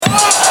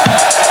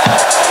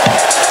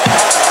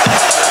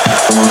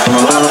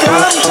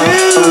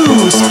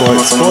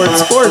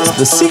Sports,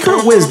 the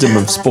secret wisdom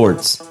of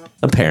sports,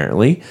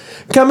 apparently.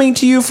 Coming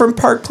to you from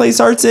Park Place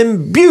Arts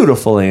in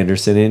beautiful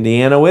Anderson,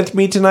 Indiana. With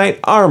me tonight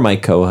are my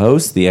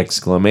co-hosts, the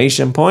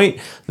exclamation point,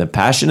 the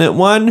passionate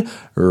one,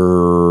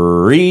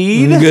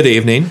 Reed. Good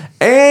evening.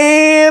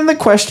 And the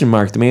question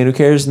mark, the man who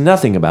cares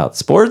nothing about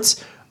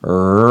sports,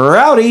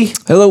 Rowdy.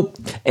 Hello.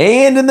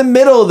 And in the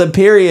middle of the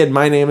period,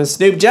 my name is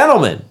Snoop.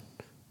 Gentlemen,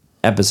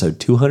 episode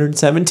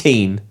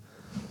 217.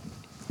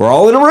 We're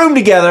all in a room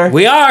together.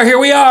 Here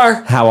we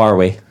are. How are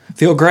we?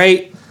 Feel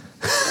great.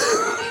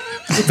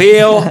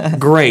 Feel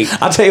great.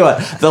 I'll tell you what,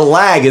 the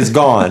lag is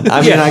gone.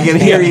 I mean, I can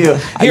hear you.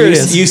 Here it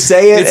is. You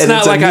say it, It's and not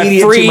it's like I immediate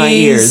to my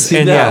freeze, ears.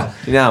 and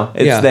No,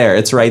 it's there.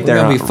 It's right there.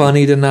 We're going to be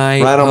funny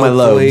tonight. Right on my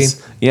hopefully.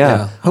 lobes.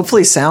 Yeah.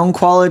 Hopefully sound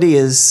quality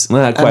is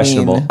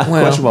Questionable.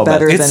 Questionable.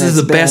 better but than This is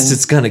the best been.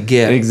 it's going to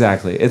get.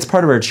 Exactly. It's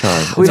part of our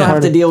charm. We don't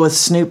have to of, deal with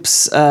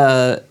Snoop's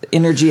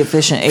energy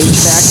efficient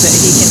HVAC that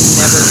he can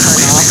never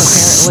turn off,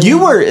 apparently. You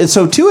were,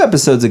 so 2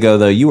 episodes ago,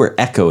 though, you were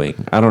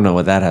echoing. I don't know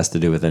what that has to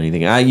do with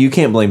anything. You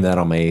can't blame that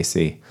on my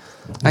AC.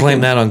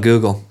 Blame that on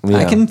Google. Yeah.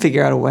 I can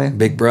figure out a way.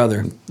 Big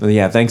brother.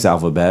 Yeah, thanks,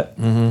 Alphabet.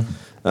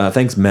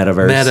 Thanks,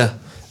 Metaverse. Meta.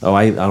 Oh,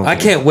 I don't I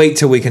can't wait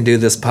till we can do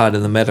this pod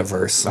in the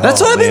metaverse.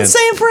 That's what I've man. been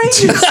saying for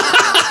ages.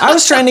 I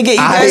was trying to get you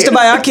guys to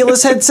buy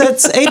Oculus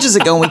headsets ages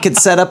ago, and we could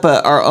set up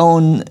our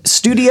own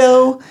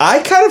studio. I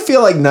kind of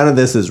feel like none of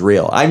this is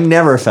real. I've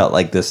never felt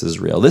like this is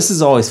real. This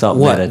has always felt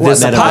What? meta. What,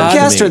 the metaverse to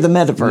podcast me. or the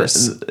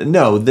metaverse?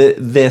 No,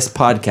 this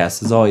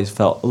podcast has always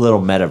felt a little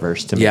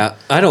metaverse to me. Yeah,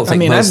 I don't think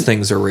mean, most I've-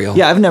 things are real.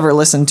 Yeah, I've never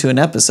listened to an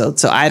episode,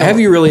 so I don't. Have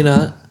you really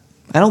not?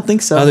 I don't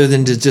think so. Other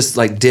than to just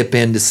like dip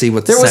in to see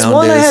what the there was sound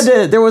one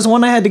is. there was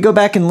one I had to go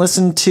back and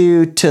listen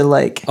to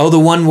like. Oh, the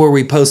one where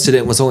we posted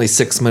it was only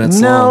 6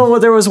 minutes long. No,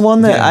 there was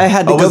one that I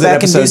had to Oh, go was it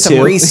back and do episode some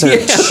 2?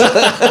 research.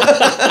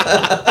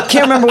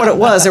 Can't remember what it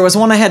was. There was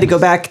one I had to go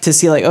back to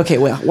see, like, okay,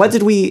 well, what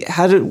did we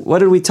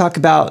talk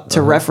about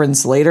to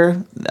reference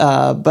later?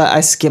 But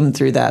I skimmed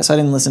through that, so I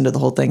didn't listen to the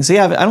whole thing. So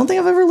yeah, I don't think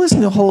I've ever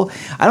listened to the whole.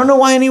 I don't know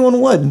why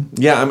anyone would.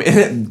 Yeah, I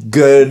mean,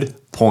 good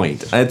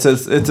point. It's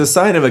a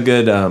sign of a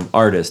good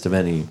artist of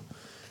any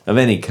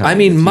kind. I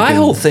mean, my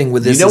whole thing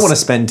with this you don't is- want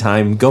to spend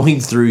time going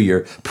through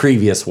your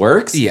previous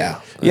works. Yeah.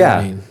 Yeah.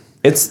 I mean,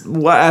 It's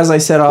as I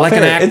said off like air.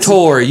 an it's-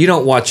 actor, you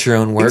don't watch your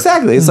own work.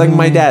 Exactly. It's like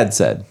my dad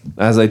said,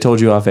 as I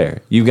told you off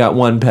air. You got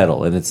one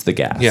pedal, and it's the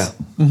gas. Yeah.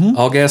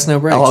 All gas, no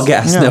brakes. All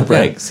gas, Yeah. no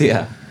brakes.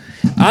 Yeah.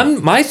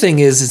 My thing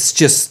is, it's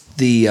just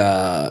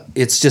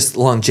it's just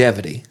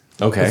longevity.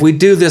 Okay. If we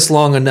do this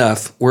long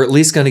enough, we're at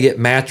least going to get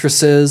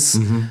mattresses,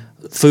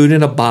 food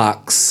in a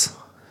box.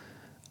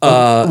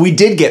 We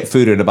did get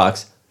food in a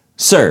box.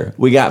 Sir,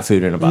 we got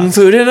food in a box.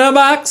 Food in a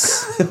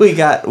box. we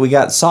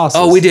got sauces.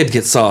 Oh, we did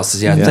get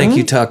sauces. Yeah. Thank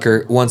you,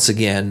 Tucker. Once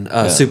again,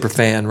 super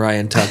fan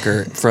Ryan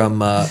Tucker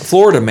from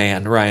Florida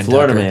Man Ryan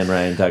Florida Tucker. man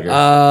Ryan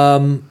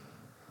Tucker.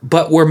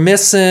 But we're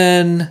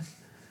missing.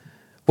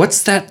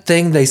 What's that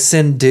thing they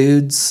send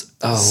dudes?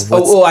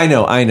 Oh, I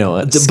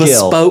know. The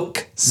Skill.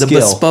 the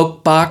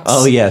bespoke box.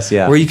 Oh, yes,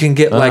 yeah. Where you can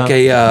get like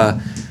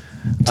a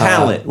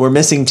Talent. We're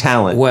missing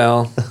talent.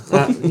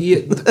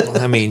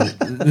 I mean,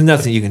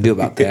 nothing you can do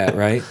about that,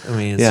 right? I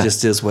mean, it Yeah.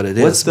 just is what it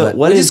is. What's the- But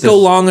what we is just the- go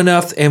long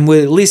enough, and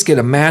we at least get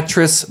a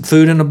mattress,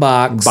 food in a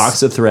box,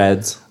 Box of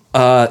threads.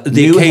 the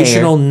new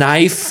occasional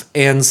knife,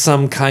 and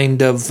some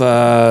kind of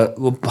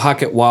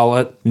pocket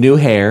wallet, New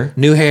hair.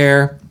 new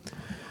hair.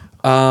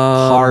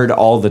 Hard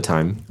all the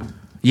time.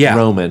 Yeah,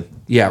 Roman.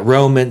 Yeah,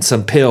 Roman,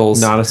 some pills.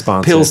 Not a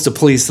sponsor. Pills to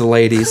please the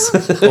ladies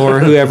or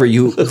whoever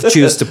you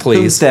choose to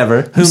please.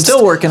 Whomstever. I'm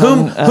still working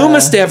on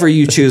whomever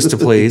you choose to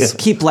please.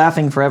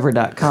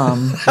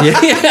 keeplaughingforever.com.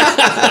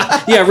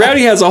 Yeah,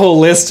 Rowdy has a whole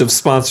list of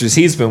sponsors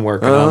he's been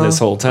working on this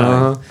whole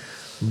time.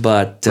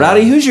 But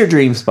Rowdy, who's your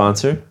dream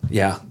sponsor?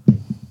 yeah,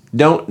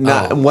 Don't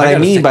not Oh, what I I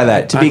gotta mean think. by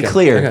that. To I be gotta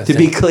clear.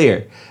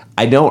 think.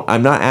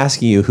 I'm not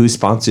asking you who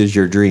sponsors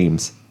your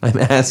dreams. I'm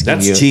asking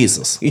that's you.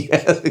 Jesus.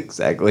 Yeah,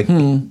 exactly.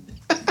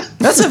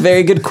 That's a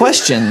very good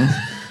question,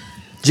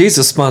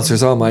 Jesus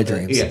sponsors all my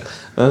dreams. Yeah.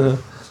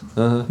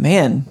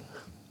 man.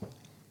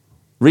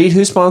 Reed,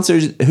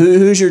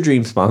 who's your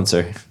dream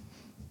sponsor?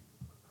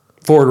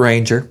 Ford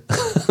Ranger.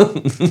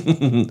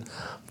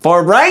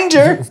 Ford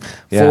Ranger.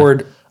 Yeah.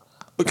 Ford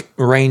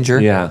Ranger.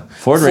 Yeah.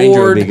 Ford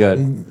Ranger would be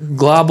good.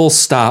 Global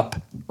Stop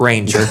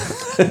Ranger.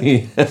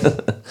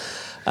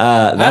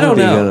 I That don't would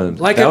be know. good.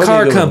 Like That a would be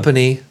car good one.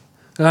 company.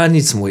 I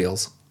need some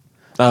wheels.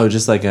 Oh,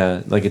 just like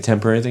a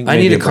temporary thing. I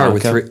Maybe need a car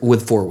Bronco?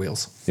 with 4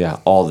 wheels. Yeah,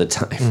 all the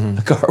time.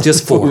 A car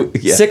Just with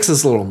 4. Yeah. 6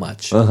 is a little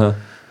much. I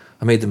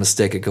made the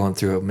mistake of going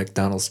through a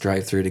McDonald's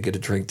drive-thru to get a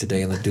drink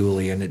today in the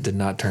dually, and it did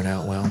not turn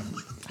out well.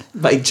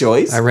 By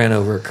choice. I ran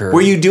over a curb.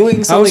 Were you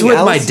doing something I was with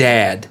else? my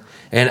dad,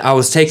 and I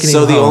was taking him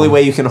So the home. only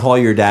way you can haul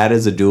your dad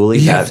is a dually.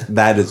 Yeah.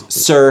 That is,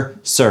 sir.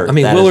 I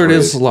mean, that Willard rude.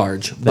 is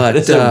large, That but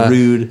is a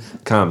rude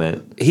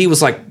comment. he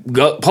was like,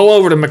 "Go pull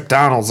over to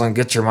McDonald's and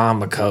get your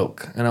mom a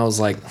Coke." And I was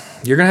like,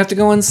 "You're gonna have to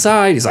go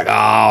inside." He's like,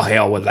 "Oh,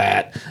 hell with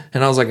that."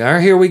 And I was like, "All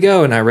right, here we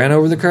go." And I ran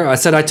over the curb. I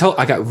said, I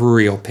got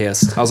real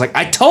pissed. I was like,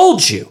 "I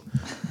told you,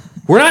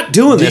 We're not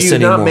doing Do this you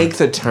anymore. not make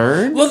the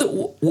turn?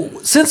 Well,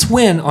 since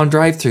when on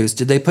drive-thrus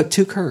did they put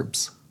 2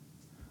 curbs?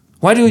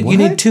 Why do you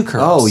need 2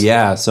 curbs? Oh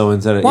yeah. So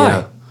instead of Why?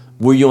 yeah.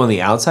 Were you on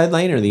the outside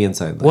lane or the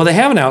inside lane? Well, they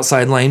have an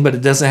outside lane, but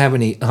it doesn't have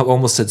any. I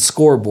almost said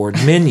scoreboard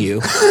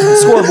menu.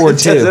 Scoreboard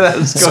too. Doesn't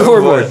have a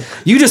scoreboard.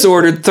 You just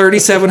ordered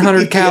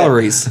 3,700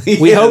 calories.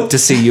 We Yeah. hope to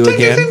see you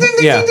again.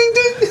 Yeah.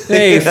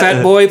 Hey,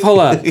 fat boy, pull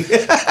up.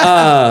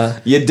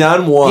 You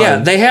done one. Yeah,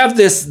 they have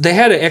this. They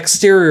had an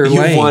exterior You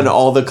lane, won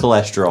all the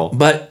cholesterol.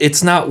 but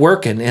it's not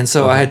working. And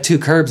so I had 2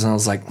 curbs, and I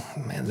was like,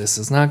 man, this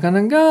is not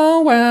gonna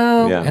go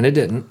well. Yeah. And it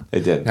didn't.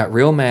 It did. Got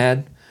real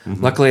mad.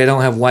 Luckily, I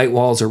don't have white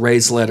walls or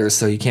raised letters,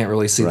 so you can't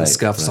really see the Right,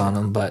 scuffs right. on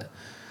them. But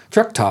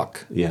truck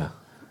talk. Yeah.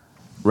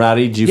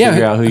 Rowdy, did you Yeah,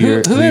 figure out who who your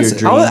is it?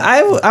 dream?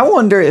 I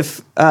wonder if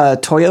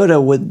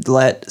Toyota would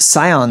let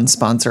Scion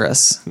sponsor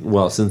us.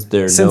 Well, since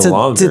they're Since no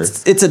longer.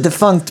 it's a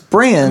defunct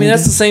brand. I mean,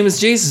 that's the same as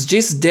Jesus.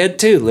 Jesus is dead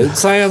too. Luke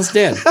Sion's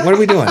dead. What are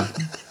we doing?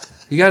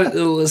 You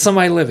got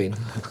somebody living.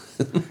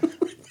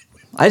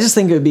 I just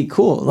think it would be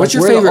cool. What's Like,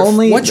 your we're the favorite?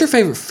 only- What's your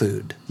favorite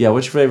food? Yeah,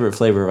 what's your favorite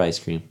flavor of ice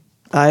cream?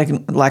 I'm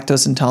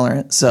lactose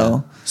intolerant,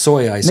 so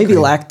Soy ice maybe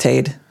cream.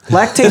 Lactaid.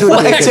 Lactaid would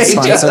be a good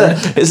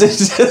sponsor. Is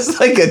it just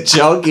like a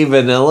chunky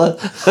vanilla?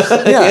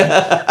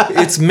 Yeah,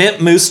 It's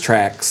mint moose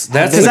tracks.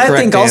 That's because the I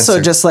correct think also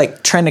answer. just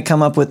like trying to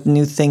come up with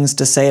new things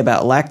to say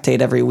about lactate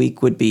every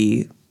week would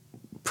be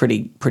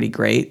pretty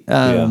great.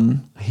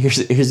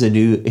 Here's a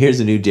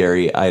new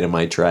dairy item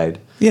I tried.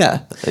 Yeah.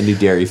 A new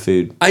dairy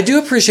food. I do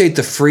appreciate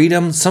the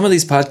freedom. Some of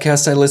these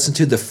podcasts I listen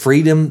to, the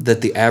freedom that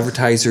the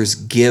advertisers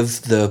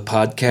give the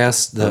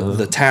podcast,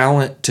 the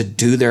talent to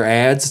do their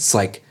ads. It's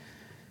like,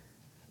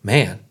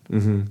 man,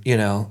 you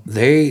know,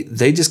 they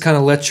just kind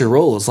of let you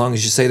roll as long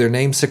as you say their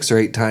name 6 or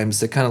 8 times.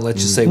 They kind of let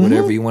you say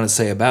whatever you want to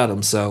say about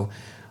them. So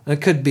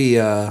it could be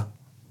a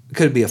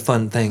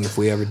fun thing if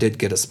we ever did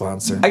get a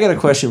sponsor. I got a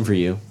question for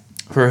you.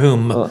 For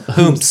whom?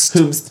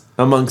 Whomst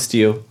amongst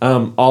you,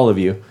 all of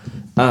you.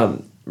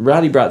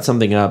 Rowdy brought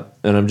something up,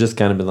 and I'm just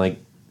kind of been like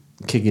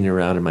kicking it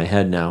around in my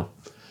head now.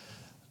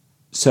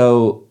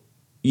 So,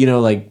 you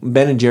know, like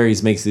Ben and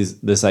Jerry's makes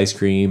this ice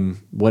cream,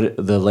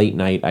 the late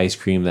night ice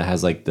cream that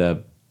has like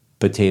the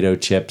potato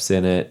chips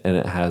in it, and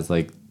it has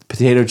like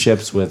potato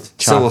chips with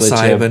chocolate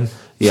Psilocybin. chip.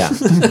 Yeah,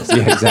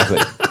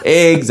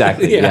 yeah,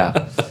 exactly,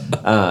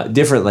 yeah.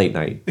 Different late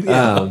night.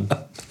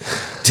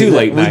 2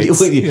 late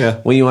nights.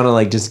 When you want to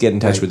like just get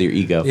in touch with your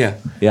ego. Yeah.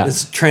 Yeah.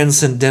 It's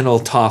transcendental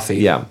toffee.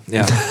 Yeah.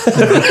 Yeah.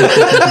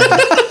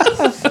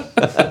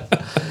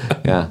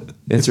 Yeah.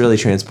 It's really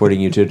transporting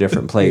you to a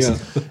different place.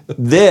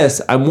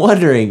 This, I'm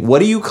wondering, what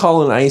do you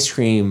call an ice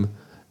cream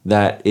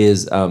that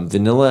is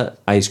vanilla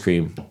ice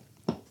cream,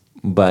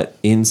 but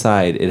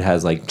inside it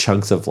has like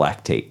chunks of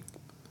lactate?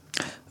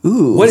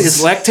 Ooh. What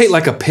is lactate,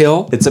 like a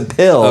pill? It's a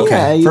pill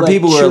Okay. Yeah, for you,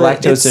 people who are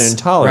like, chew it. lactose It's-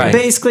 intolerant. Right.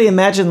 Basically,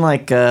 imagine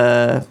like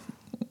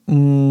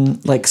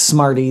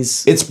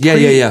Smarties. It's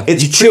Yeah.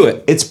 It's You chew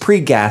it. It's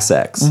pre-gas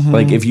X. Mm-hmm.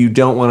 Like if you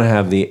don't want to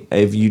have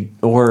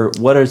or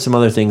what are some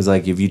other things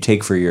like if you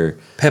take for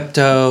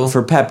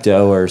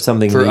Pepto or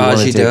something For that you want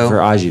to take Agido. for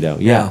Agido. Yeah.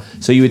 Yeah.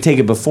 So you would take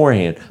it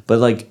beforehand. But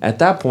like at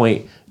that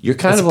point, you're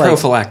kind It's of like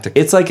prophylactic.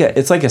 It's like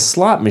a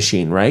slot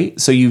machine, right?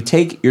 So you're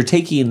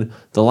taking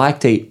the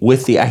lactate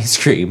with the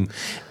ice cream.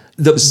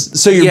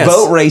 So you're Yes.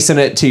 boat racing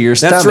it to your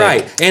stomach. That's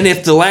right. And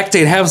if the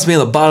lactate happens to be on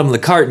the bottom of the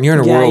carton, you're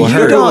in a Yeah, world of you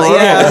hurt. don't.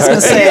 Yeah, I was gonna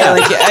say. Yeah.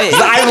 Like,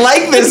 I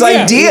like this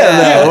idea Yeah.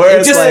 though. Where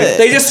it's Just, like,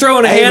 they just throw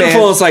in a Hey,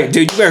 handful. man. It's like,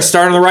 dude, you better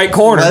start in the right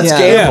corner. let's Yeah.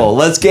 gamble.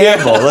 Let's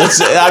gamble.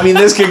 I mean,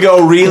 this could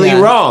go really Yeah.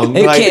 wrong.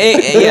 It Like- can,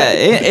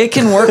 it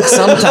can work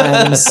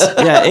sometimes.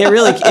 Yeah,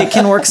 it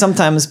can work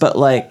sometimes. But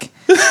like,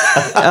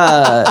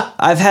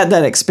 I've had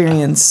that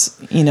experience,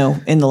 you know,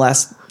 in the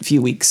last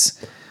few weeks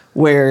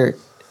where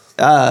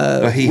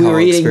we were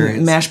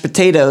eating mashed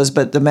potatoes,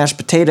 but the mashed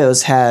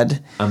potatoes had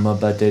I'm a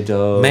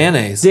potato.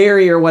 mayonnaise.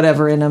 dairy or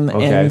whatever in them,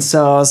 Okay. and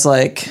so I was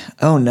like,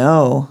 oh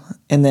no.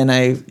 And then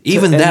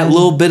Even that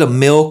little bit of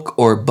milk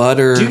or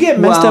butter. Do you get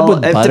messed up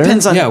with it butter?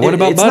 depends on. Yeah, what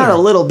about it's butter? not a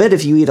little bit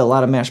if you eat a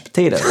lot of mashed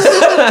potatoes.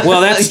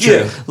 well, that's true.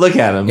 Yeah, look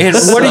at him. And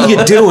what are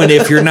you doing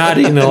if you're not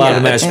eating a lot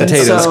of mashed And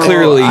potatoes? so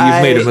Clearly,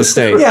 you've made a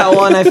mistake. Yeah,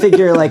 well, and I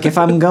figure like if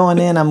I'm going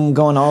in, I'm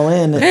going all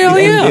in. Hell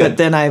yeah. But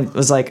then I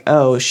was like,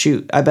 oh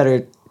shoot, I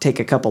better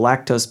take a couple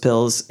lactose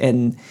pills,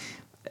 and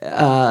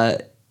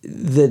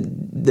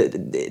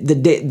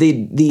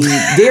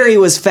the dairy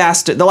was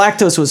faster. The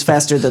lactose was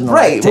faster than the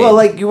Right. lactate. Well,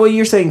 like what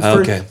you're saying,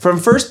 Okay. from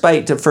first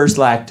bite to first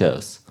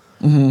lactose.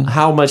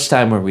 How much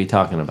time are we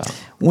talking about?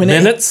 when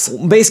minutes?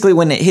 basically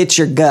when it hits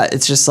your gut,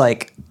 it's just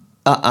like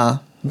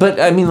But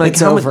I mean, like,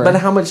 It's how much? over. But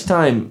how much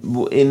time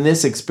in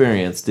this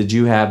experience did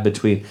you have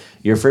between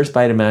your first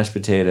bite of mashed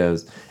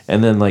potatoes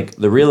and then like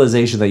the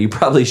realization that you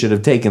probably should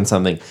have taken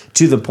something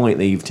to the point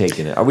that you've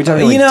taken it? Are we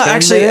talking? Like you know, 10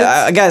 actually, minutes?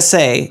 I gotta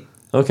say,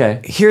 Okay,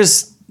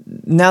 here's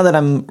now that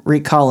I'm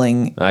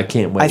recalling. I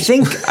can't wait. I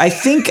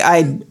think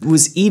I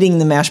was eating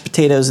the mashed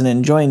potatoes and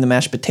enjoying the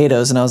mashed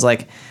potatoes, and I was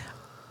like,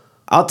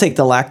 I'll take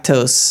the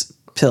lactose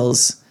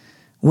pills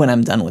when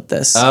I'm done with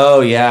this. Oh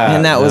yeah,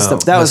 and that was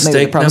maybe the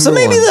Mistake problem. So number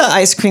maybe one. the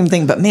ice cream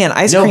thing, but man,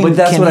 ice cream but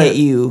that's can what hit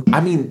you.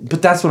 I mean,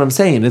 but that's what I'm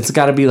saying. It's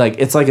got to be like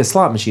it's like a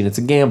slot machine. It's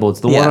a gamble. It's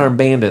the Yeah. one-armed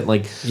bandit.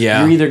 Like Yeah.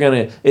 you're either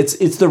gonna.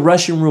 It's the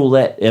Russian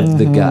roulette of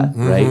the gut,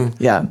 right?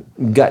 Yeah.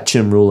 Gut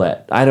chin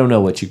roulette. I don't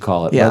know what you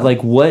call it. Yeah. But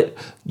like what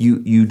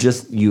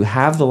you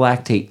have the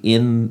lactate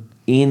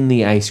in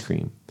the ice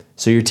cream.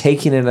 So you're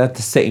taking it at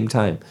the same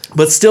time.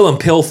 But still in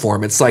pill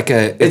form. It's like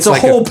a It's a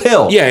like whole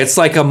pill. Yeah, it's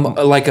like a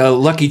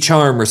Lucky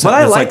Charm or something.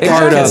 But I It's like that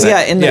part of because, it.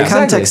 yeah, in the Yeah.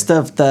 context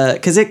of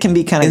because it can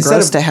be kind of Instead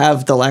gross of- to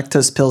have the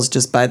lactose pills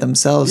just by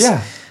themselves.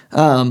 Yeah.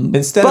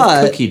 Instead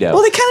But, of cookie dough.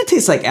 well, they kind of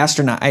taste like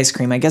astronaut ice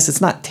cream. I guess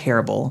it's not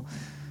terrible.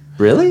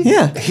 really?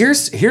 Yeah.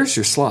 Here's your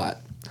slot.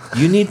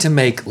 You need to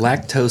make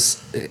lactose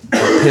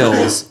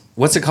pills.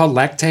 What's it called?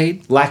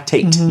 Lactate?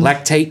 Lactate.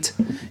 Lactate?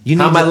 You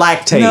need How am I to-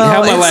 lactate? No,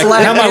 How am I it's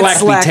how am I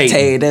it's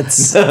lactate? lactate.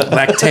 It's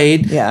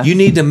Lactate. Yeah. You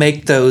need to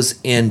make those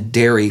in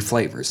dairy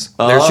flavors.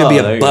 There should be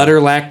there a you go. butter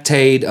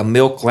lactate, a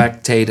milk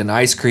lactate, an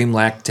ice cream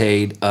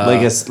lactate.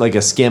 like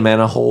a skim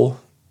and a hole.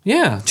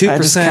 Yeah, I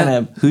just 2% kind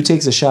of Who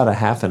takes a shot of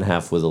half and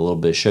half with a little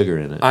bit of sugar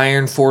in it?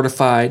 iron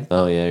fortified.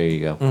 Oh yeah, there you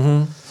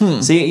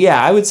go. See,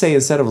 yeah, I would say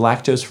instead of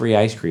lactose-free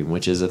ice cream,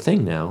 which is a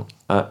thing now,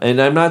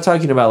 and I'm not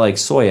talking about like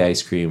soy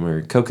ice cream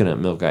or coconut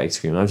milk ice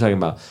cream. I'm talking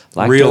about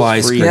Real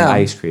ice lactose-free cream. Yeah.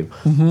 ice cream.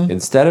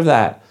 Instead of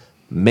that,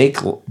 make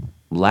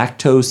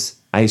lactose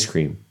ice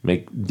cream.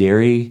 Make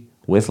dairy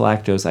with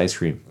lactose ice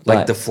cream. Like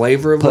But the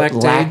flavor of put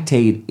lactate.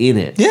 lactate in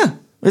it. yeah.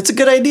 It's a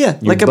good idea,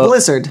 like a boat-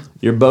 blizzard.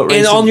 Your boat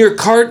And racing on your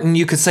carton,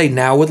 you could say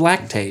now with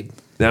lactate.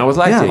 now with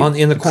lactate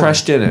in the corner.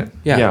 crushed in it.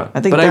 Yeah. I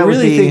think but I that would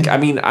really be- think. I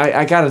mean,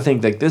 I gotta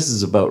think like this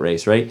is a boat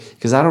race, right?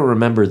 Because I don't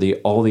remember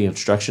all the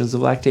instructions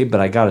of lactate, but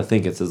I gotta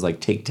think it says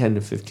like take 10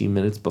 to 15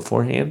 minutes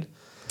beforehand.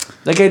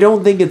 Like I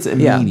don't think it's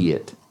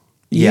immediate.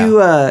 You,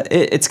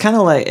 it's kind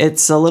of like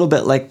it's a little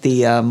bit like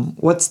the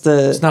what's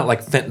the? It's not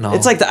like fentanyl.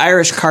 It's like the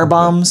Irish car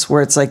bombs,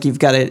 where it's like you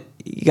got to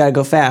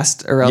go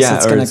fast, or else Yeah,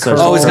 it's or gonna it starts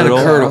curdle. oh, it's going to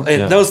Curdle. curdle.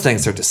 And Yeah. those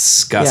things are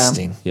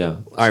disgusting. Yeah.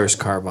 Irish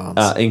car bombs.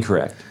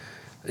 Incorrect.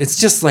 It's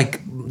just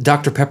like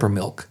Dr. Pepper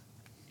milk.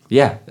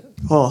 Yeah.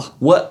 Oh,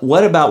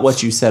 What about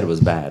what you said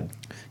was bad?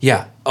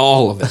 Yeah,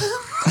 all of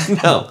it.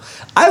 No,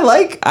 I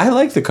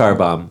like the car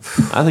bomb.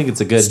 I think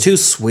it's a good. It's too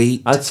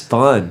sweet. That's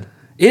fun.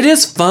 It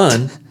is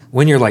fun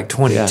when you're like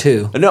Yeah.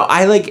 22. No,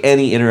 I like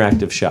any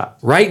interactive shot.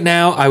 Right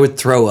now, I would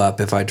throw up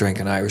if I drank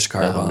an Irish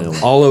car bomb no.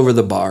 all over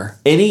the bar.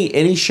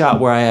 Any shot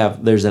where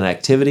there's an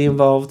activity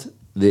involved.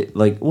 In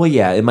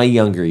my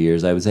younger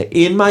years, I would say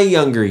in my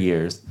younger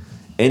years,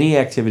 any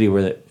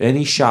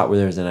shot where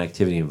there's an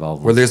activity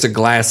involved. Where there's a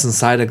glass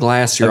inside a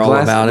glass, you're a all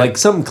glass- about like it.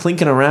 something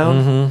clinking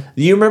around.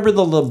 Do you remember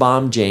the Le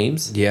Bomb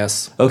James?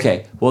 Yes.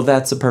 Okay, well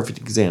that's a perfect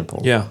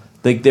example. Yeah.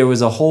 like there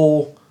was a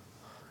whole.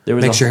 There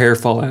was Makes your hair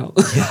fall out.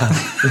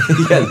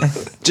 yeah,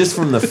 just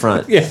from the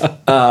front.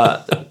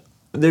 yeah.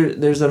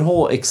 There's a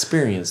whole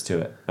experience to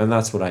it, and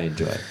that's what I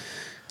enjoy.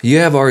 You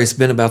have always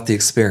been about the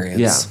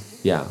experience.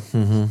 Yeah.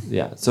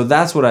 Yeah. So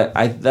that's what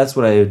that's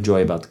what I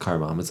enjoy about the car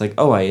bomb. It's like,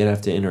 oh, I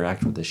have to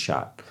interact with this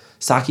shot.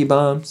 Sake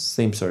bombs,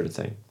 same sort of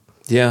thing.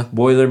 Yeah.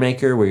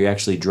 Boilermaker, where you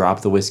actually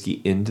drop the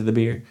whiskey into the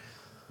beer.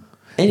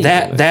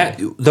 Anything like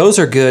Those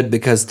are good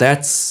because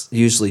that's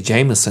usually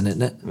Jameson,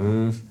 isn't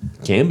it?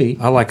 can be.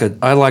 I like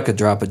a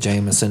drop of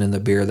Jameson in the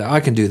beer. That I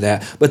can do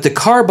that. But the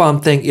car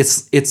bomb thing,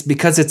 it's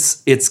because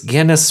it's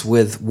Guinness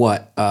with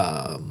what?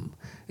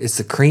 It's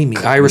the creamy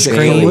Irish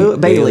cream.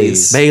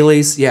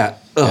 Bailey's, yeah.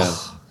 Ugh. Yeah.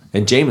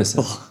 And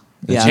Jameson.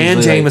 Yeah. And usually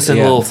like- Jameson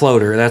yeah. little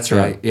floater. That's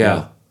right. Yeah.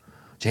 yeah.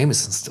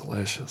 Jameson's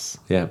delicious.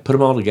 Yeah, put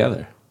them all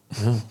together.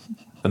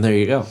 And there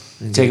you go.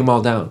 Take them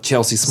all down.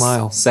 Chelsea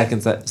smile.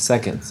 Seconds.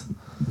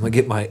 I'm gonna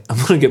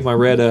get my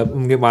red up. I'm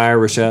gonna get my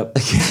Irish up.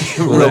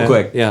 Real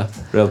quick. Yeah.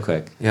 Real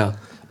quick. Yeah.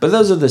 But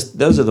those are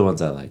the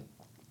ones I like.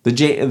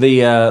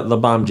 The Le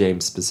Bomb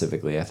James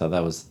specifically. I thought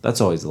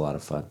that's always a lot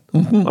of fun.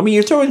 I mean,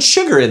 you're throwing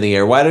sugar in the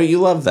air. Why don't you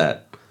love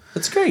that?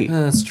 That's great.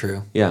 That's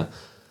true. Yeah.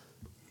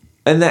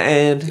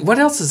 And What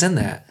else is in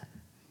that?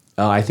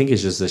 I think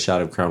it's just a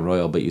shot of Crown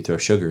Royal, but you throw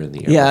sugar in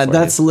the air. Yeah,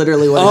 that's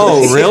literally what. Oh,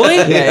 it is. really?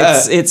 Yeah,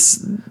 it's.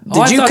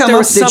 Did you come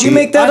up? Did you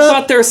make that I up?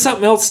 thought there was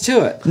something else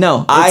to it.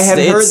 No, I had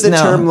heard the no.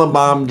 term Le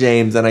Bomb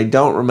James, and I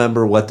don't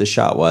remember what the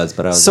shot was,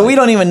 but I was So like, we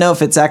don't even know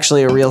if it's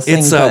actually a real thing.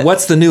 It's but,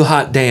 what's the new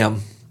hot damn?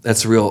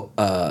 That's real.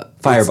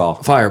 Fireball.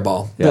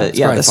 Fireball. But it's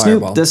yeah, probably the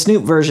Fireball.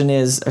 Snoop version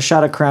is a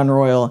shot of Crown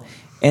Royal,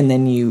 and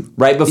then you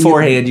Right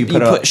beforehand, you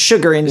put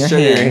sugar in your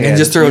sugar in your hand, hand.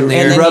 just throw it in the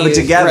And air. then rub it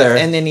together.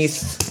 right, and then you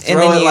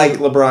throw it like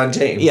LeBron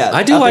James. yeah.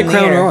 I do up like in the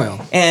Crown air.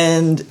 Royal.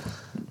 And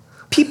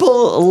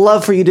people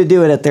love for you to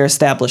do it at their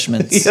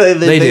establishments. Yeah,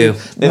 They do. They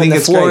When think the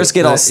it's floors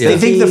great. get all They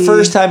think the sticky.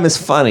 first time is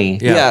funny.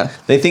 Yeah.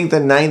 They think the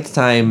 9th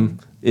time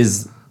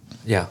is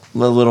Yeah. a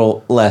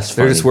little less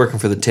funny. They're just working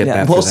for the tip Yeah,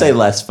 after We'll that. say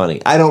less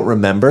funny. I don't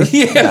remember.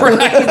 Yeah,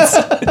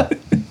 right.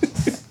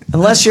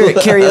 Unless you're at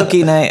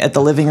karaoke night at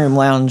the living room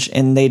lounge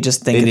and they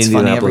just think In it's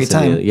funny every Indianapolis,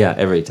 time. Indiana.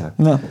 Yeah, every time.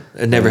 No.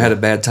 I never had a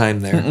bad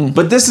time there.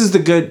 But this is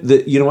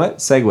you know what?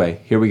 Segue.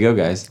 Here we go,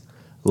 guys.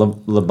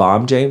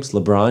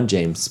 LeBron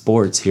James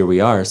Sports. Here we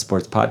are,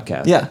 sports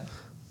podcast. Yeah.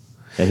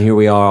 And here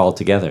we are all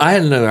together. I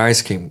had another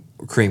ice cream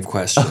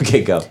question.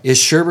 Okay, go. Is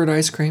sherbet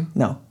ice cream?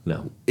 No.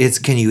 No.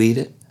 Can you eat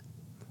it?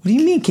 What do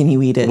you mean? Can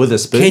you eat it? With a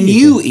spoon? Can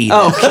you eat it?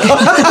 Oh, okay.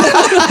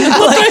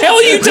 What the hell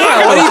are you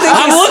talking what do you about? think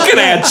I'm looking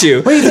at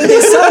you. What do you think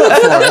they sell it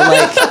for?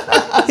 Like,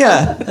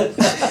 yeah.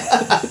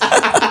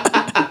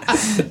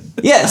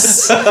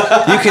 Yes. You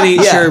can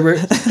eat Yeah. sherbet.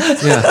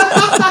 Yeah.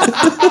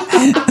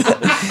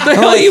 The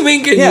hell you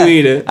mean can Yeah. you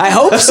eat it? I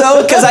hope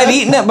so, because I've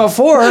eaten it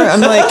before. I'm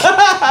like,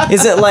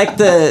 is it like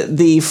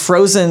the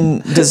frozen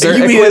dessert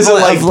You mean, is it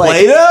equivalent like of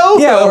Play-Doh?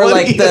 Yeah, or What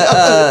like are you-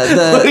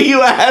 the What are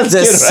you asking?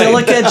 the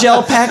silica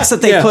gel packs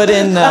that they Yeah. put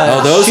in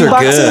Oh, those shoe are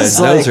good. boxes?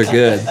 Those Like, are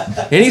good.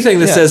 Anything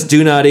that Yeah. says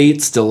 "do not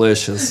eat's"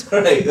 delicious.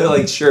 Right, they're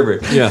like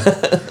sherbet. Yeah,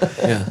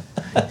 yeah.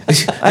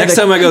 Next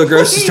time I go to the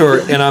grocery store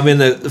and I'm in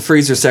the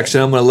freezer section,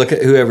 I'm going to look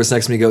at whoever's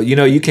next to me and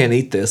go, you can't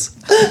eat this.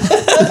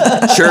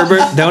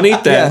 Sherbet, don't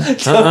eat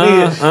that.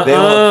 Yeah. They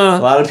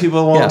won't- a lot of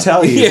people won't Yeah.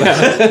 tell you.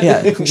 Yeah.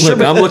 Yeah.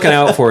 Look, I'm looking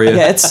out for you.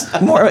 Yeah, it's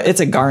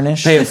a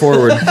garnish. Pay it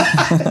forward.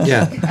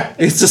 Yeah,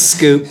 it's a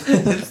scoop.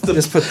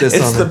 Just put this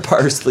It's on the there.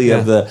 parsley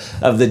of the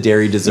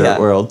dairy dessert Yeah.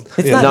 world.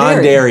 It's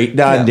not dairy.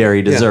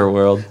 non-dairy dessert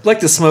world. Like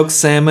the smoked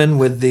salmon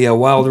with the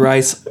wild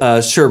rice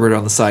sherbet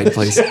on the side,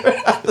 please.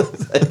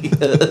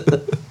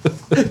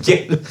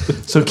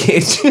 So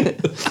can't you?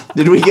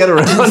 Did we get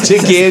around to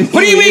can?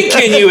 What do you mean?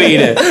 Can you eat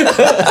it?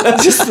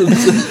 Just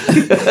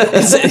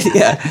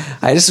Yeah,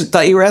 I just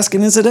thought you were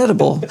asking, is it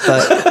edible?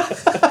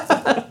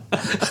 But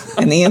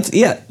and the answer,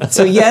 yeah.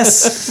 So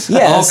yes.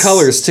 all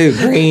colors too.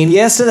 Green.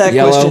 Yes to that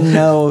yellow. question.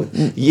 No.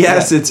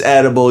 Yes, it's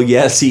edible.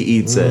 Yes, he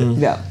eats it.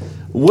 Yeah.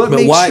 What But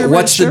makes why? sherbet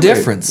What's the sherbet?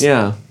 difference?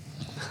 Yeah.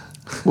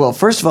 Well,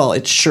 first of all,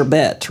 it's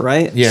sherbet,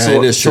 right? Yeah,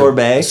 Sor- it is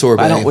sorbet?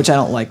 Sorbet. I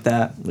don't like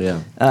that. Yeah.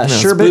 No, it's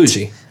Sherbet.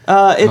 bougie.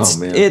 It's Oh,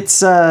 man.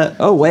 it's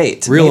oh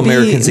wait. Real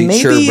Americans eat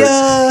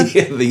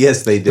sherbet.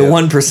 Yes, they do. The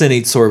 1%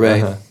 eat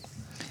sorbet.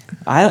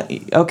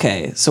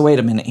 Okay, so wait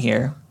a minute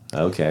here.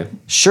 Okay.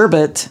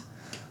 Sherbet,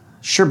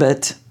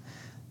 sherbet,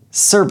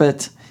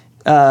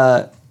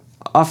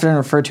 often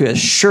referred to as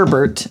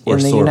sherbet Or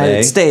in the sorbet.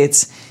 United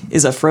States,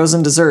 is a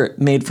frozen dessert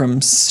made from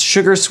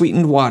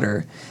sugar-sweetened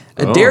water.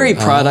 Dairy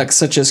products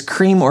such as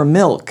cream or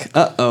milk.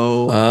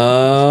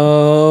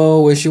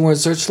 Oh, wish you weren't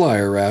such a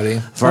liar, Rowdy.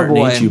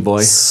 Farting ain't you,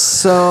 boy.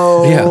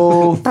 So,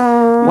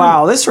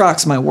 wow, this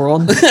rocks my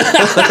world.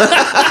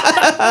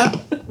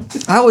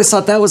 I always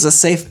thought that was a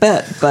safe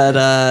bet, but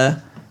I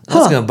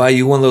was gonna buy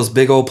you one of those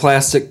big old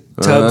plastic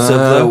tubs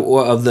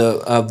of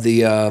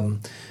the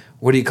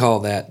what do you call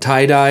that?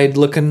 Tie-dyed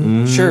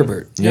looking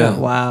sherbet. Yeah.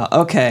 wow.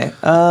 Okay.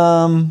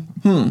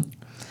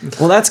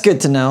 Well, that's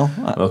good to know.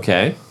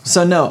 Okay.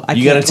 So no, I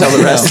You can't. got to tell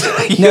the rest.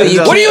 No, you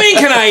What do you mean?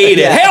 Can I eat it?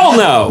 Yeah. Hell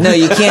no. No,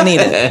 you can't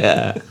eat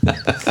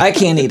it. I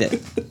can't eat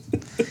it.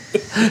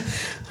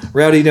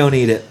 Rowdy, don't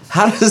eat it.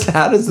 How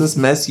does this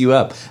mess you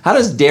up? How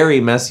does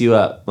dairy mess you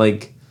up?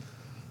 Like,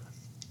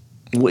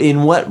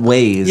 in what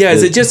ways? Yeah,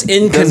 is it just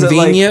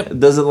inconvenient?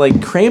 Does it like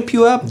cramp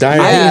you up?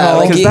 Diarrhea? Yeah,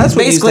 Because like that's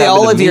what used to basically happen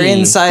all to of your me.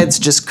 insides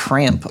just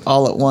cramp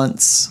all at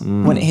once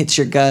when it hits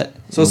your gut.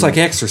 So it's like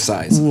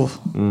exercise.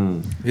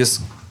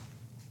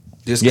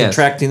 Just Yes.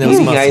 contracting those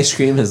Eating muscles. ice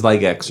cream is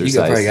like You exercise.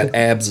 probably got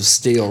abs of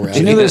steel, Rowdy. Do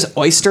you know there's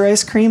oyster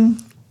ice cream?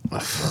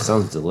 That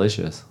sounds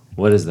delicious.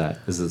 What is that?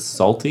 Is it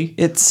salty?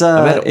 It's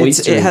had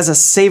oyster. it has a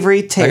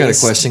savory taste. I got a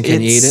question.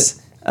 Can you eat it?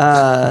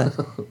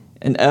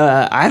 And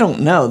I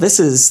don't know. This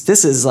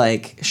is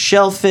like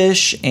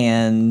shellfish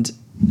and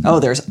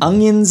there's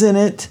onions in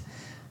it.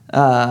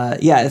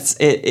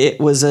 It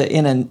was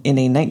in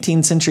a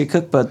 19th century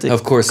cookbook.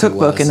 Of course it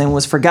was. and then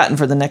was forgotten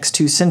for the next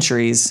 2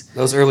 centuries.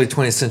 Those early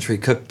 20th century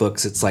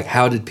cookbooks, it's like,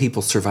 how did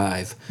people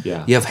survive?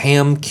 Yeah. You have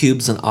ham,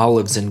 cubes, and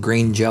olives in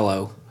green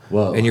jello.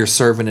 Whoa. And you're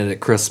serving it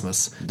at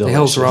Christmas. The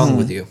hell's Delicious. wrong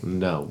with you?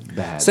 No,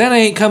 bad. Santa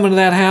ain't coming to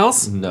that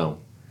house. No.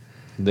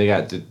 They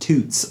got the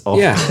toots. All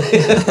Yeah.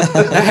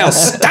 That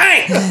house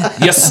stank.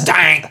 You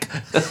stank.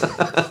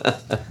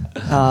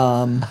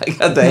 I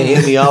got the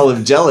hammy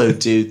olive jello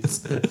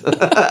toots.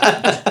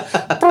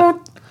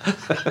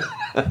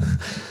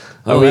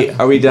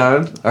 Are we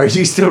done? Are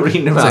you still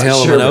reading about It's a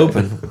hell of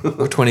an sherbet? open.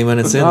 We're 20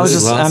 minutes in. I was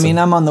This is just. awesome. I mean,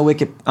 I'm on the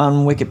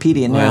on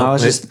Wikipedia now. Well, I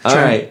was just. All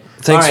right.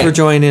 Thanks All for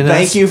joining us.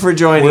 Thank you for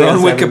joining We're us.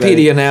 on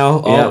Wikipedia everybody. now.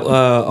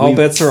 All We've-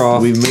 bets are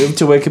off. We've moved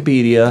to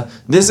Wikipedia.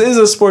 This is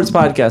a sports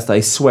podcast.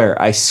 I swear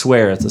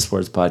it's a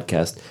sports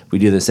podcast. We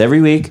do this every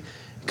week.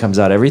 It comes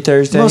out every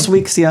Thursday. Most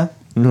weeks, yeah.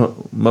 No,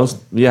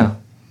 yeah.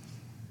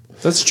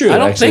 That's true. I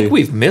don't actually. think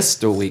we've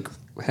missed a week,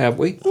 have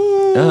we?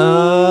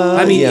 I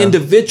I mean, yeah.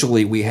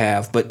 individually we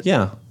have, but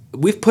Yeah.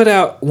 we've put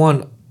out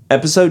one.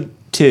 Episode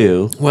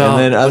 2. Well, and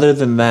then other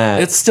than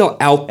that, It's still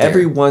out there.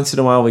 every once in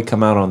a while we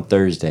come out on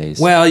Thursdays.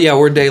 Well, yeah,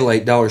 we're a day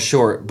late, dollar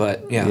short,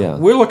 but Yeah.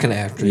 we're looking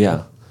after you.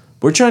 Yeah.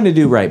 We're trying to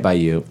do right by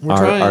you,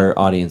 trying. our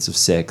audience of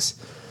 6.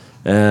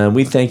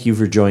 We thank you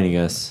for joining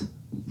us.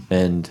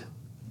 And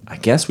I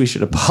guess we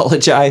should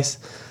apologize.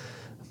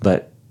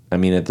 But, I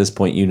mean, at this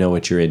point, you know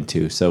what you're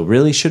into. So,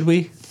 really, should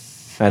we?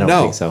 I don't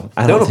No, think so.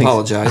 don't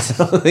apologize.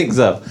 I don't think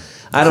so.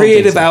 I don't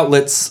Creative think so.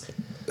 outlets,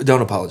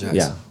 don't apologize.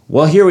 Yeah.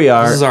 Well, here we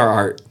are. This is our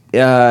art.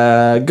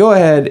 Go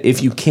ahead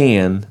if you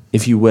can,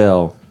 if you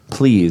will,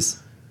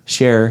 please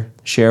share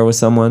with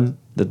someone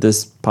that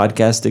this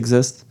podcast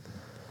exists.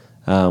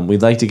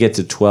 We'd like to get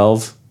to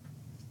 12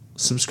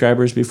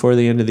 subscribers before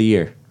the end of the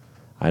year.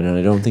 I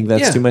don't think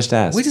that's too much to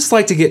ask. We just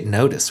like to get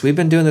noticed. We've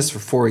been doing this for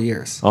 4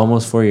 years.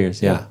 Almost 4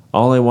 years. Yeah. Yeah.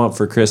 All I want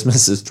for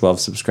Christmas is 12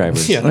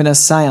 subscribers. Yeah. And a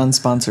Scion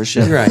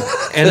sponsorship. Right.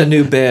 And a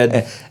new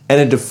bed.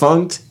 And a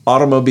defunct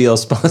automobile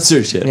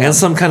sponsorship. And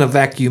some kind of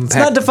vacuum pack. It's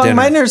not defunct.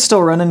 Mine are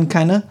still running,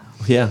 kind of.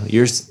 Yeah.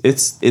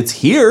 It's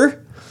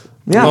here.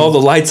 Yeah. All the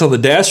lights on the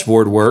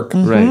dashboard work.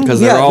 Right. Because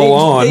they're all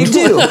on. They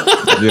do.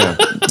 Yeah.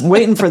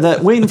 waiting for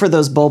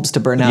those bulbs to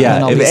burn out. And then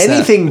Yeah. I'll If be set.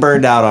 anything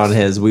burned out on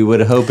his, we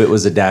would hope it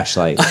was a dash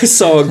light. I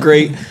saw a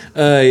great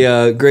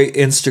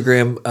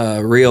Instagram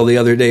reel the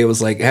other day. It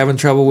was like having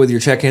trouble with your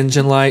check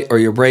engine light or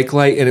your brake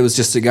light, and it was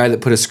just a guy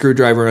that put a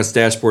screwdriver on his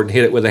dashboard and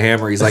hit it with a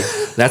hammer. He's like,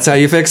 "That's how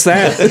you fix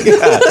that."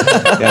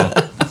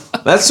 Yeah.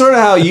 That's sort of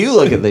how you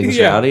look at things,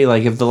 Yeah. Rowdy.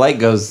 Like if the light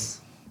goes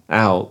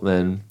out,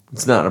 then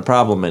it's not a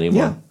problem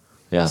anymore. Yeah.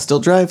 Yeah. Still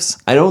drives.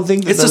 I don't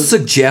think that It's a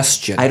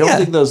suggestion. I don't Yeah.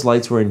 think those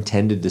lights were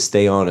intended to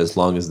stay on as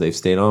long as they've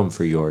stayed on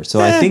for yours. So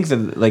I think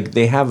that like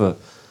they have a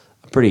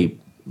pretty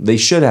they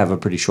should have a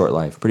pretty short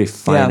life, pretty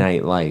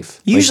finite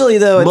life. Usually, Like,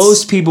 though, it's-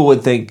 most people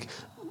would think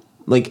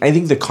like I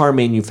think the car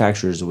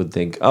manufacturers would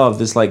think, "Oh, if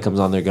this light comes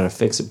on, they're going to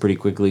fix it pretty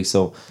quickly."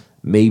 So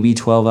maybe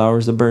 12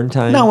 hours of burn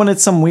time. No, when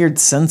it's some weird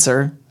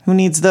sensor. Who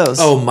needs those?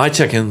 Oh, my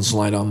check engine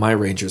light on my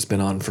Ranger's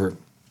been on for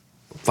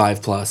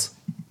 5+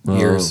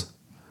 years.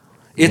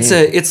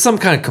 It's some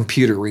kind of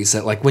computer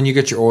reset. Like when you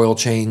get your oil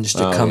changed,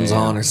 it comes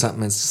on or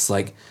something. It's just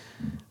like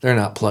they're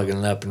not plugging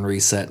it up and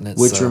resetting it.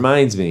 Which so.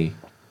 reminds me,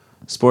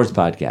 sports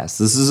podcast.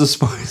 This is a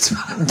sports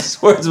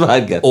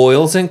podcast.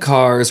 Oils and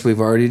cars. We've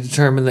already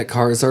determined that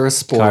cars are a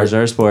sport. Cars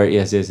are a sport.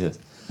 Yes.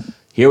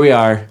 Here we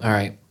are. All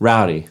right.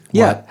 Rowdy.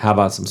 Yeah. What? How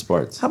about some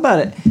sports? How about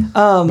it?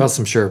 About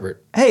some sherbet.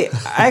 Hey,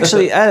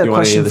 actually, I had a You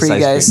want any question of for this you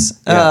ice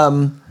guys.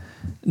 cream?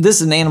 Yeah. This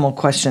is an animal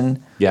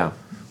question. Yeah.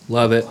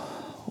 Love it.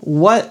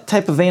 What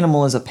type of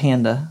animal is a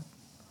panda?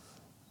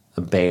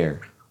 A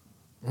bear.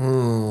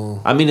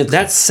 I mean, it's,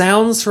 That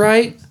sounds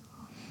right.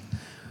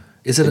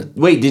 Is it?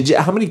 wait,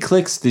 how many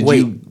clicks did Wait.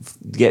 you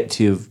get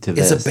to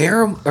this? Is a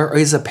bear or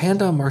is a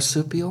panda a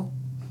marsupial?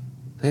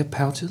 They have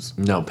pouches.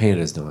 No,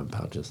 pandas don't have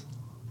pouches.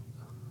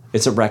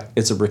 It's a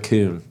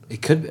raccoon.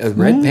 It could. A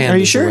red panda. are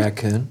you sure? A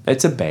raccoon.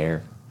 It's a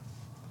bear.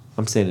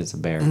 I'm saying it's a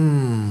bear.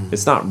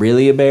 It's not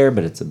really a bear,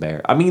 but it's a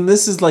bear. I mean,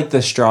 this is like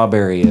the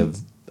strawberry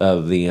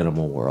of the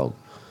animal world.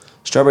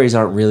 Strawberries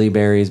aren't really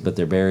berries, but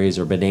they're berries.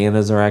 Or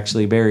bananas are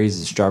actually berries.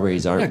 And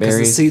strawberries aren't Because the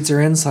berries. seeds are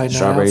inside. Not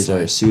Strawberries are a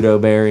outside. pseudo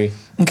berry.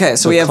 Okay,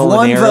 so But we have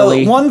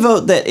culinarily- one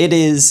vote that it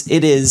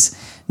is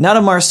not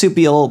a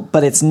marsupial,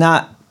 but it's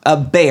not a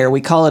bear.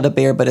 We call it a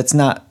bear, but it's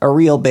not a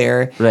real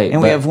bear. Right,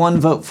 And we but- have one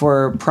vote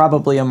for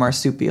probably a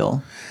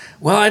marsupial.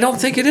 Well, I don't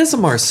think it is a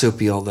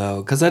marsupial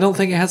though, because I don't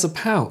think it has a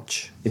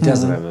pouch. It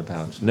doesn't have a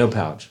pouch. No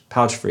pouch.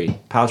 Pouch free.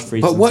 Pouch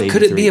free. But since what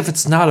could it 83. be if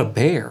it's not a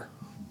bear?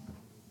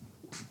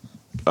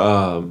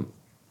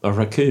 A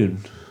raccoon?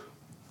 I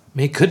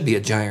mean, it could be a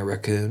giant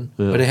raccoon,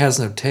 but it has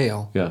no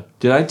tail. Yeah.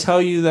 Did I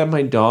tell you that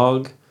my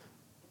dog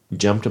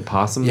jumped a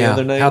possum the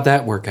other night? How'd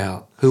that work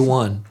out? Who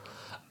won?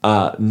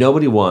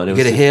 Nobody won. It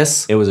Get was a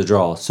hiss? It was a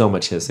draw. So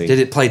much hissing. Did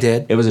it play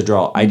dead? It was a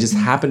draw. I just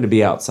happened to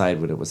be outside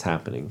when it was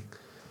happening.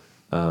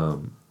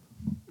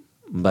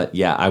 But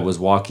yeah, I was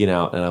walking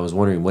out and I was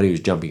wondering what he was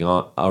jumping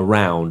on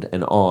around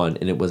and on,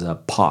 and it was a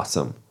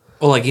possum.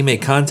 Oh, like you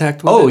made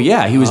contact with Oh it?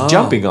 yeah, he was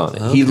jumping on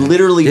it. He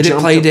literally Did it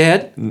jumped play up-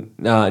 dead?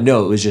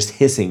 No, it was just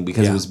hissing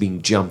because Yeah. it was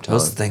being jumped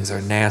Those on. things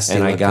are nasty.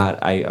 And looking.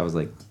 I was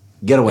like,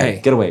 get away,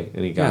 Hey. get away,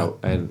 and he got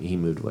Yeah. and he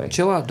moved away.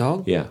 Chill out,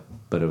 dog. Yeah,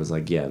 but it was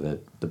like, yeah,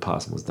 the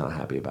possum was not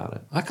happy about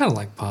it. I kind of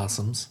like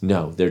possums.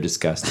 No, they're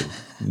disgusting.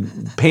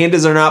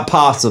 Pandas are not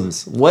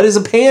possums. What is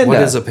a panda?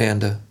 What is a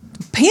panda?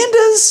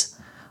 Pandas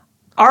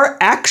are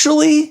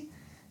actually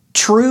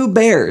true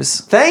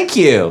bears. Thank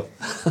you.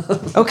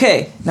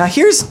 Okay, now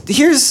here's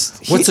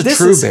What's a this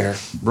true is- bear?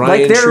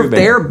 Brian Like they're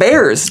Truebear.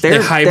 bears.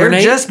 They're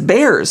hibernate? just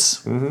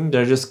bears.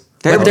 They're just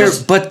They're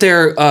But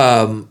they're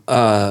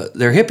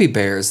hippie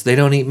bears. They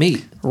don't eat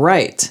meat.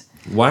 right.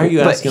 Why are you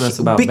asking us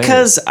about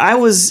because I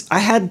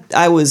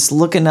was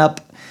looking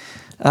up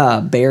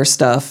bear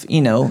stuff,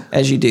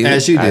 as you do.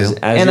 As you do. bears?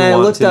 As and you I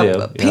want looked to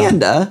up do. Yeah.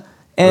 panda,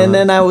 and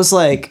then I was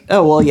like,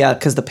 oh well, yeah,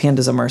 because the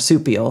panda's a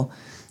marsupial.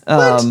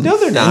 What? No,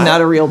 they're not.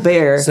 Not a real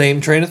bear. Same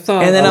train of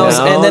thought. And then I was,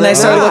 No, and then I they're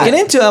started not. looking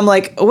into it. I'm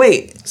like, oh,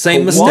 wait,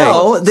 Same mistake.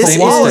 Whoa, this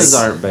Same Koalas is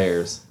aren't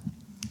bears.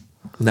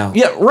 no.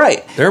 yeah,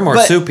 right. They're But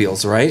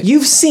marsupials, right?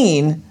 You've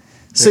seen,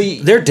 so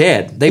you, They're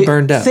dead. They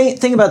burned up.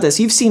 Think about this.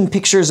 You've seen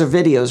pictures or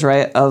videos,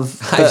 right? I've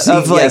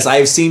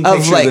seen of,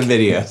 pictures like, and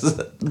videos.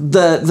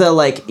 the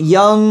like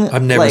young.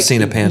 I've never like,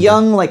 seen a panda.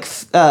 Young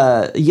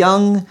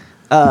young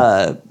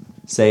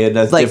Say a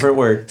like different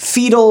word.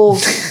 fetal,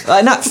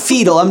 not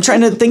fetal. I'm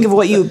trying to think of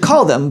what you would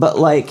call them, but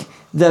like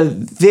the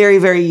very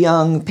very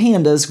young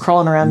pandas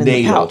crawling around in the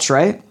Natal. pouch,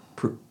 right?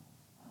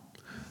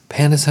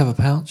 Pandas have a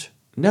pouch?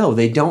 No,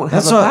 they don't have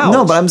That's a what. pouch.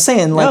 No, but I'm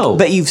saying like, No.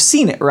 but you've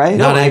seen it, right?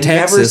 No, Not in I've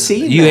Texas. never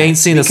seen You that ain't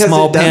seen a because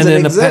small it doesn't panda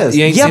in a exist.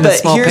 you ain't Yeah, seen a but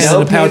small here's- panda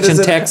in a No pouch pandas in in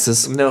a-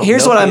 Texas. No,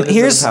 Here's no what I'm. pandas in a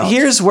Here's pouch.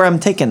 here's where I'm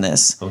taking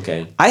this.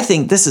 Okay. I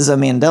think this is a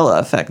Mandela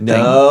effect thing.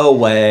 No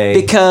way.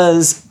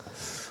 Because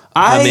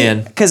I'm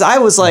in. Because I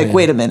was like,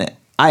 wait a minute.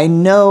 I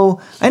know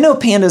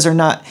pandas are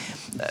not.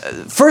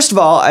 First of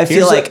all, I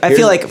feel like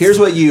here's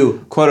what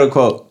you quote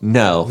unquote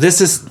know.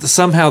 This is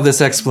somehow this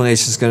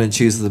explanation is going to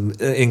choose them,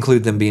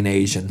 include them being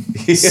Asian.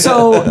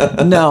 so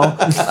no.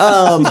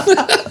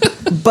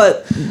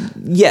 But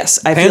yes,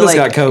 I feel Pandas like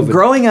got COVID.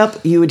 growing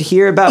up, you would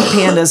hear about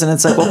pandas, and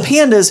it's like, well,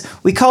 pandas,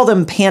 we call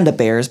them panda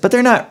bears, but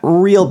they're not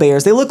real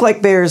bears. They look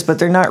like bears, but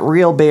they're not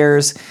real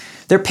bears.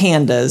 They're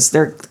pandas.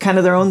 They're kind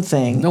of their own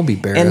thing. Don't be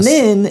bears.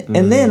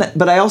 And then,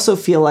 but I also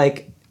feel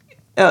like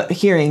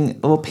hearing,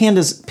 well,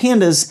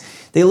 pandas,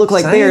 they look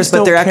like bears, Science but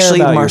don't they're care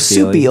actually about your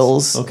feelings.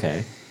 marsupials.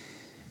 Okay.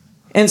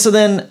 And so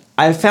then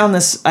I found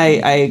this,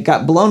 I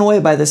got blown away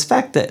by this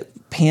fact that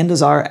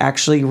pandas are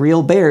actually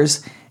real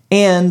bears.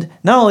 And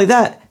not only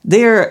that,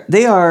 they're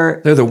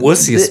They're the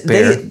wussiest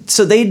bear.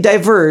 So they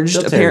diverged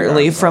They'll tear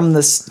apparently your arm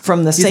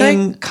from the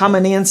same think?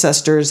 common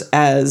ancestors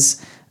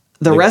as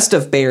the rest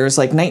of bears,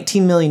 like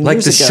 19 million Like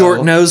years the ago.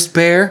 short-nosed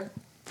bear.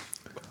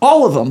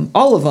 All of them,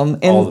 All the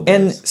and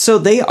bears. so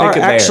they are a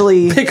bear.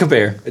 actually. Pick a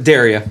bear.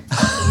 Daria.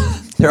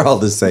 They're all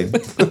the same.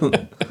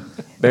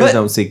 Bears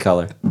don't see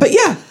color. But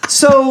yeah,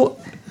 so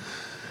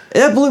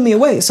that blew me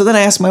away. So then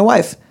I asked my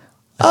wife.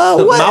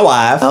 What? My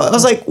wife. I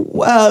was like,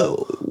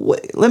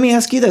 let me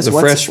ask you this: The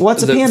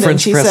what's a the panda? French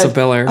and she press said, of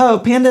Bel Air. "Oh,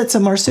 panda, it's a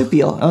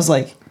marsupial." I was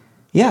like,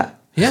 "Yeah."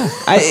 Yeah.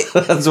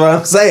 That's what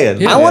I'm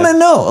saying. Yeah. I want to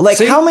know, like,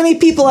 See? how many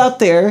people out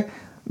there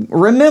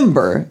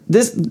remember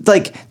this?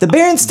 Like the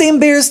Berenstain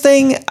Bears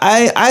thing.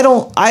 I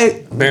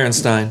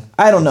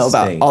don't know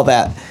about Sting. all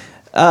that.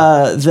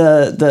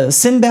 The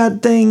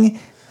Sinbad thing.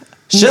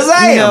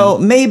 Shazam! You know,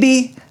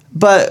 maybe.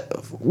 But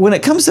when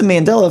it comes to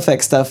Mandela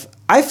effect stuff,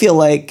 I feel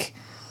like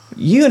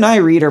you and I,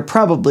 Reed, are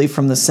probably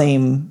from the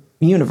same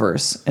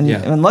universe. And, Yeah.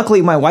 and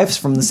luckily my wife's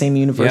from the same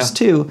universe Yeah.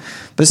 too.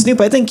 But Snoop,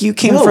 I think you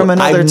came No, from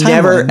another I've timeline.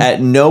 never,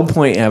 at no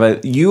point have I.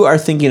 You are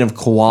thinking of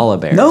koala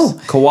bears. No,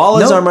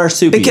 koalas No, are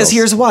marsupials. Because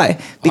here's why.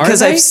 Because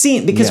they? I've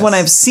seen. Because when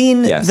Yes. I've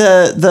seen Yes.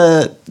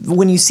 the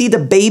when you see the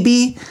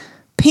baby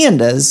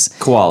pandas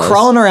Koalas.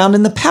 crawling around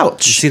in the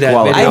pouch. See that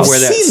Koala. video I've where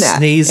that seen that.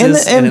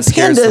 sneezes and it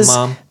scares the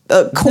mom?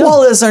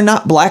 Koalas are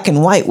not black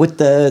and white with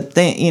the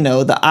thing,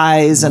 the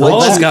eyes and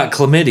all Koalas that. got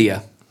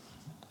chlamydia.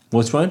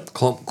 Which one?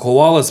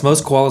 Koalas,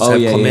 most koalas have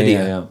chlamydia.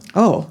 Yeah.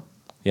 Oh,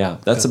 Yeah,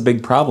 that's a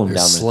big problem They're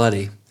down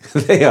slutty.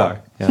 there. They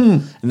are. Yeah.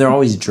 And they're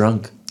always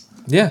drunk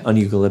Yeah. on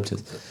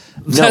eucalyptus.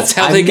 That's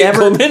how I've they get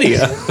never-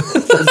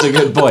 chlamydia. That's a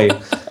good point.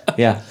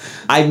 Yeah.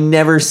 I've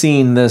never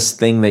seen this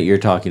thing that you're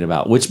talking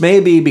about, which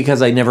may be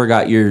because I never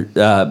got your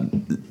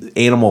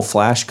animal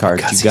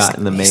flashcards you got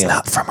in the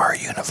mail. from our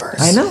universe.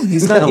 I know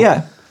he's not. No.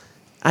 Yeah,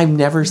 I've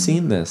never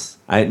seen this.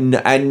 At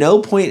no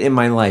point in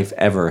my life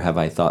ever have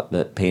I thought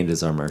that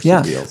pandas are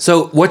marsupials.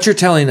 So what you're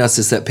telling us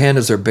is that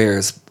pandas are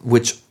bears,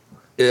 which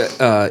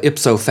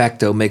ipso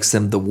facto makes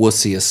them the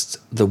wussiest,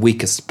 the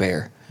weakest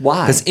bear.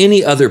 Why? Because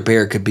any other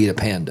bear could beat a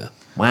panda.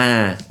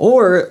 Why?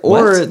 or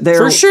What? they're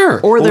For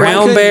sure. or they're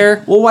Brown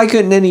bear. Well, why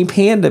couldn't any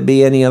panda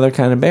be any other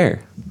kind of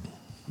bear?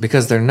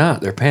 Because they're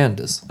not. They're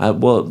pandas.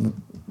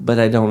 But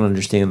I don't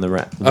understand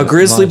A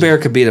grizzly bear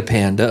could beat a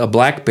panda. A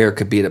black bear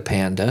could beat a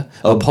panda.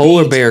 A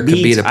polar bear could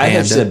beat a panda. I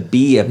have said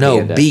be a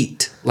panda. No,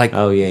 beat. Like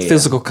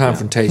physical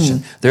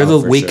confrontation. They're the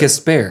for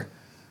weakest bear.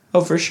 Oh,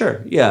 for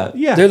sure. Yeah,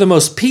 yeah. They're the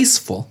most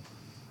peaceful,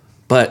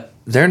 but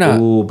they're not.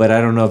 Ooh, but I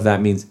don't know if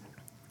that means.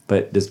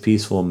 But does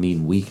peaceful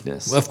mean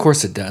weakness? Of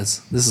course it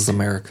does. This is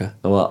America.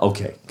 Well,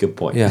 okay, good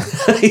point. Yeah.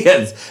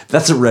 Yes,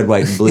 that's a red,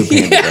 white, and blue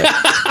panda bear.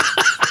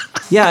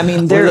 Yeah, I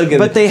mean We're looking-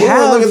 but they we're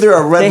have looking through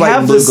our red, they white, have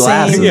and blue the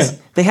glasses. Same, Yeah.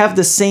 They have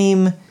the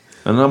same.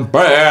 And I'm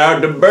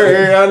proud to be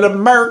an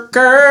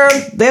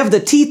American. They have the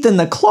teeth and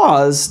the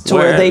claws to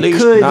Well, where at they least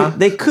could not-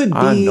 they could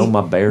I be know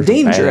my bear's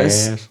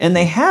dangerous, badass. and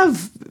they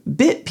have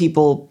bit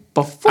people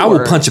before. I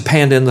will punch a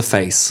panda in the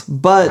face.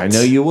 But I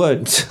know you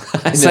would.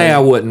 Say I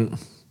wouldn't.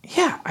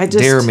 Yeah, I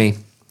just Dare me.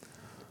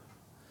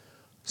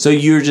 So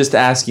you're just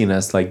asking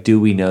us, like, do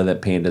we know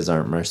that pandas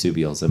aren't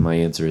marsupials? And my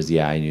answer is,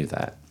 yeah, I knew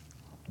that.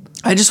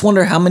 I just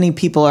wonder how many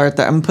people are out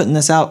there. I'm putting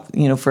this out,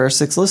 for our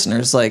 6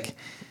 listeners. Like,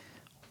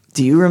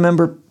 do you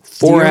remember?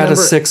 4 out of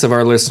 6 of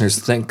our listeners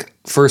think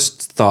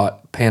first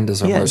thought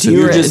pandas are Yeah,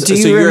 marsupials. do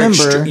you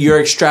remember-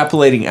 You're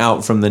extrapolating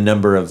out from the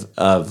number of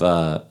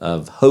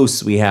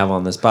hosts we have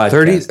on this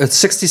podcast.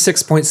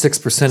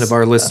 66.6% of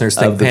our listeners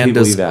think of the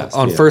people pandas you've asked,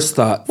 on yeah. first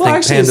thought Well, think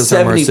actually, pandas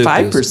are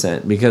marsupials.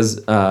 75%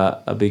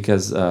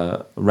 because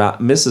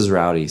Mrs.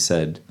 Rowdy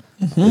said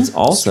it's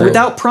also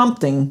Without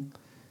prompting,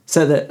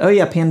 said that. Oh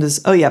yeah,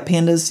 pandas. Oh yeah,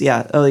 pandas.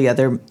 Yeah. Oh yeah,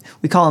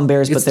 we call them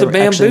bears, It's but the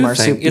they're actually bamboo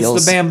thing. marsupials.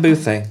 It's the bamboo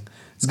thing.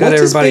 It's What got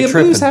does everybody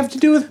bamboos tripping. have to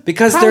do with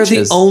Because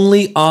pouches?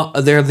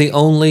 they're the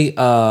only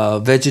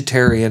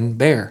vegetarian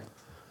bear.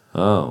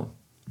 Oh,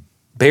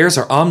 Bears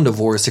are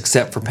omnivores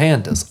except for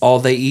pandas. All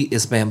they eat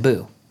is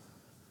bamboo.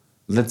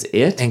 That's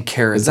it. And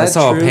carrots. Is that I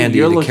saw a true? panda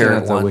You're eat a looking carrot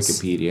at the once.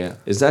 Wikipedia.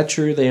 Is that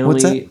true? They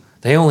What's only. that?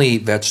 They only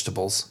eat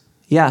vegetables,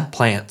 Yeah.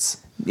 plants.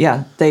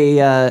 Yeah.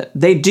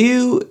 They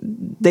do.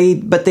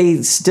 But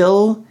they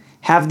still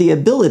have the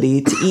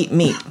ability to eat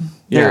meat.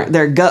 Yeah.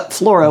 Their gut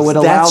flora would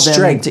allow That's them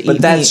strength, to eat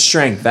but that's meat.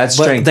 strength. That's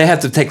But strength. they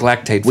have to take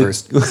lactate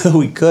first.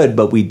 we could,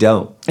 but we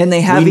don't. And they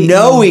have We eaten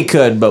know we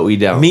could, but we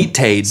don't.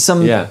 Meat-tade.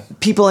 some Yeah.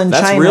 people in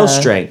That's China real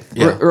strength.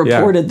 Yeah.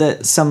 reported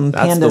that some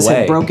That's the pandas way.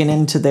 had broken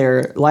into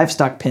their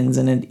livestock pens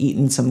and had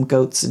eaten some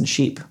goats and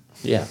sheep.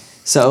 Yeah.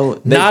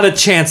 So Not a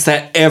chance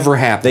that ever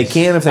happened. They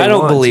can if they I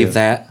want don't believe to.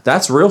 that.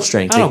 That's real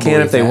strength. I They don't can if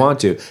believe they that. want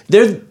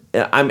to.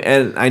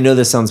 And I know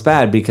this sounds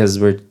bad because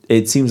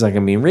it seems like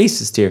I'm being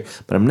racist here,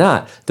 but I'm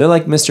not. They're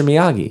like Mr.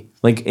 Miyagi.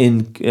 Like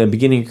in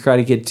beginning of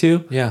Karate Kid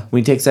 2, Yeah.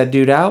 when he takes that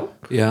dude out,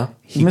 Yeah.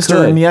 he Mr.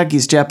 could.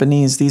 Miyagi's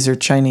Japanese. These are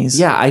Chinese.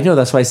 Yeah, I know.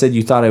 That's why I said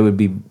you thought I would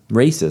be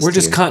racist. We're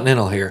just here.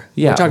 continental here.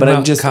 Yeah, We're talking but I'm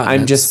about just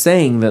continents.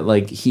 saying that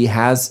like he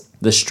has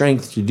the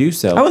strength to do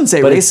so. I wouldn't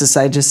say but it's- racist.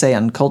 I'd just say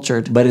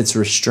uncultured. but it's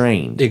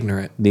restrained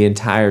Ignorant. the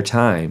entire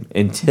time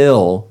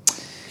until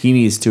he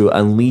needs to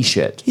unleash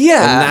it. Yeah,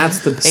 and that's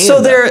the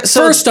panda.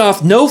 First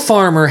off, no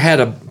farmer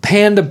had a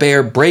panda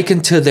bear break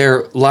into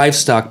their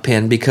livestock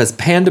pen because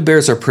panda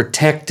bears are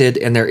protected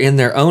and they're in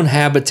their own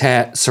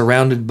habitat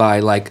surrounded by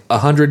like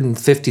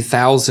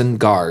 150,000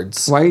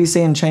 guards. Why are you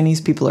saying Chinese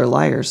people are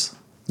liars?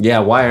 Yeah,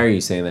 why are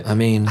you saying that? I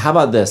mean- how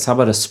about this? How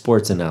about a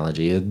sports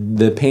analogy?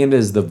 The panda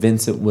is the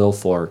Vincent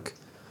Wilfork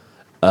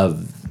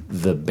of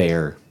the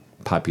bear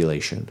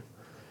population.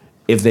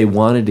 If they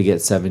wanted to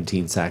get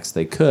 17 sacks,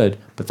 they could,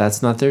 but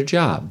that's not their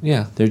job.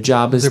 Yeah. Their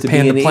job is They're to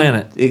Panda be an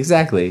Planet.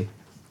 Exactly.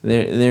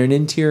 They're an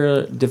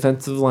interior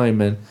defensive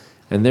lineman,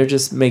 and they're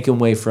just making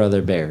way for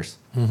other bears.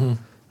 Mm-hmm.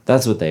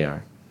 That's what they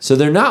are. So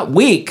they're not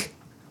weak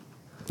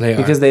They are.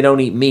 because they don't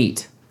eat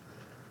meat.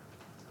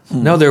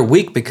 No, they're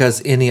weak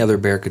because any other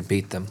bear could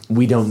beat them.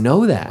 We don't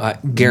know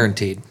that.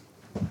 Guaranteed.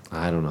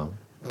 I don't know.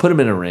 Put them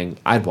in a ring.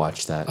 I'd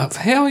watch that.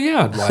 Hell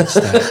yeah, I'd watch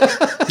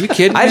that. You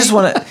kidding me? I just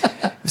want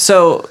to.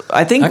 So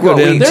I think I go what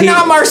to we. They're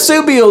not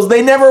marsupials.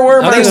 They never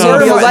were I think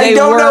marsupials. I they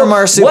don't were know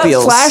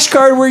marsupials. what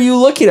flashcard were you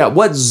looking at.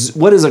 What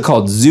is it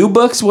called? Zoo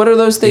books? What are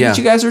those things Yeah.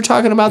 you guys were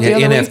talking about the Yeah,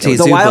 other NFTs. week?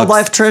 The Zoo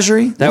wildlife books.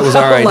 treasury. That was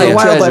our Wildlife idea.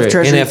 Wildlife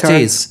treasury. NFTs.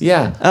 cards.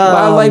 Yeah,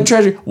 wildlife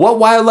treasury. What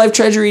wildlife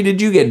treasury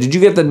did you get? Did you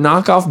get the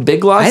knockoff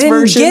Big Lots I didn't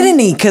version? get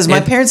any because my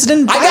And parents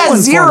didn't. I buy got one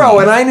for zero,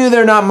 me. and I knew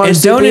they're not And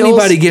marsupials. don't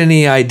anybody get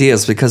any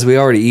ideas because we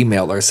already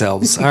emailed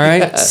ourselves. All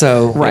right,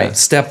 so Right.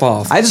 step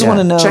off. I just Yeah, want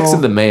to know. checks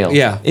in the mail.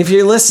 yeah. If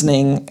you're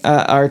listening,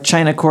 our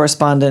China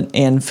correspondent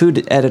and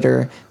food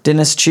editor,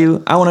 Dennis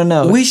Chu, I want to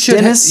know. We should.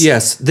 Dennis,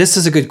 Yes, this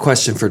is a good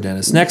question for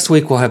Dennis. Next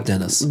week we'll have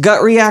Dennis.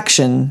 gut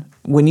reaction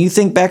when you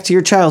think back to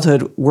your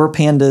childhood, were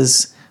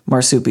pandas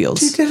marsupials?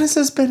 Dude, Dennis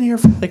has been here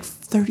for like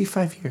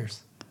 35 years.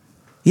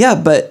 Yeah,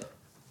 but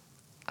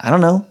I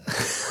don't know.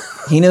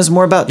 He knows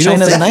more about You don't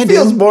China think than I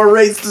Feels do. more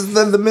racist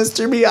than the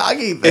Mr.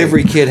 Miyagi thing.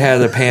 Every kid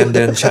had a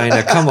panda in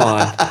China. Come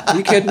on,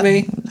 you kidding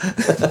me?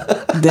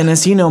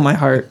 Dennis, you know my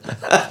heart.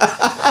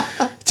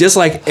 Just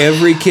like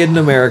every kid in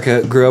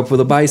America grew up with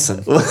a bison.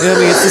 I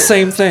mean, it's the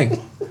same thing.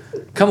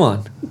 Come on,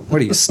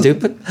 what are you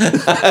stupid?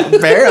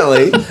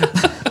 Apparently.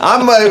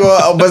 I'm like,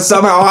 well, but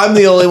somehow I'm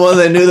the only one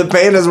that knew the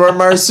pandas were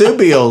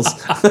marsupials.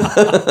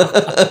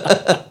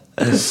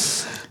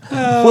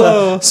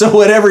 Well, so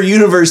whatever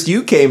universe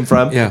you came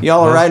from, Yeah.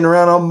 y'all are Yeah. riding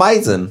around on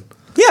bison.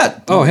 Yeah.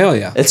 Oh hell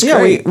yeah! It's Yeah,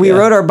 great. we Yeah.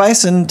 rode our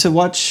bison to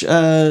watch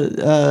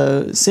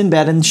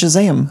Sinbad and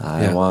Shazam.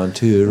 I Yeah. want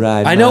to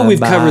ride. I know my we've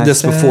covered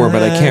this before,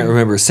 but I bison. can't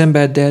remember.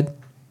 Sinbad dead?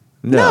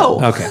 No.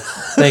 Okay,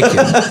 thank you.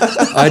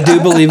 I do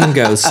believe in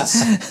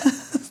ghosts.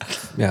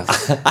 Yeah.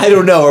 I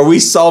don't know. Are we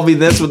solving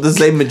this with the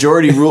same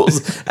majority rules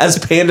as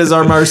pandas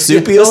are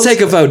marsupials? Let's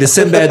take a vote. Is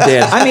Sinbad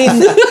dead? I mean,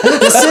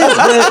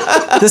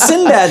 the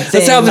Sinbad thing.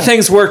 That's how the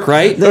things work,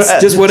 right?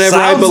 Just whatever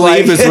I Sounds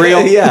believe like- is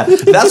real. Yeah,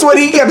 that's what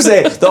he kept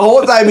saying the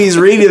whole time he's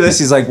reading this.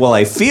 He's like, "Well,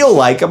 I feel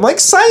like." I'm like,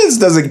 "Science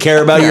doesn't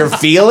care about your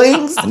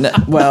feelings."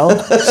 Well,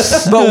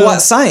 but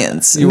what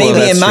science? Well, Maybe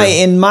that's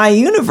in true. my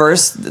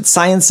universe,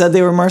 science said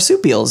they were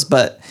marsupials,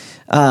 but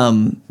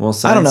Well,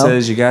 science I don't know.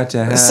 says you got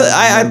to have. So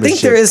I think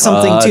there is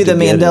something to the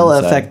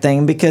Mandela effect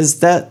thing because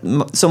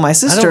so my I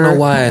sister. don't know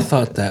why I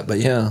thought that, but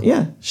yeah.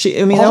 Yeah,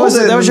 I mean, All that was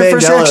the your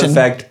first Mandela reaction.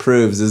 effect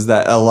proves is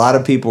that a lot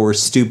of people were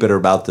stupid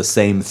about the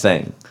same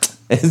thing.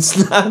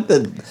 It's not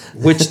that.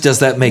 Which does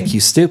that make you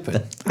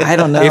stupid? I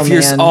don't know, if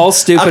you're man. all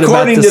stupid about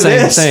According the to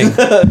same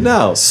this, thing.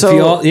 no. So If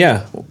you all,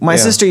 yeah. my Yeah.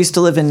 sister used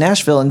to live in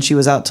Nashville, and she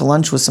was out to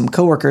lunch with some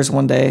coworkers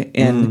one day,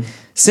 and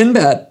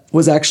Sinbad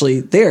was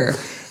actually there.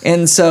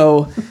 And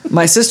so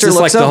my sister Just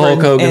looks like the over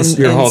Hulk Hogan-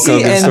 your Hulk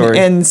Hogan story.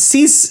 and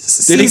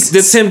sees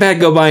Did Sinbad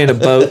go by in a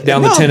boat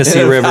down the No. Tennessee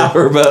In a River?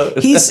 powerboat.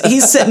 he's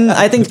sitting.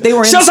 I think they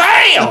were. I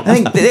Shazam!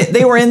 think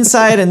they were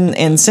inside,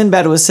 and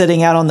Sinbad was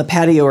sitting out on the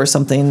patio or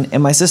something.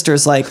 And my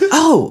sister's like,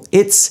 "Oh,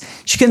 it's."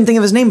 She couldn't think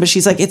of his name, but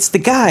she's like, "It's the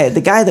guy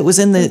that was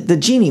in the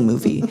Genie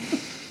movie."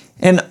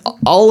 And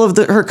all of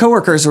her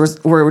coworkers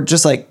were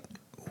just like,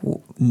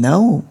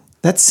 "No,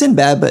 that's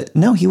Sinbad, but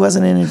no, he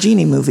wasn't in a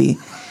Genie movie."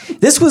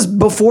 This was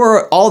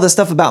before all the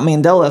stuff about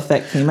Mandela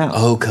effect came out.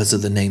 Oh, because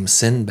of the name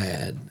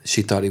Sinbad.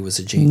 She thought he was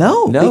a genie.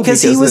 No,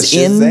 because he because was of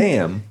in.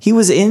 Shazam. He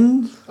was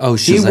in. Oh,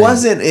 He Shazam.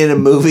 wasn't in a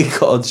movie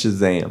called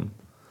Shazam.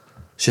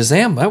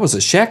 Shazam. That was a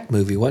Shaq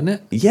movie, wasn't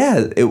it?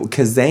 Yeah,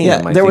 Kazam. Yeah,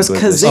 I there think was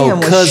Kazam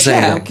with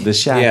Kazam. Shaq. the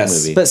Shaq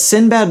Yes. movie. But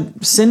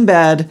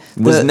Sinbad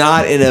was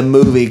not in a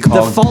movie the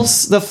called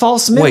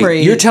false memory.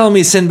 Wait, you're telling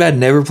me Sinbad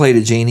never played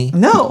a genie?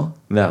 no.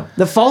 No.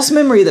 The false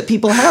memory that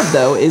people have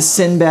though is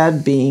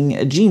Sinbad being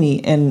a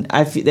genie, and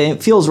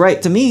it feels right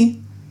to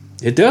me.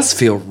 It does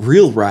feel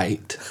real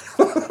right.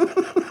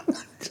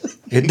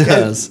 It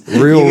does.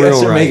 Real You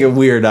guys are right. making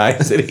weird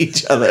eyes at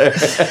each other.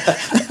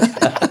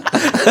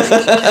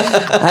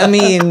 I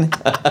mean,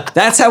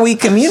 that's how we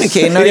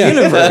communicate in our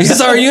universe.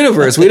 It's our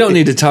universe. We don't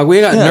need to talk. We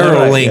got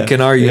Neuralink yeah.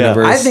 in our Yeah.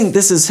 universe. I think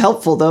this is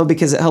helpful though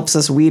because it helps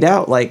us weed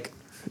out like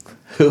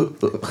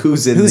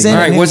Who's in Who's the in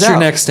All right, Who's what's your out?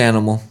 next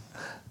animal?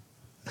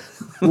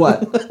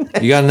 what?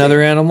 You got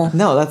another animal?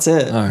 No, that's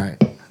it. All right.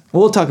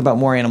 We'll talk about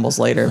more animals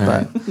later,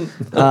 but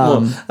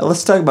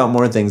Let's talk about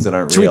more things that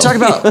aren't should real. we talk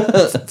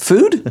about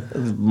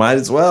food? Might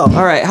as well.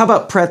 All right, how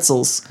about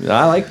pretzels?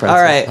 I like pretzels.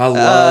 All right, I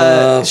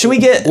love. should we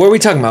get? What are we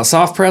talking about?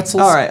 Soft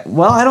pretzels? All right.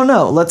 Well, I don't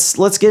know.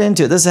 Let's get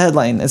into it. This is a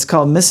headline. It's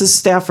called Mrs.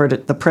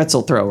 Stafford, the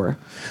pretzel thrower.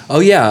 Oh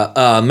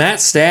yeah, Matt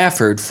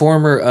Stafford,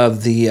 former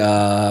of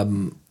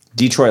the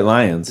Detroit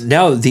Lions.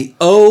 now the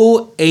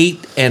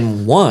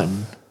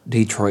 08-1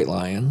 Detroit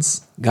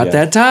Lions got Yeah.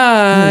 that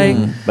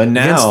tie But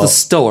now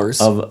against the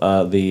Steelers,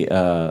 of the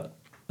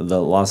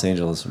Los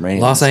Angeles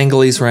Rams. Los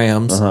Angeles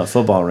Rams.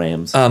 Football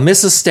Rams.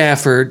 Mrs.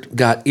 Stafford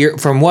got,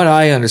 from what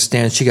I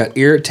understand, she got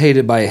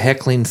irritated by a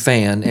heckling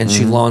fan, and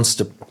she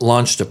launched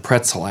a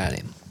pretzel at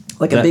him.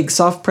 Like a big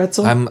soft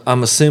pretzel? I'm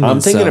assuming.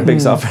 I'm thinking so. a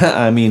big soft.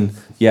 I mean,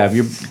 yeah, if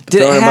you're it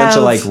throwing a bunch have-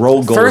 of like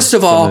roll goals. First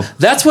of all,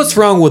 that's what's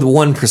wrong with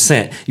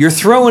 1%. You're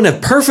throwing a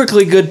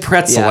perfectly good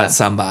pretzel Yeah. at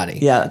somebody.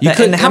 yeah. You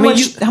and how I mean,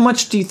 how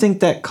much do you think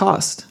that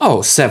cost?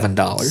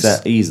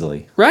 $7,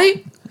 easily.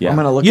 right? Yeah. I'm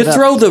gonna look You it up.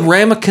 throw the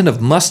ramekin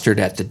of mustard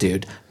at the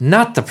dude,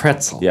 not the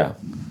pretzel. Yeah.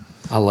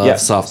 I love Yeah.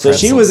 soft So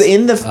pretzels. she was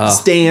in the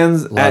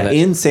stands it.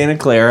 in Santa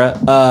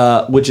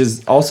Clara, which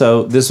is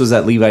also this was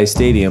at Levi's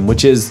Stadium,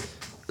 which is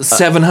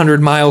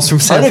 700 miles from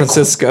San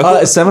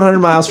Francisco. 700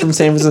 miles from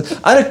San Francisco.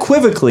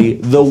 Unequivocally,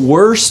 the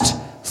worst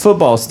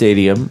football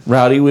stadium.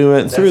 Rowdy, we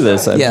went through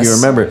this. If Yes. you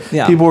remember,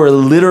 Yeah. people were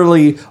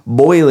literally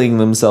boiling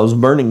themselves,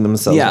 burning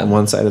themselves Yeah. on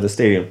one side of the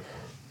stadium,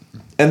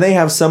 and they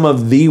have some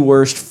of the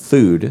worst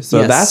food. So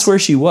Yes. that's where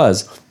she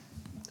was.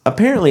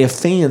 Apparently, a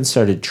fan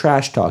started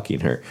trash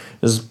talking her.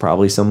 This is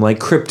probably some like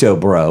crypto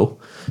bro,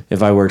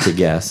 if I were to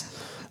guess.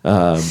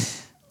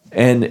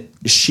 And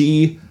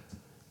she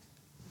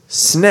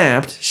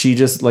snapped. She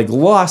just like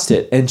lost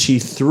it, and she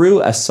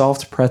threw a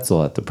soft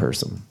pretzel at the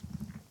person.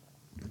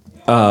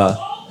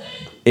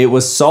 It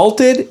was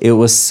salted. It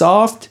was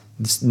soft.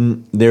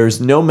 There's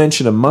no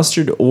mention of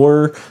mustard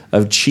or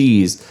of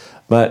cheese,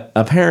 but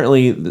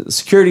apparently the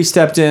security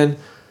stepped in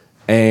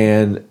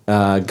and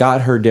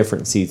got her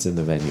different seats in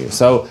the venue.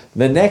 So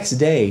the next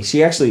day,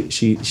 she actually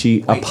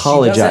she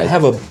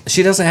apologized.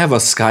 She doesn't have a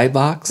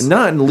skybox.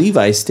 Not in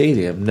Levi's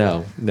Stadium.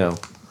 No.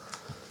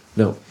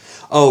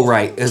 Oh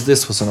right, as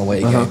this was an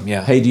away game.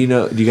 Yeah. Hey, do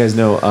you guys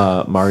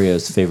know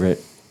Mario's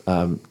favorite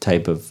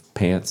type of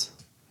pants?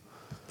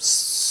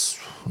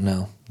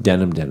 No.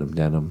 Denim.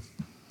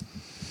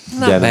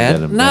 Not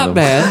bad. Not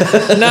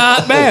bad.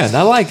 Not bad.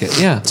 I like it.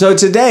 Yeah. So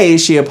today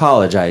she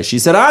apologized. She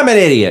said, "I'm an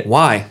idiot."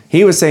 Why?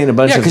 He was saying a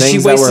bunch Yeah, of 'cause she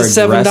things that were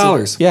wasted aggressive.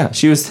 $7. Yeah,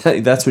 she was.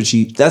 That's what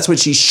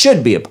she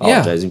should be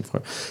apologizing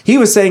for. He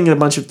was saying a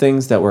bunch of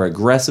things that were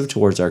aggressive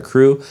towards our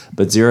crew,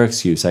 but zero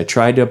excuse. I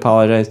tried to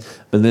apologize,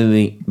 but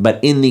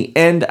in the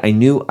end, I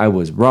knew I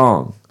was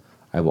wrong.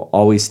 I will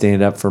always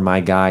stand up for my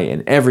guy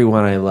and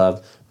everyone I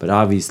love, but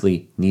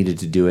obviously needed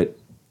to do it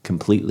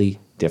completely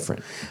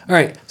different. All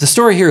right. The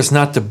story here is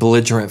not the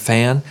belligerent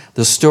fan.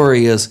 The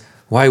story is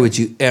why would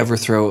you ever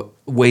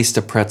waste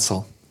a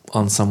pretzel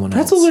on someone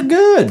else? Pretzels are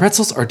good.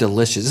 Pretzels are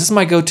delicious. This is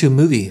my go-to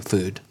movie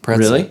food.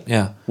 Pretzel. Really?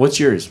 Yeah.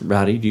 What's yours,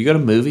 Rowdy? Do you go to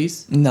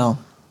movies? No.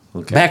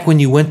 Okay. Back when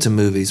you went to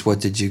movies,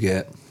 what did you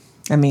get?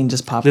 I mean,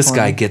 just popcorn. This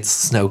guy gets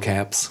snow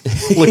caps.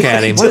 Look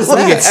at him. What is Look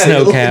that? at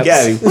snow Look caps.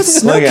 at him. What's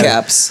snow Look at him.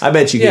 caps? I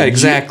bet you get Yeah,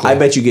 exactly. I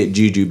bet you get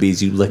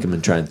jujubes. You lick them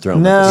and try and throw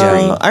them.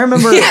 No, I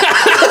remember.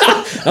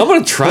 I'm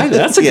gonna try that.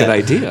 That's a good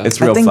idea. It's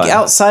real I think fun.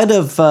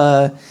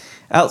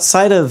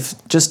 outside of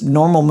just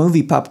normal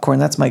movie popcorn,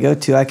 that's my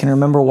go-to. I can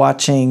remember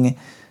watching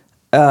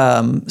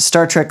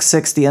Star Trek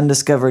VI: The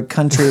Undiscovered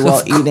Country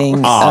while eating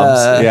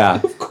yeah.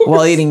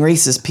 while eating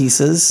Reese's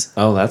Pieces.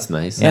 Oh, that's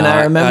nice. And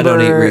I remember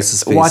don't eat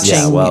Reese's Pieces. watching.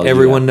 Yeah, well,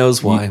 Everyone you-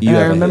 knows why. you and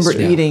I have a remember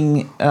history.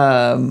 eating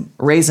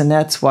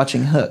Raisinets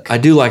watching Hook. I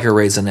do like a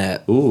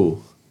raisinette.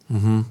 Ooh.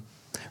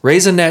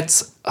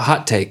 Raisinets,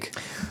 hot take.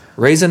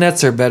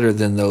 Raisinets are better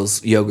than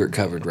those yogurt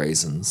covered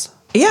raisins.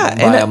 Yeah,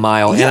 by a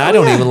mile. And I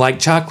don't even like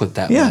chocolate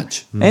that Yeah,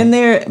 much. and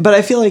but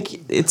I feel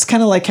like it's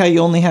kind of like how you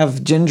only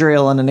have ginger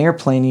ale on an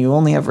airplane. You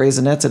only have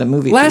Raisinets at a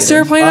movie Last theater.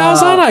 airplane I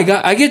was on,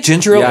 I get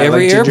ginger ale Yeah, I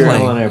every like ginger ale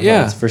airplane. on airplanes,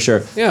 Yeah, for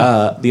sure.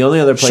 Yeah. The only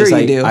other place Sure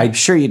you do.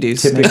 Sure you do.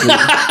 Snake. typically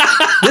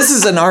This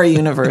is an our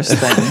universe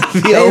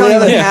thing. They only don't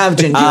even other- have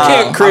ginger You ale.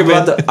 can't crib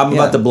it. I'm Yeah.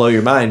 about to blow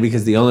your mind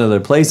because the only other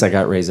place I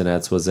got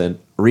Raisinets was in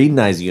Reed and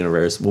I's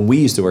universe when we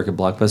used to work at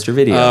Blockbuster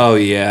Video. Oh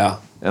yeah,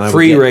 And I would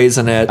free get-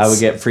 Raisinets. I would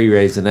get free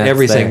Raisinets.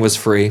 everything there. was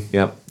free.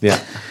 Yep. Yeah.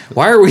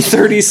 Why are we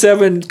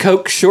 37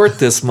 Coke short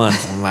this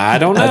month? I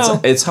don't know.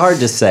 It's hard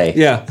to say.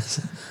 Yeah,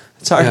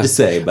 It's hard yeah. to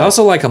say. I But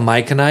also like a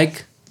Mike and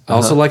Ike. I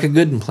also like a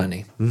Good and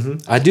Plenty.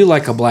 I do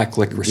like a black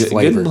licorice Good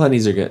flavor. and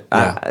Plenty's are good.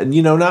 Yeah.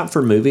 Not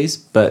for movies,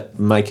 but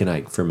Mike and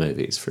Ike for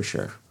movies for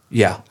sure.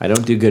 Yeah, I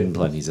don't do Good and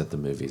Plenty's at the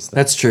movies. Though.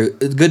 that's true.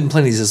 Good and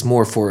Plenty's is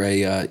more for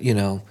a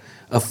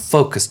a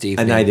focused A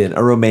evening. night in,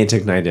 a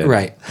romantic night in.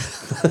 Right.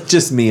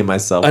 Just me and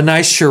myself. A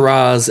nice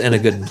Shiraz and a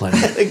Good and Plenty.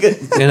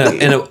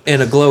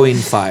 in a glowing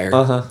fire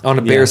on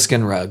a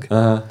bearskin rug.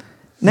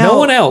 Now, No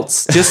one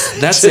else. Just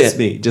that's Just it.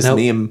 me. Just Nope.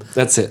 me and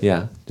That's it.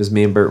 Yeah, just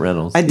me and Burt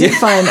Reynolds. I did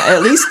find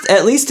at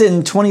least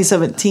in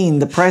 2017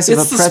 the price of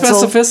It's a the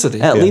pretzel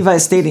specificity. at Yeah.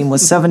 Levi's Stadium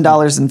was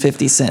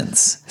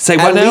 $7.50. Say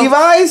At what now?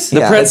 Levi's?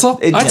 The pretzel?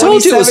 In I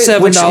told you it was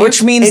 27 $7.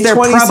 Which means In they're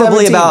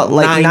probably 2017, about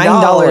like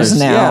 $9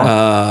 now.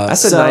 Yeah.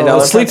 That's a so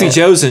 $9 Sleepy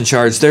pretzel. Joe's in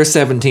charge. They're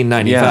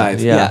 $17.95.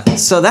 Yeah. Yeah.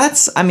 So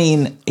that's, I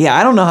mean, yeah,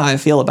 I don't know how I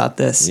feel about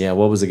this. Yeah,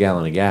 what was a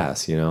gallon of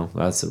gas?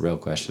 That's the real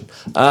question.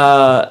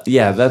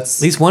 Yeah, that's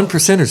These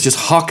 1%ers just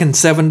hawking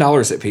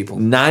 $7 at people.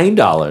 $9.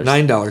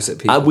 $9 at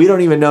people. We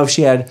don't even know if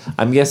she had.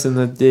 I'm guessing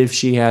that if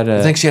she had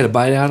I think she had a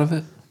bite out of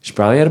it, she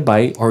probably had a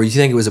bite. or you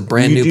think it was a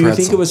brand new Do you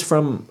pretzel? think it was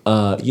from?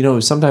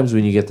 Sometimes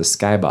when you get the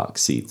skybox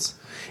seats,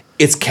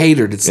 It's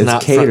catered. It's, it's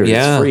not catered.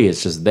 yeah. It's free.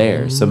 It's just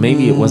there. So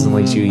maybe it wasn't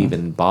like you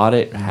even bought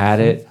it, had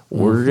it,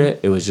 ordered it.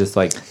 It was just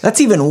like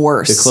That's even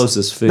worse. the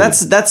closest food.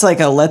 That's like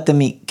a let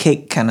them eat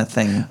cake kind of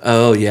thing.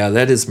 Oh yeah,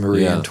 that is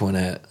Marie Yeah.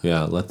 Antoinette.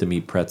 yeah, let them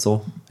eat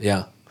pretzel.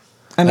 Yeah.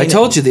 I mean, I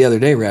told you the other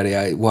day, Ratty,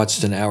 I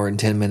watched an hour and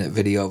 10-minute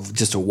video of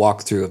just a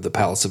walkthrough of the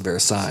Palace of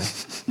Versailles.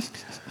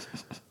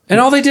 And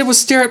all they did was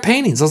stare at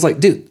paintings. I was like,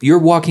 dude, you're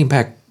walking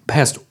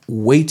past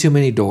way too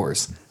many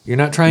doors. You're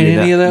not trying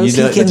You're any not- of those?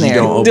 You don't, Peek in you there.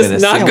 don't open Just a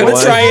not single going to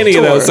one. try any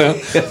of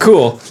those. Huh?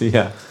 Cool.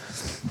 Yeah.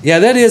 Yeah,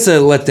 that is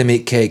a let them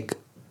eat cake.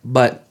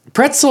 But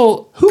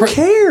pretzel. Who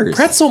cares?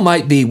 Pretzel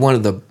might be one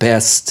of the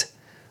best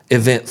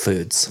event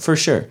foods. For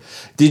sure.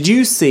 Did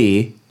you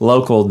see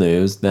local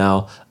news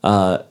now?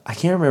 I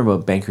can't remember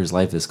what Banker's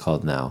Life is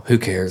called now. Who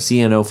cares?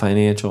 CNO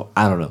Financial?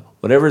 I don't know.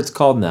 Whatever it's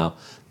called now.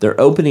 They're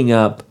opening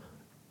up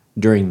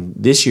during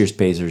this year's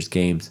Pacers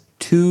games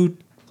 2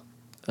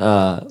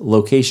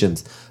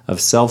 locations of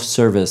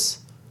self-service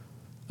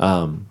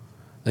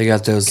They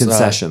got those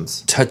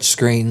concessions. touch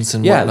screens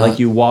and Yeah, whatnot. like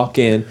you walk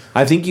in.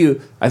 I think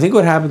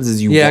what happens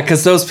is you Yeah, walk-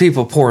 because those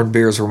people pouring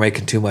beers were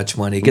making too much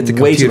money. Get the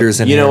way too computers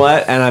much. in You there. know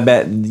what? And I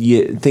bet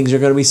things are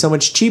going to be so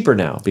much cheaper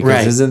now because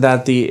Right. isn't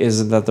that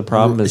the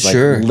problem? Is like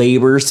Sure.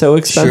 labor so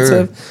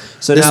expensive?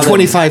 So This now that-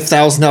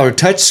 $25,000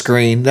 touch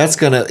screen, that's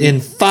gonna in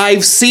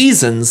 5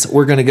 seasons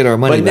we're gonna get our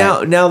money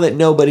But back. now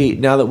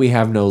that we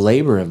have no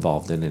labor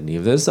involved in any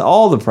of this,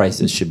 all the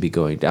prices should be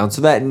going down.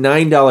 So that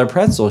 $9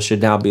 pretzel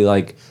should now be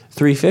like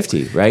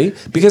 $3.50, right?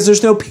 Because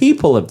there's no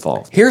people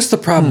involved. Here's the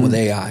problem with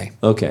AI.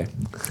 Okay,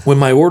 When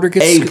my order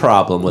gets a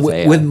problem with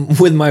AI.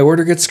 when my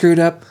order gets screwed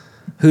up,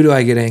 who do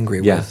I get angry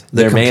yeah, with? The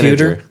their computer.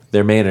 manager.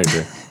 Their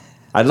manager.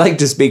 I'd like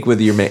to speak with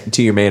your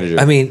manager.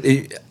 I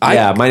mean,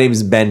 yeah, my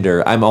name's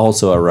Bender. I'm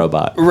also a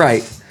robot.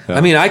 right. I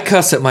mean, I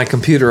cuss at my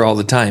computer all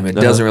the time. It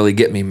doesn't really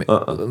get me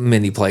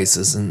many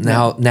places. And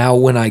now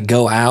when I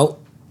go out,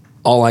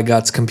 all I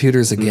got's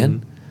computers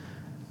again.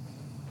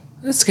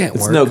 This can't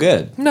It's work. no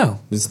good. No.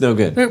 It's no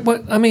good.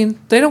 What I mean,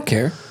 they don't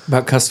care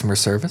about customer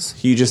service.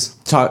 You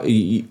just talk.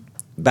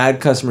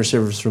 Bad customer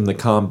service from the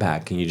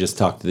Compaq, and you just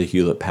talk to the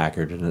Hewlett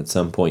Packard, and at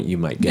some point you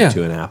might get Yeah.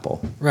 to an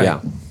Apple. Right. Yeah.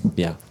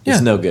 Yeah.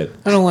 It's no good.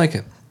 I don't like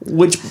it.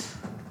 Which,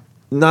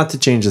 not to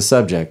change the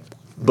subject,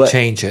 but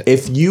Change it.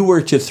 If you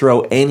were to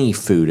throw any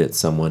food at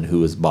someone who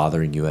was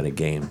bothering you at a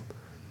game,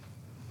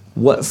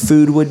 what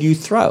food would you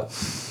throw?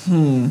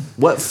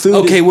 What food?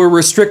 Okay, is- we're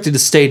restricted to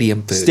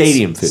stadium foods.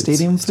 Stadium foods.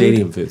 Stadium food?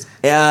 Stadium foods.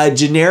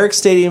 Generic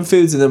stadium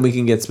foods, and then we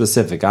can get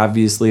specific.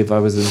 Obviously, if I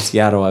was in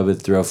Seattle, I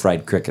would throw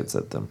fried crickets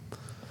at them.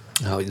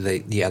 Oh,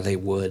 they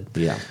would.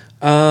 Yeah.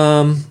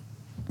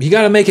 You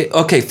got to make it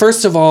okay.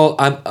 First of all,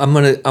 I'm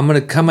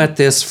gonna come at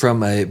this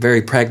from a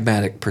very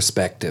pragmatic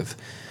perspective.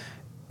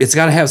 It's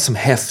got to have some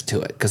heft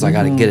to it because I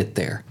got to get it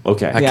there.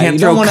 Okay. I Yeah, can't you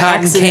throw don't wanna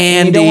cotton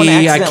you don't wanna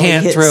candy. I accidentally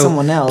can't hit throw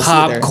someone else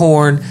either.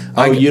 popcorn.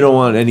 Oh, you don't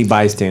want any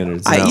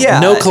bystanders. No. Yeah.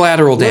 No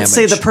collateral Let's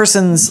say damage. the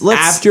person's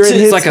After it say-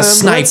 hits it's like a them?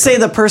 sniper. Let's say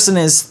the person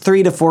is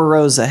 3 to 4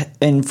 rows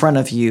in front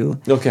of you.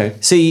 Okay.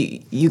 So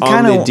you On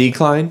kind the of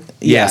decline?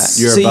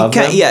 Yes. You're so above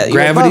them? Yeah, you're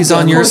Gravity's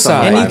above on them. your Of course,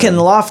 side. and you can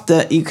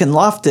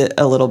loft it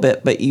a little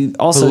bit, but you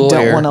also little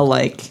don't air. want to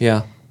like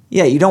Yeah.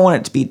 you don't want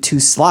it to be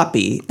too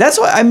sloppy. That's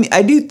why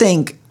I do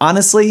think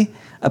honestly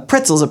a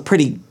pretzel's a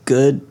pretty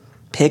good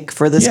pick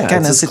for this Yeah,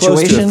 kind of it's as close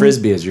to a situation.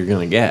 frisbee as you're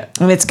gonna get.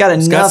 I mean, it's got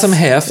enough. got some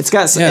heft. It's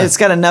got Yeah. it's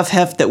got enough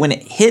heft that when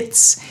it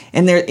hits,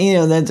 and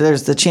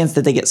there's the chance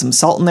that they get some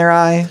salt in their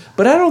eye.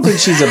 But I don't think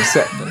she's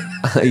upset.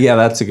 Yeah,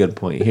 that's a good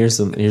point. Here's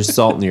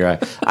salt in your eye.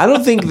 I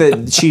don't think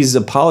that she's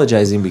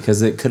apologizing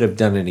because it could have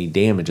done any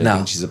damage. I No.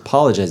 think she's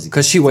apologizing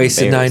Because she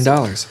wasted embarrassed.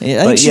 $9. I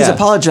think But she's yeah.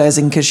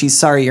 apologizing because she's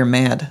sorry you're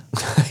mad.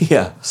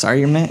 Yeah. Sorry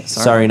you're mad.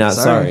 Sorry, not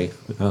sorry.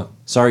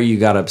 Sorry you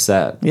got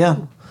upset. Yeah.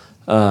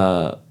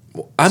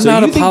 I'm So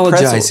not you think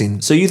apologizing.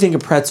 Pretzel, so you think a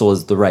pretzel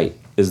is the right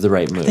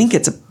move? I think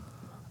it's a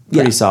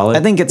pretty solid.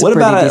 I think it's what a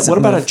pretty about decent what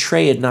about move. a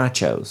tray of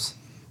nachos?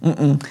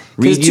 Because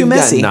Reed, it's too you've got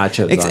messy.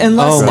 nachos on.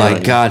 Unless, Oh my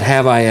Right. God,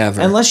 have I ever?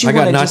 Unless you I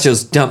got wanna nachos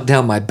just- dumped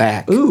down my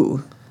back.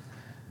 Ooh.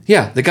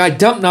 Yeah, the guy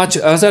dumped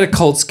nachos. I was at a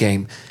Colts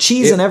game.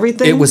 Cheese and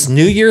everything? It was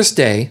New Year's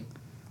Day.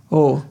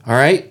 Oh. All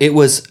right. It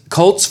was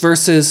Colts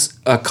versus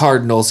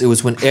Cardinals. It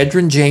was when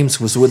Edgerrin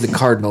James was with the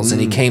Cardinals and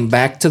he came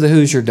back to the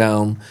Hoosier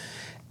Dome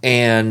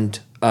and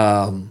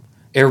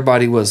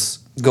everybody was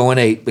going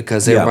 8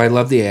 because everybody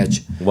loved the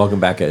Edge. Welcome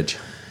back, Edge.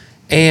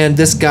 And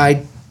this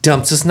guy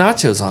dumps his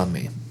nachos on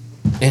me.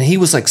 And he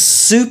was like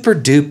super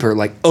duper,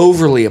 like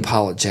overly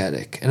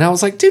apologetic. And I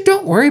was like, dude,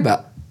 don't worry about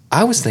it.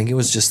 I was thinking it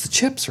was just the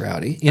chips,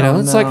 Rowdy. You know,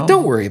 it's no. like,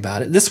 don't worry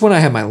about it. This one I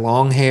had my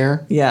long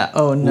hair. Yeah.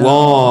 Oh no.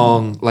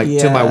 Long, like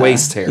to my Yeah.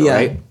 waist hair, Yeah.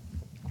 right?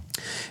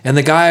 And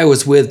the guy I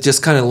was with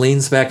just kind of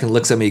leans back and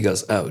looks at me. He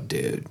goes, "Oh,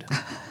 dude."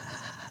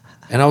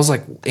 And I was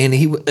like, and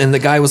the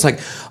guy was like,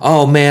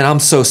 "Oh man, I'm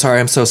so sorry.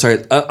 I'm so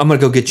sorry. I'm gonna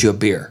go get you a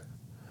beer."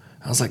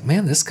 I was like,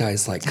 man, this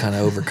guy's like kind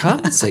of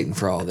overcompensating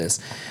for all this.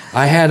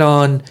 I had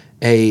on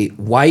a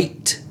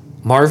white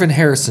Marvin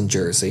Harrison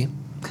jersey.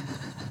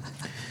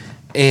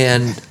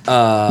 And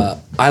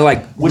I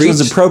like Which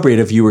was appropriate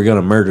if you were going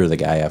to murder the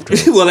guy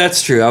afterwards. well,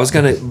 that's true. I was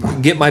going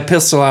to get my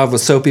pistol out of a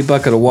soapy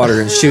bucket of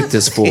water and shoot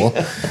this fool.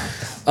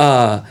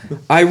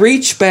 I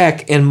reach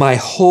back and my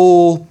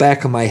whole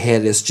back of my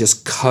head is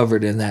just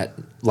covered in that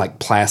like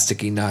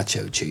plasticky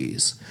nacho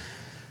cheese.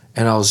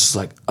 And I was just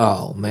like,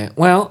 oh, man.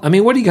 Well, I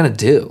mean, what are you going to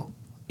do?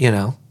 You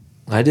know,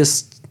 I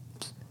just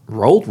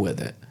rolled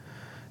with it,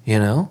 you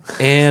know?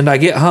 And I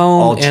get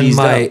All home and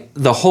cheesed up.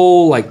 the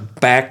whole like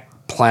back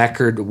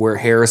placard where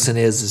Harrison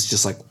is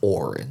just like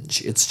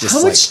orange. It's just How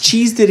like, much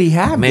cheese did he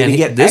have? man, did he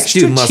get this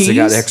extra dude must have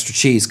got cheese? extra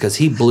cheese because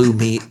he blew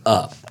me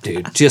up,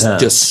 dude. Just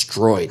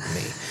destroyed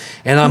me.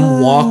 And I'm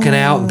walking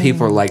out, and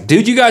people are like,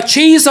 "Dude, you got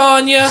cheese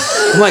on you?"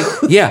 I'm like,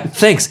 "Yeah,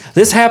 thanks."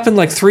 This happened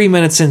like 3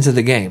 minutes into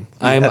the game.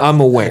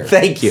 I'm aware.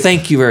 Thank you.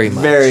 Thank you very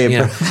much. Very You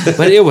know?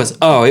 But it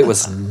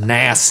was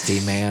nasty,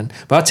 man.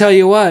 But I'll tell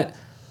you what,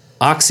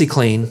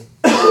 OxyClean,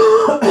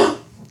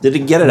 Did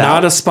it get it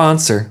not out? a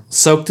sponsor.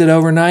 Soaked it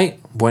overnight.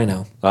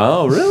 Bueno.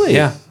 Oh, really?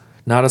 Yeah,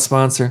 not a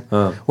sponsor.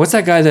 What's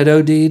that guy that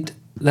OD'd?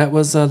 That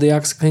was the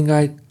OxyClean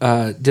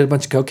guy. Did a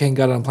bunch of cocaine,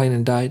 got on a plane,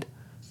 and died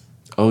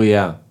Oh,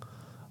 yeah.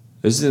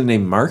 Is his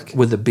name Mark?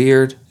 with a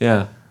beard.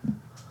 Yeah.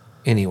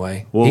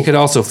 Anyway, Well- he could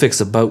also fix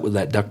a boat with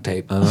that duct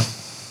tape.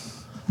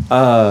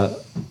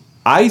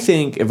 I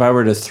think if I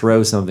were to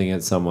throw something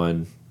at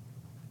someone,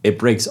 it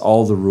breaks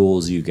all the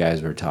rules you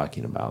guys were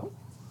talking about.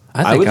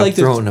 I I think would I'm like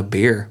to throwing a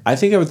beer. I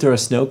think I would throw a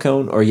snow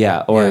cone, or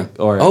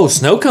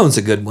Snow cone's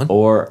a good one.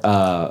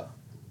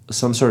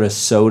 some sort of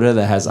soda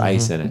that has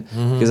ice in it,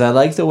 because I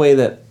like the way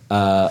that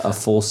a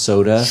full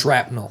soda,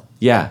 Shrapnel.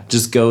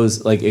 just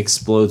goes like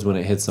explodes when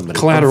it hits somebody.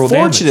 Collateral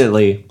damage.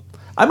 Unfortunately,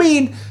 I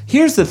mean,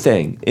 here's the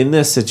thing in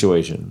this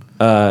situation.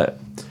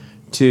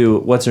 To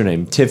what's her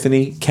name,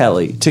 Tiffany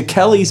Kelly. To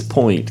Kelly's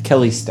point,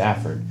 Kelly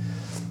Stafford.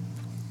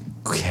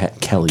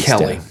 Kelly.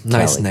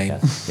 Nice Kelly, name.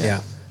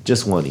 Yeah.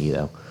 Just one E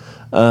though.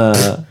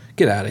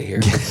 Get out of here.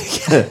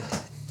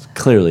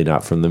 Clearly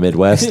not from the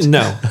Midwest.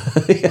 No.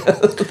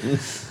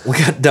 We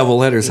got double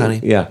letters, honey.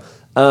 Yeah.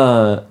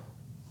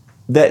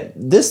 That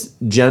this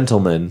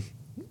gentleman,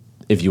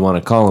 if you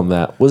want to call him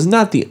that, was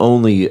not the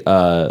only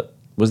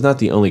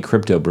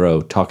crypto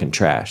bro talking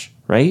trash,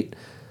 right?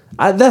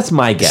 That's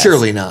my guess.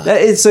 Surely not.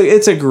 It's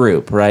a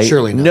group, right?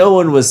 Surely not. No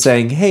one was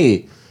saying,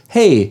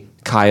 "Hey,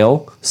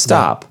 Kyle,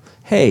 stop.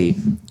 Hey,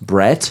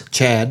 Brett,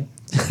 Chad.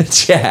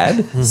 Chad,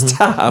 Mm-hmm.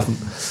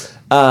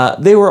 stop."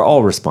 They were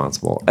all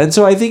responsible, and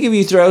so I think if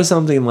you throw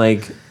something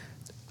like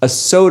a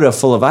soda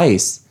full of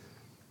ice,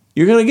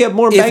 you're gonna get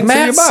more bang If for your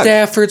Matt buck.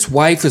 Stafford's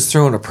wife is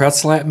throwing a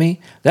pretzel at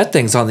me, that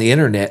thing's on the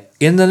internet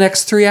in the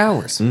next 3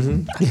 hours. Are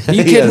you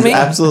kidding Yes, me?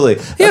 Absolutely.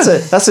 Yeah.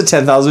 That's a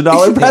 $10,000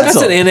 That's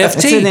pretzel. an NFT.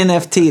 It's an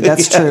NFT.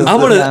 That's true. I'm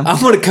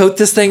gonna coat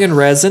this thing in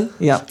resin.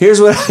 Yeah.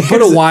 Here's what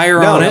Put a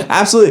wire on it.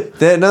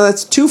 Absolutely. No,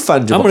 that's too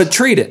fungible. I'm gonna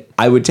treat it.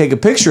 I would take a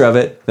picture of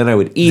it, then I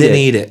would Then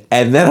eat it.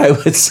 and then I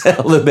would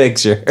sell the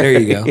picture. There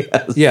you go.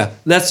 Yes. Yeah,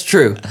 that's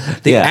true.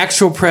 The Yeah.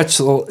 actual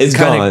pretzel It's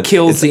kind gone. of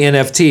kills the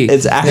NFT.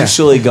 It's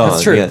actually Yeah, gone.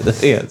 That's true. Yeah.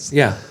 Yes.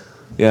 Yeah.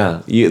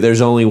 Yeah. There's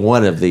only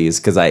one of these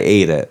because I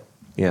ate it.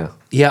 Yeah.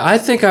 Yeah, I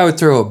think I would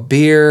throw a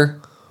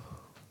beer.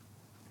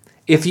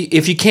 If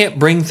you can't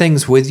bring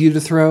things with you to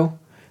throw,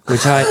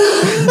 which I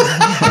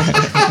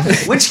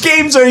Which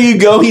games are you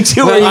going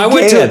to? Well, I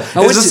went to- I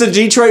went Is this to- a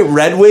Detroit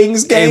Red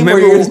Wings game where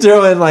you're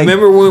throwing like?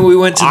 Remember when we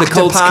went to the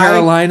Colts octopi?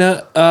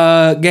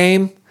 Carolina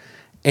game?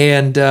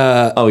 And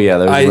Oh, yeah,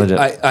 there was a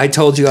bunch of- I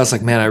told you, I was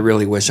like, man, I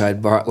really wish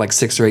I'd bought like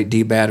 6 or 8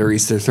 D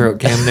batteries to throw at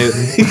Cam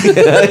Newton.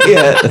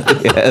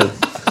 yeah.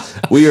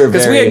 We were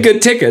Because we had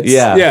good tickets.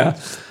 Yeah.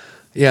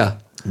 Yeah.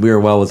 We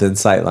were well within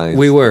sight lines.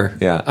 We were.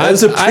 Yeah. It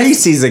was a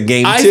preseason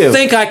game too. I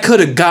think I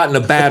could have gotten a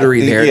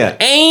battery there. Yeah.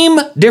 Aim,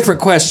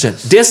 different question.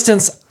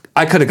 Distance,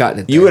 I could have gotten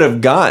it there. You would have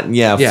gotten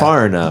Yeah.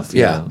 far enough.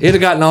 Yeah. It'd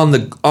have gotten on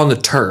the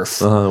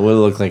turf. It would have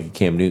looked like a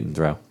Cam Newton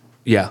throw.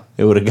 Yeah.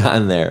 It would have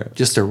gotten there.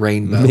 Just a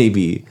rainbow.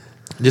 Maybe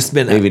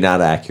Maybe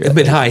not accurate.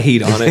 been high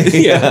heat on it.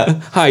 Yeah.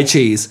 High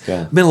cheese.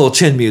 Yeah. Been a little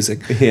chin music.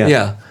 Yeah.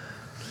 Yeah.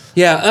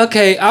 Yeah,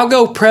 okay. I'll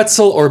go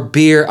pretzel or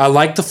beer. I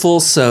like the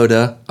full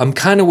soda. I'm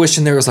kind of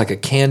wishing there was like a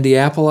candy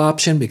apple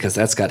option because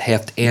that's got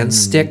heft and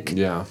stick.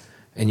 Yeah.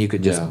 And you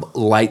could just Yeah.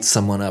 light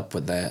someone up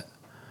with that.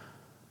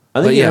 I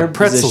think But in yeah, her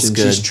pretzel's position,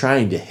 good. she's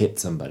trying to hit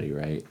somebody,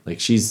 right? Like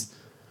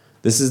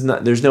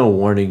there's no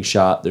warning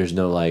shot. There's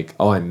no like,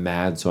 oh, I'm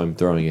mad, so I'm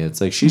throwing it. It's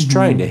like she's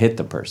trying to hit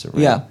the person,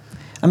 right? Yeah.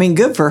 I mean,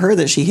 good for her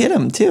that she hit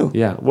him too.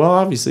 Yeah. Well,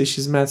 obviously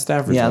she's Matt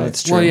Stafford's Yeah, wife.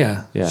 that's true. Well,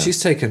 yeah. Yeah. She's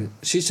taking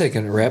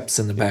reps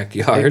in the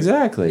backyard.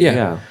 Exactly. Yeah.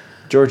 Yeah.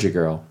 Georgia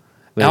girl.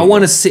 There I you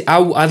want go. to see.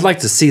 I'd like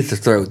to see the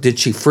throw. Did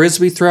she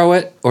frisbee throw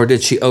it or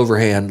did she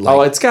overhand? Like,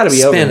 Oh, it's gotta be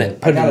spin overhand. it.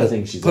 I gotta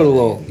think she's put a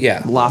little. overhand.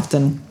 Yeah,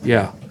 Lofton.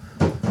 yeah.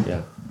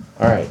 Yeah.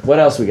 All right. What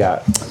else we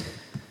got?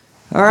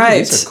 All right.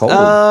 these are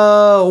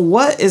cold.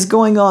 What is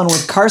going on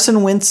with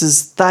Carson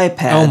Wentz's thigh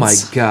pads? Oh my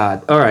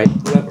God! All right,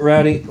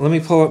 Rowdy. Let me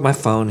pull up my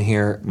phone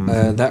here.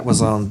 Mm-hmm. That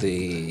was on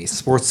the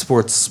sports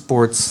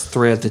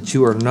thread that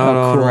you are not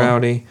on, cool.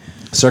 Rowdy.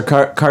 So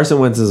Carson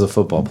Wentz is a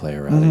football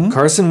player, right? Mm-hmm.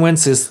 Carson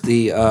Wentz is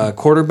the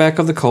quarterback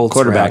of the Colts.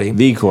 Quarterback. Rowdy.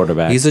 The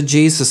quarterback. He's a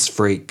Jesus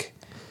freak.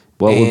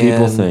 What will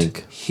people And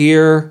think?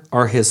 Here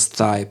are his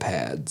thigh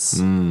pads.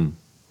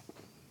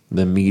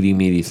 The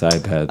meaty thigh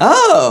pads.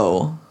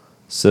 Oh.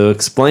 So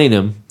explain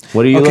them.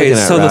 What are you Okay, looking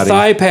at, so the Rowdy?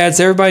 thigh pads.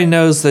 Everybody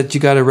knows that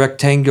you got a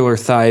rectangular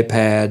thigh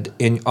pad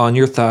on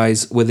your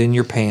thighs within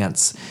your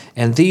pants,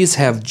 and these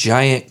have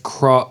giant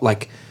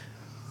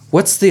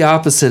what's the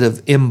opposite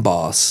of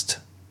embossed?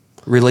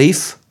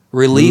 Reliefed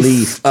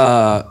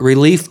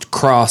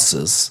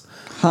crosses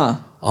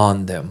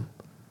on them.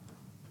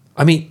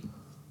 I mean,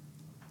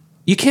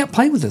 you can't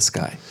play with this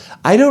guy.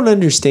 I don't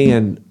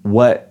understand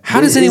what.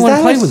 How does is anyone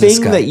that play a with this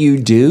thing guy? that you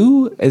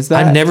do? Is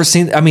that I've never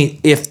seen. I mean,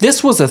 if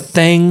this was a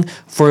thing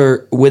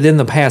for within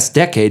the past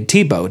decade,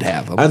 Tebow would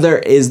have them.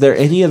 Is there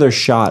any other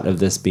shot of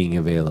this being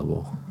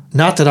available?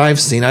 Not that I've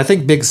seen. I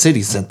think Big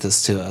City sent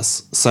this to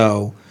us,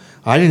 so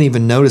I didn't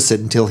even notice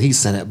it until he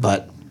sent it.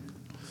 But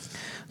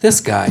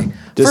this guy,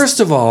 first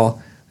of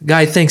all,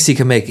 guy thinks he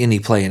can make any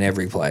play in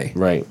every play.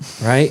 Right.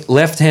 Right,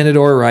 left-handed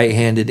or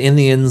right-handed, in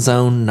the end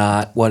zone,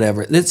 not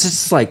whatever. It's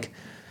just like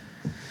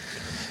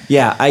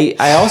Yeah,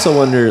 I also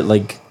wonder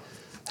like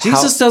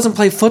Jesus doesn't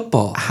play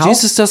football.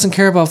 Jesus doesn't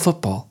care about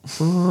football.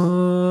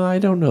 I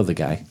don't know the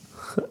guy.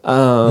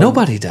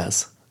 Nobody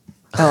does.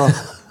 Oh.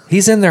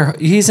 He's in there.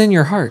 He's in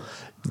your heart.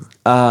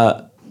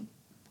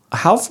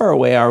 How far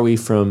away are we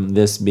from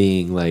this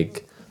being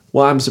like?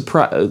 Well, I'm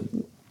surprised.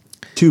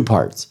 2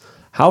 parts.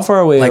 How far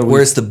away Like are we?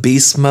 where's the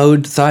beast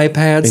mode thigh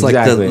pads?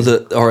 Exactly. Like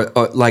the or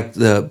like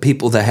the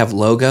people that have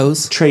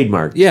logos.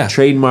 Trademarked. Yeah.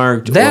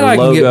 Trademarked. That or I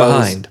can get logos,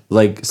 behind.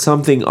 Like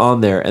something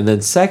on there. And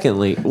then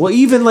secondly, well,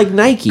 even like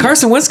Nike.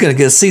 Carson Wentz going to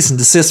get a cease and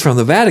desist from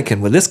the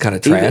Vatican with this kind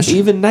of trash.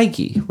 Even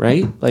Nike,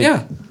 right? Like,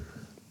 yeah.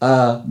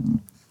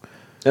 And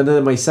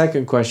then my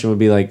second question would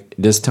be like,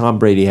 does Tom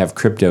Brady have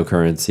the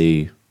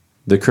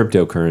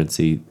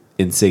cryptocurrency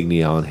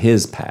insignia on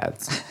his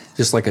pads?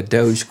 Just like a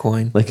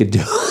Dogecoin. Like a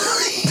Doge.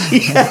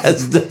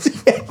 Yes, does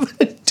he have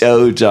a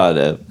Doge on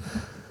him?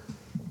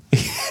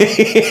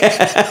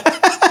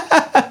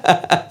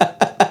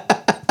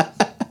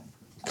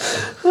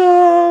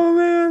 Oh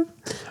man.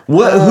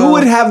 Who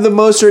would have the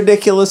most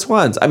ridiculous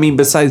ones? I mean,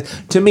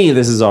 besides, to me,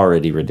 this is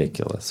already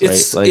ridiculous,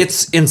 right?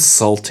 It's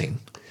insulting.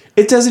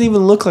 It doesn't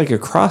even look like a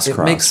cross,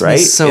 makes me right?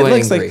 so it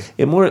looks angry. like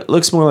it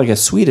looks more like a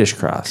Swedish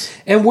cross.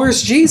 And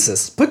where's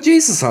Jesus? Put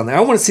Jesus on there.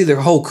 I want to see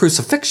the whole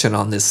crucifixion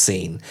on this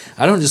scene.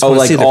 I don't just Oh, want to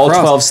like see the all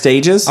cross. 12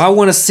 stages? I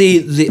want to see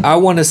the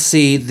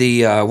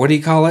what do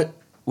you call it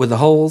with the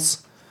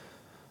holes?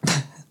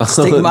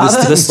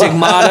 Stigmata? The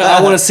stigmata.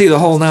 I want to see the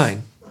whole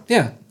 9.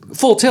 Yeah,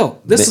 full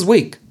tilt. This is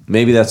weak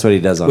Maybe that's what he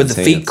does on with his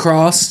the feet hands.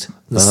 crossed,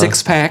 the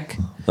 6-pack,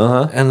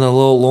 and the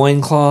little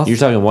loincloth. You're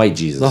talking white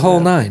Jesus. The whole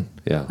now. 9.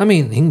 Yeah. I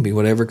mean, he can be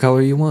whatever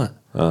color you want.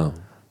 Oh.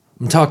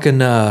 I'm talking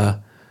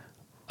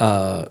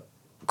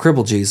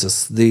Cribble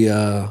Jesus.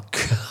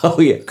 Oh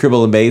yeah,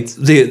 Cribble and Bates.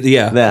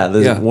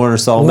 The Warner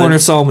Solomon. Warner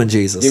Solomon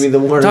Jesus. Give me the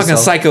Warner talking Sol-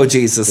 Psycho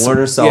Jesus.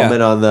 Warner Solomon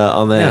Yeah.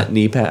 on the Yeah.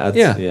 knee pads.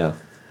 Yeah. Yeah.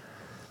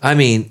 I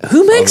mean,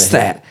 who makes the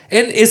that?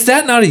 And is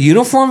that not a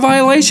uniform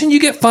violation? You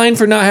get fined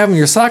for not having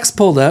your socks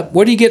pulled up.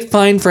 What do you get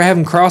fined for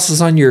having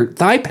crosses on your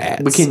thigh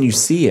pads? But can you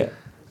see it?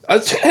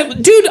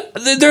 Dude,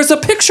 there's a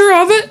picture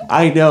of it.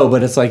 I know,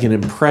 but it's like an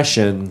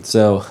impression.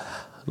 So,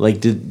 Like,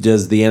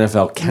 does the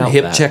NFL count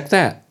Hip that? check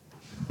that.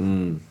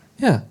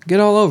 Yeah, get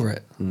all over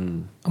it.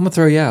 I'm gonna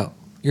throw you out.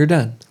 You're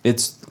done.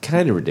 It's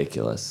kind of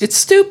ridiculous. It's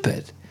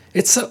stupid.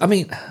 It's so, I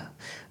mean,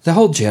 the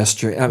whole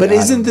gesture. I But mean,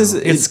 I isn't don't this-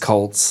 know. It's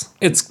cults.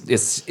 It's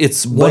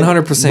But-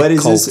 100% but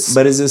is cults. This,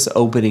 but is this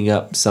opening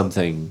up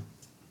something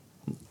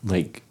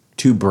like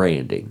to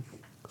branding?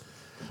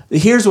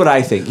 Here's what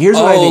I think. Here's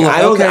what I think.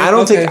 I don't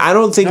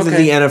think that okay.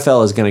 the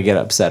NFL is going to get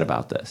upset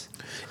about this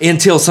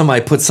Until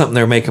somebody puts something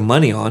they're making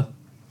money on.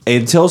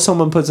 until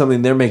someone puts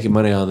something they're making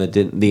money on that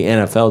the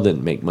NFL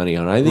didn't make money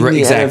on. I think Right, the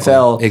exactly.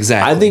 NFL.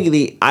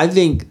 Exactly. I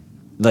think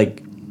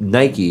like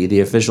Nike, the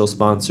official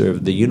sponsor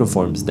of the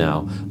uniforms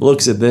now,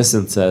 looks at this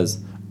and says,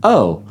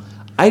 "Oh,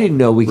 I didn't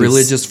know we could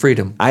Religious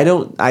freedom. I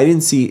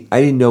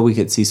didn't know we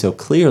could see so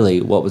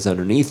clearly what was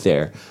underneath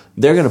there.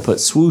 They're going to put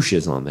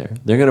swooshes on there.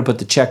 They're going to put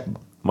the check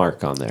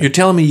mark on there. You're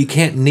telling me you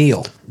can't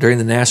kneel during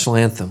the national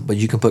anthem, but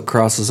you can put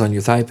crosses on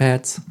your thigh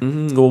pads?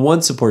 Well,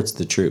 one supports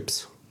the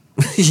troops,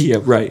 Yeah,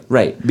 right.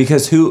 right?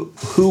 Because who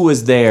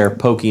was there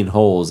poking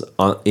holes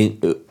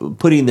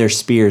putting their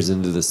spears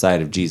into the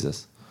side of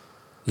Jesus?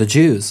 The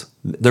Jews,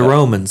 the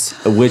Romans.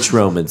 Which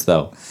Romans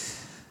though?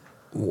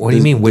 What do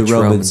you mean, which the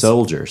Roman Romans?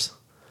 soldiers?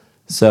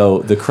 So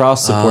the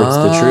cross supports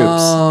the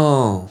troops.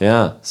 Oh,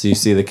 Yeah. So you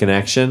see the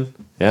connection?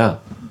 Yeah.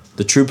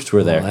 The troops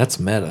were there. well, that's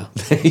meta.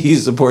 You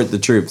support the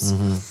troops.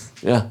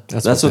 Yeah.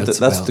 That's what what that's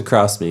that's about. the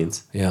cross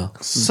means. Yeah,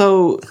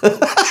 So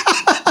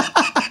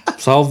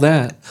solve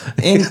that.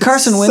 in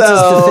Carson Wentz's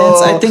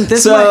defense, I think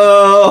this might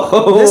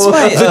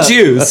The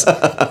Jews.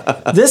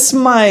 this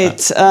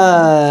might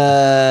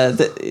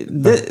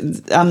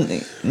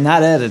I'm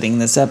not editing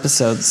this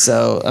episode,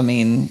 so I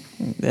mean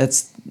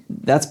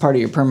that's part of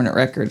your permanent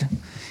record.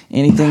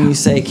 Anything you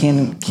say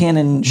can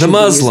and should be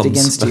used Muslims.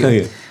 against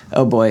you.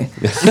 Oh boy.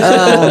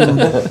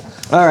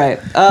 All right.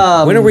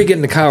 When are we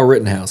getting to Kyle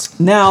Rittenhouse?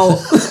 Now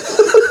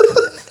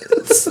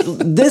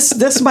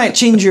this might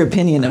change your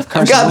opinion of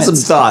Carson Got some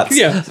Wentz. thoughts.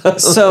 Yeah.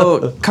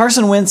 So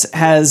Carson Wentz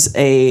has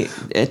a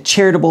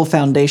charitable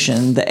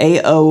foundation, the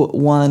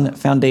AO1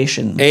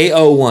 Foundation.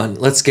 A01.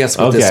 Let's guess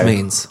what this Okay.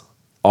 means.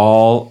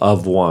 All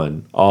of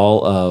one.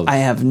 All of. I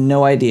have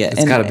no idea.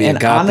 It's gotta be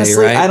agape,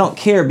 honestly, right? I don't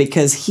care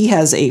because he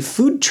has a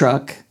food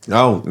truck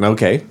Oh,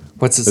 okay.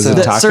 What's it Is say? it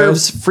that tacos?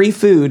 serves free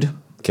food.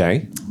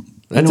 Okay.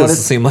 That know what doesn't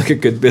it's- seem like a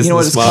good business You know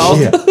what it's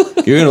model. called?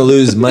 You're going to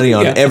lose money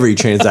on Yeah. every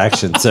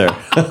transaction, sir.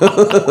 Back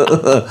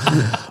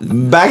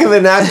of the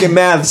napkin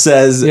math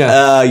says,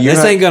 Yeah. you're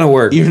This not, ain't gonna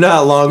work. You're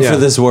not long Yeah. for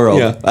this world.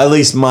 Yeah. At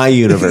least my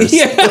universe.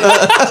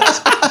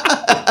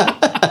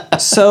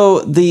 So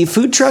the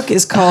food truck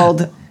is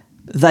called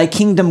Thy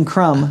Kingdom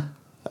Crumb.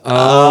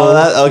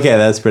 Okay,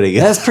 that's pretty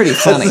good. That's pretty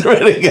funny. That's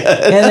pretty good.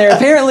 And they're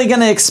apparently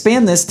going to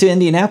expand this to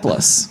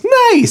Indianapolis.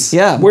 Nice.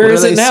 Yeah. Where What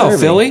is are it they now? serving?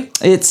 Philly?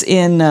 It's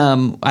in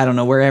I don't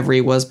know, wherever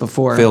he was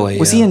before. Philly,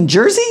 Was he yeah. in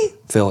Jersey?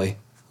 Philly.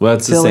 Well,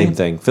 it's the Philly? same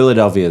thing.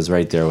 Philadelphia is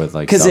right there with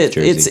like Because South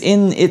Jersey.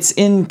 it's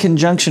in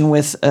conjunction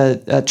with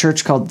a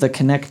church called the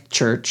Connect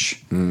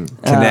Church.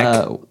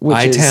 Connect. Which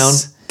I-Town?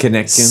 is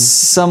Connecting.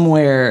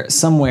 somewhere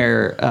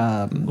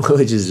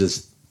Which is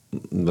just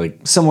like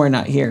somewhere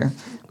not here.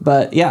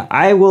 But yeah,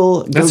 I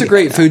will. That's go a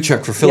great food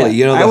truck for Philly. Yeah,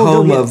 You know, I the will go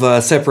home get-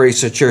 of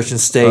separation of church and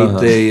state,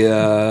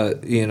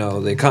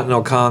 the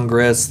Continental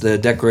Congress, the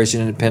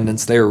Declaration of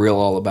Independence. They were real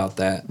all about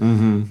that.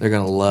 Mm-hmm. They're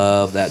going to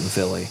love that in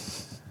Philly.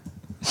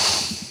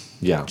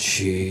 yeah.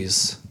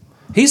 Jeez.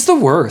 He's the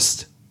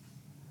worst.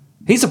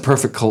 He's a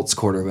perfect Colts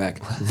quarterback.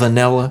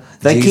 Vanilla,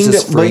 That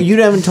Jesus kingdom, but freak.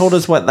 you haven't told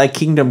us what that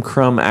Kingdom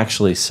Crumb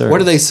actually serves. What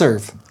do they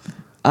serve?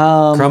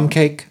 Crumb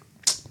cake?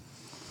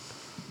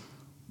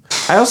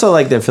 I also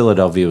like that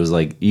Philadelphia was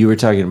like, you were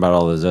talking about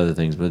all those other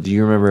things, but do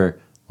you remember?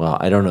 Well,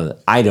 I don't know.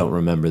 I don't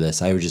remember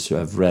this. I just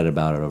have read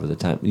about it over the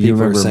time. You People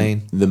are remember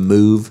saying. the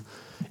Move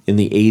in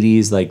the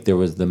 80s? Like there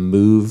was the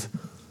Move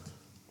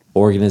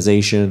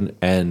organization,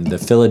 and the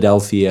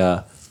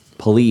Philadelphia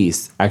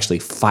police actually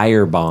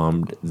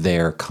firebombed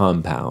their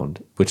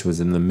compound, which was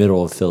in the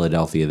middle of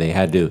Philadelphia. They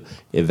had to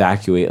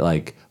evacuate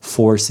like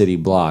 4 city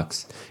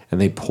blocks, and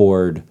they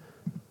poured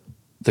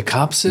The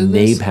cops did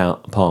this?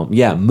 napalm.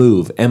 Yeah,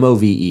 Move,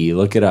 MOVE.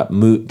 Look it up.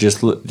 Move.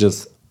 Just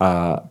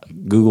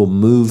Google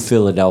Move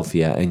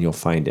Philadelphia, and you'll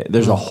find it.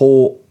 There's a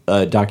whole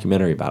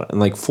documentary about it, and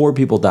like 4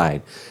 people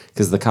died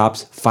because the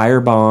cops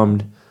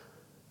firebombed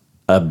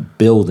a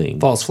building.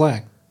 False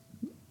flag.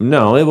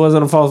 No, it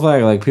wasn't a false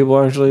flag. Like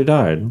people actually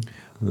died.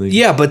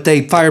 Yeah, but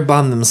they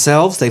firebombed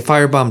themselves. They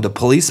firebombed a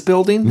police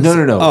building.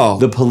 No. Oh,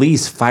 The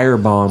police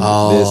firebombed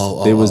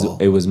this.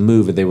 It oh. was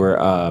Move. They were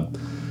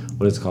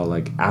what is it called,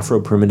 like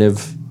Afro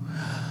primitive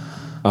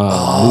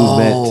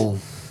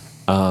movement.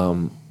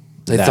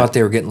 They that- thought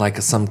they were getting like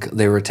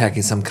they were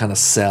attacking some kind of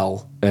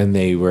cell. And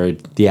they were,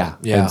 yeah.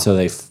 Yeah. And so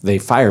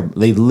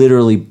they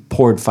literally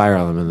poured fire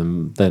on them,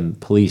 and then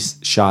police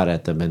shot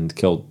at them and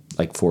killed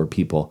like 4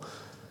 people.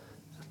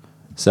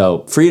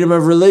 So freedom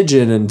of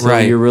religion until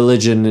Right. your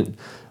religion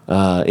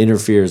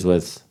interferes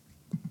with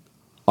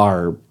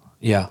our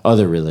Yeah.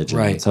 other religion.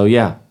 Right. So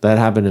yeah, that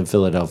happened in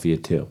Philadelphia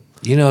too.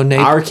 You know,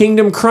 Our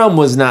Kingdom Crumb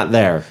was not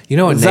there. you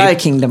know what Thy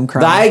Kingdom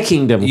Crumb. Thy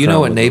Kingdom You Crumb know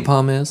what was-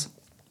 napalm is?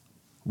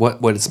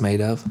 What it's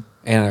made of?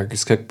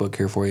 Anarchist cookbook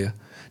here for you.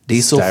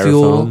 Diesel Styrofoam.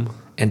 fuel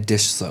and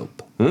dish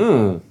soap.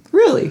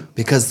 Really?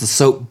 Because the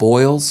soap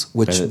boils,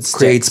 which And it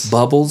creates sticks.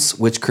 bubbles,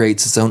 which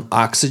creates its own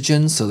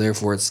oxygen, so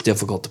therefore it's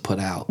difficult to put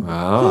out.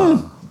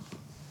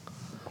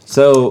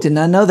 So Did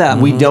not know that.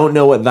 we don't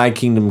know what Thy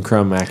Kingdom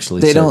Crumb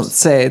actually They serves. don't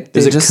say it. They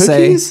Is it just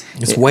cookies? say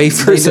It's they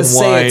wafers and just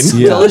say wine. it's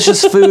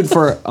delicious food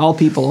for all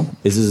people.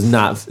 This is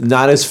not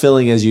as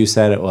filling as you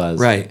said it was.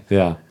 Right.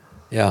 Yeah.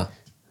 Yeah.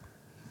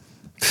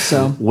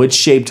 So Which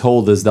shaped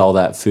hole does all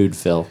that food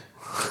fill?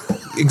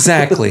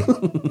 Exactly.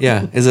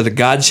 Yeah. Is it a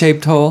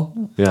God-shaped hole?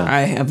 Yeah.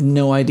 I have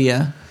no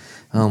idea.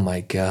 Oh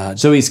my God.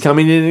 So he's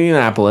coming to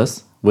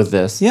Indianapolis with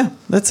this. Yeah,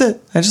 that's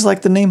it. I just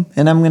like the name,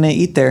 and I'm gonna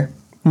eat there.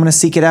 I'm gonna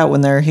seek it out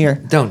when they're here.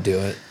 Don't do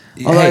it.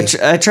 Although Hey,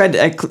 I tried,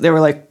 they were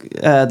like,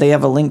 they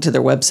have a link to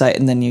their website,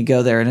 and then you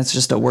go there, and it's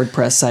just a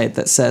WordPress site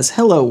that says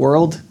 "Hello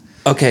World."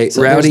 okay,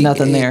 so there's Rowdy,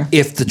 nothing there.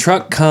 If the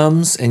truck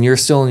comes and you're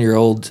still in your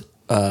old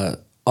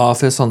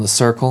office on the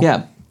Circle,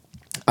 Yeah,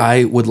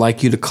 I would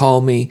like you to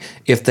call me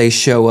if they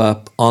show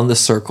up on the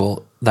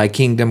Circle, Thy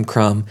Kingdom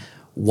Crumb,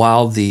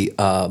 while the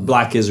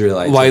Black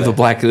Israelites. while are the there.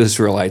 Black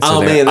Israelites are Oh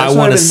there. man, that's I what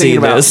want I've to been see thinking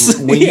about. this.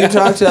 When you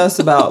talked to us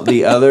about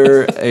the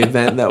other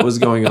event that was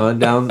going on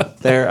down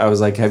there, I was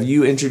like, "Have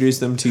you introduced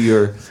them to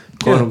your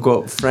quote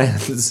unquote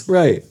friends?"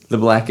 Right. The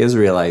Black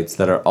Israelites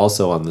that are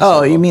also on the.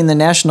 Oh, circle. you mean the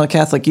National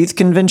Catholic Youth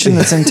Convention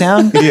that's in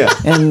town? Yeah.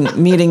 And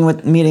meeting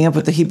up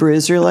with the Hebrew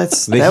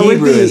Israelites. The That would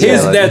Hebrew be-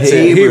 Israelites. That's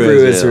it. Hebrew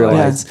Hebrew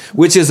Israelites. Israelites,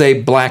 which is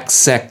a black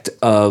sect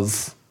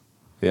of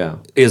Yeah.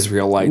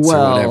 Israelites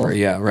Well, or whatever.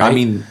 Yeah, right. I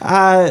mean,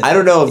 I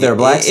don't know if they're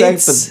black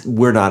sects, it's- but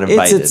we're not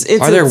invited.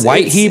 are there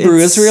white Hebrew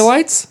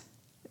Israelites?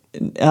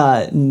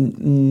 I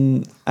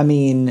mean, I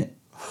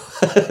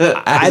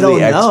As don't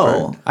the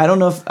know. I don't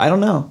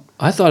know.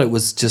 I thought it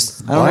was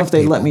just. I don't know if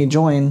they'd let me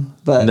join,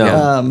 but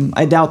No.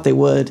 I doubt they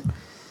would.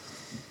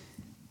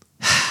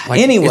 Like,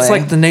 Anyway. it's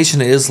like the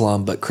Nation of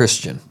Islam, but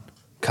Christian,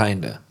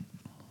 kinda.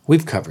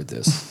 We've covered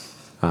this.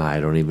 I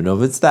don't even know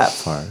if it's that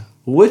far.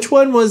 Which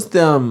one was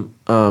the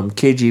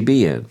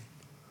KGB in?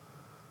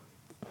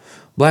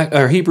 Black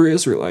or Hebrew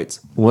Israelites.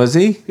 Was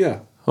he? Yeah.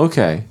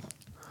 Okay.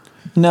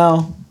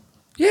 No,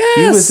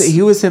 Yes.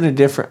 He was in a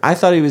different. I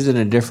thought he was in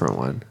a different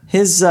one.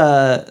 his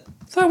I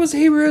thought it was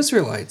Hebrew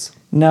Israelites.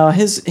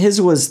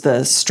 his was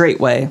the Straight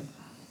Way,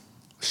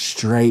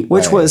 Straight.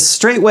 which was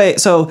Straight Way.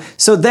 So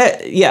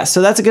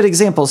that's a good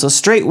example. So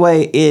Straight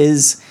Way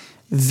is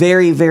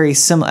very, very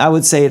similar. I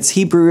would say it's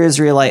Hebrew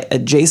Israelite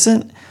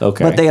adjacent.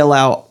 Okay. But they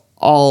allow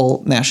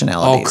all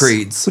nationalities, All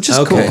creeds. which is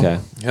Okay. cool. Okay.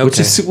 Okay.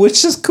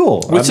 Which is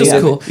cool. Which I is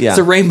mean, cool. Yeah. It's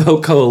a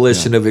rainbow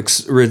coalition of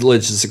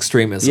religious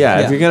extremism. Yeah.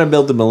 Yeah. If you're gonna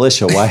build a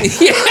militia, why?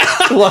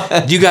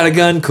 You got a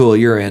gun? Cool.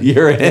 You're in.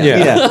 You're in.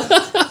 Yeah.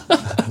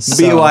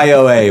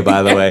 BYOA,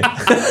 by the way.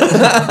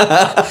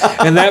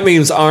 And that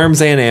means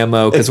arms and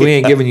ammo because we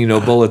ain't giving you no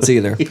bullets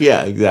either.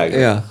 Yeah. Exactly.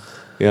 Yeah.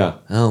 Yeah.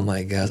 Oh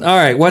my gosh. All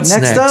right. What's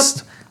next?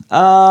 Next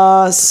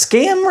up,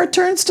 Scam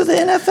returns to the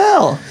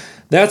NFL.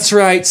 That's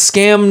right.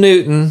 Scam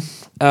Newton,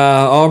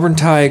 Auburn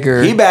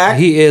Tiger. He back.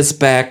 He is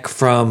back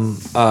from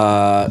his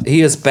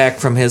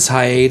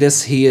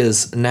hiatus. He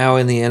is now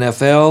in the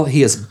NFL.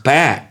 He is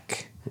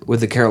back with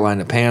the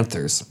Carolina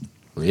Panthers.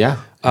 Yeah.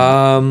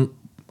 I'm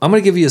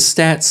gonna give you a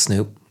stat,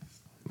 Snoop,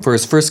 for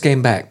his first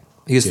game back.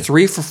 He was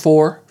 3 for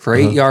 4 for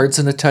 8 yards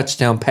and a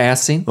touchdown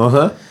passing.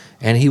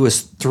 And he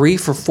was 3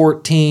 for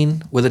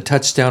 14 with a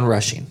touchdown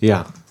rushing.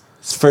 Yeah.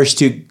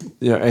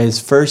 His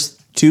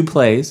first two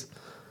plays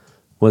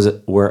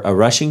were a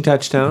rushing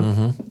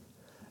touchdown,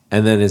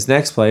 and then his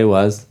next play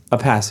was a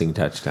passing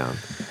touchdown.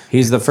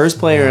 He's the first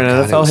player in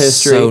God, it NFL was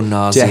history so to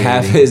nauseating.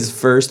 have his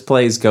first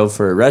plays go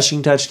for a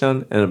rushing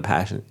touchdown and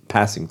a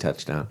passing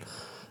touchdown.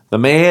 The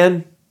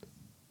man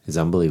is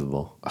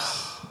unbelievable.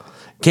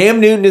 Cam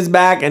Newton is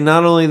back, and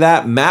not only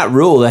that, Matt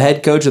Rule, the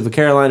head coach of the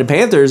Carolina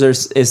Panthers,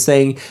 is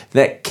saying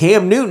that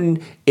Cam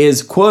Newton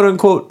is "quote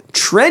unquote"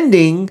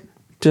 trending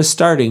to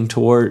starting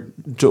toward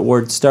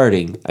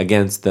starting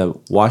against the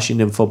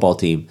Washington football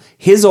team.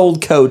 His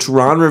old coach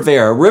Ron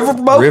Rivera,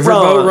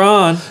 Riverboat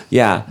Ron.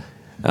 Yeah.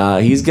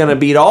 He's going to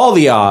beat all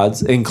the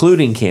odds,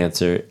 including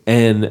cancer,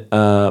 and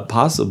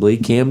possibly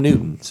Cam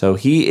Newton. So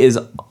he is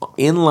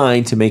in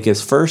line to make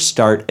his first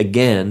start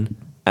again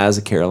as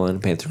a Carolina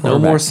Panther No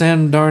quarterback. more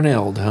Sam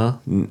Darnold,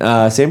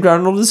 huh? Sam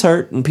Darnold is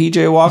hurt, and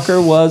P.J. Walker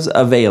was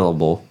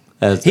available.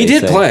 As He they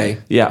did say. play.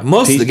 Yeah.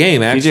 Most of the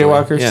game, actually. P.J.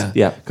 Walker.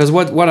 Yeah. Because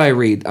what I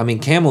read, I mean,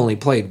 Cam only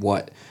played,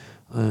 7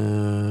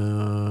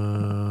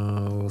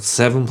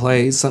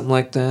 plays, something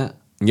like that?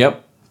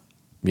 Yep.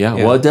 Yeah.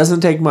 Yeah. Well, it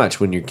doesn't take much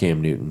when you're Cam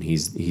Newton.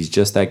 He's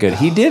just that good.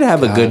 He did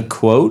have a good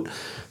quote.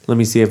 Let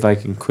me see if I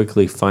can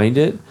quickly find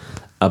it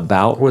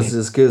about Was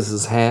as good as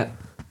his hat?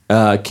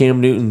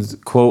 Cam Newton's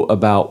quote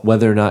about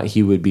whether or not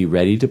he would be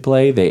ready to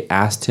play. They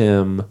asked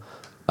him.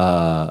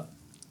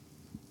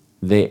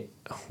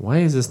 Why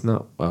is this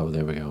not? Oh,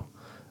 there we go.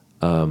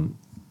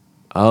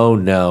 Oh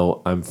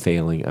no, I'm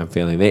failing.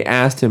 They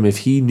asked him if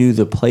he knew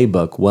the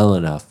playbook well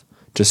enough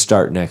to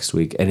start next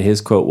week. And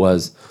his quote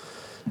was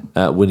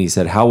when he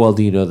said, "How well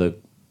do you know the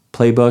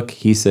playbook?"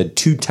 He said,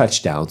 2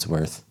 touchdowns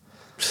worth.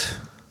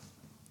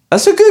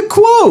 That's a good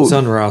quote. It's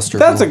unrosterable.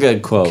 That's a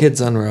good quote. Kid's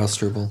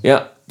unrosterable.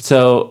 Yeah.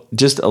 So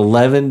just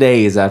 11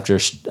 days after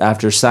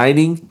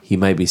signing, he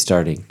might be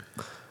starting.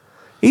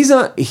 He's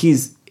not.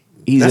 He's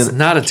That's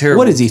not a terrible.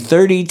 What is he?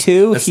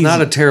 32. That's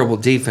not a terrible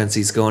defense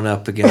he's going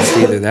up against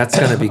either. That's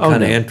going to be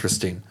kind of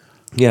interesting.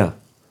 Yeah,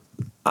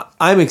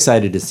 I'm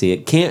excited to see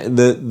it. Can't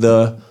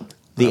the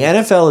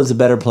NFL is a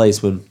better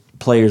place when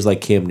players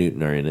like Cam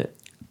Newton are in it.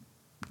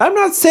 I'm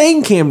not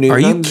saying Cam Newton. Are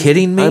you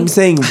kidding me? I'm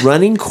saying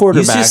running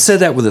quarterbacks. You just said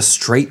that with a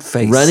straight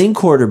face. Running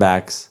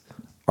quarterbacks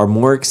are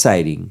more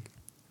exciting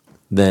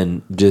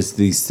than just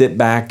these sit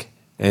back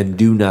and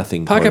do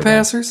nothing pocket quarterbacks.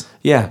 passers.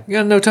 Yeah, You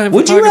got no time for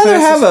would pocket you rather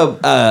passers?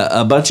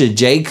 have a bunch of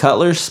Jay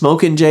Cutlers,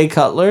 smoking Jay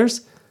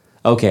Cutlers?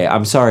 Okay,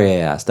 I'm sorry I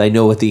asked. I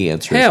know what the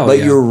answer is, Hell but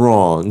yeah. you're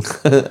wrong.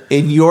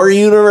 In your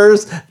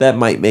universe, that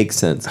might make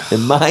sense.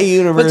 In my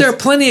universe, But there are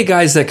plenty of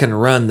guys that can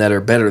run that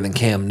are better than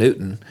Cam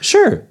Newton.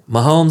 sure.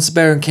 Mahomes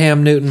better than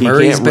Cam Newton. He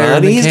Murray's can't better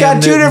run. than He's Cam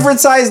got 2 Newton. different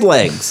sized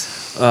legs.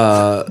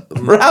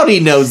 Rowdy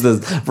knows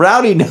this.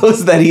 Rowdy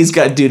knows that he's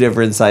got 2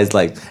 different sized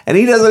legs, and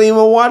he doesn't even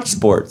watch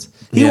sports.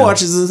 He Yeah.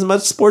 watches as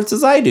much sports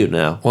as I do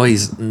now. Well,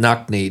 he's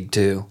knock-kneed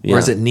too. Yeah. Or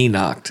is it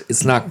knee-knocked?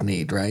 It's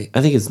knock-kneed, right?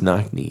 I think it's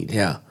knock-kneed.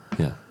 Yeah.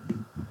 Yeah.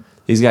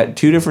 He's got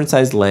 2 different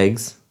sized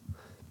legs.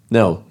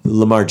 No,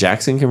 Lamar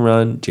Jackson can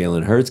run.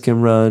 Jalen Hurts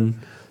can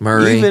run.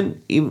 Murray.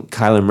 Even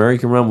Kyler Murray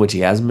can run, which he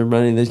hasn't been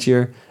running this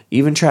year.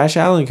 Even Trash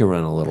Allen can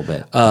run a little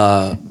bit.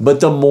 But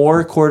the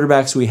more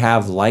quarterbacks we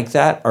have like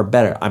that are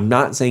better. I'm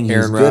not saying he's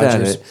Aaron good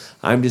Rodgers. at it.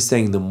 I'm just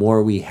saying the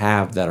more we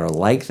have that are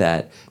like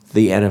that,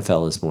 the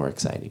NFL is more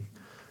exciting.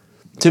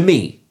 To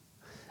me,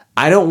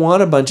 I don't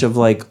want a bunch of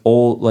like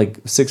old,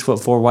 like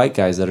 6'4" white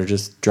guys that are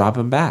just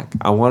dropping back.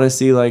 I want to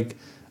see like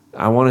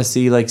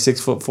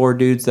 6'4"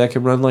 dudes that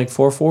can run like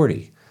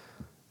 440.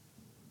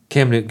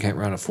 Cam Newton can't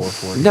run a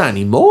 440. Not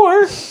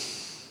anymore,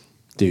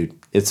 dude.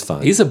 It's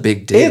fun. He's a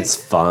big dude. It's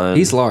fun.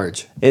 He's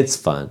large. It's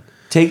fun.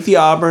 Take the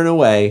Auburn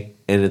away,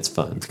 and it's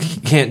fun.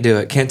 Can't do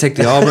it. Can't take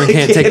the Auburn.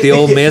 Can't take the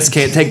Ole Miss.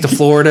 Can't take the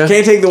Florida.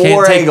 Can't take the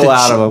War Eagle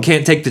out of him.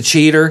 Can't take the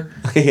cheater.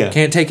 Yeah.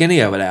 Can't take any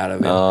of it out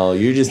of him. Oh,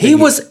 you're just He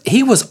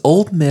was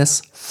Ole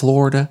Miss,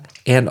 Florida,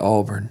 and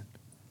Auburn.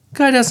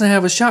 Guy doesn't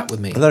have a shot with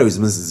me. I thought it was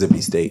Mississippi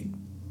State.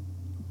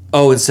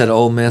 Oh, instead of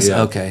Ole Miss.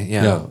 Yeah. Okay,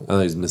 yeah. I thought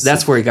it was Mississippi.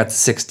 That's where he got the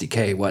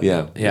 60K. What?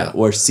 yeah, yeah.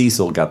 Where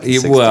Cecil got the Yeah,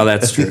 60. well,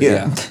 that's true.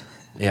 Yeah.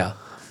 Yeah.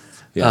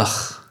 Yeah.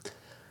 Ugh.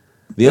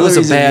 The It other was a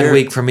reason bad you're-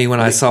 week for me when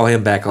I saw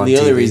him back on The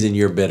TV. other reason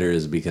you're bitter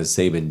is because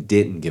Saban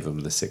didn't give him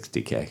the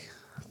 60K.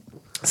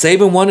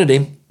 Saban wanted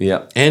him,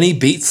 Yep. and he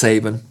beat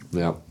Saban.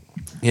 Yep.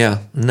 Yeah.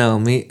 No,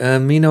 me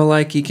no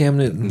likey Cam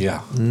Newton.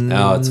 Yeah.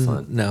 Oh, it's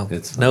fun. No.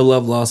 It's fun. No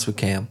love lost with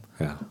Cam.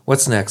 Yeah.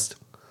 What's next?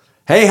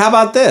 Hey, how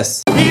about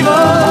this?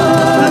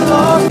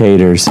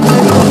 Haters.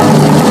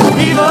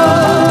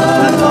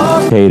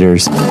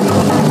 Haters.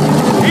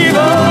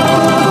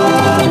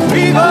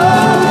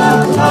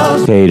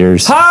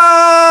 Taters.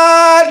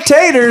 Hot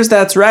taters.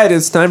 That's right.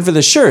 It's time for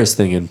the surest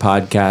thing in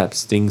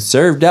podcasting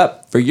served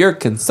up for your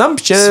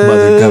consumption.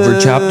 Smothered,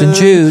 covered, chopped, and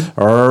chewed.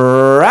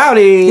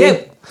 Rowdy.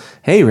 Yep.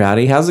 Hey,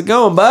 Rowdy. How's it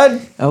going,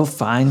 bud? Oh,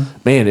 fine.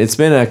 Man, it's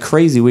been a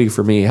crazy week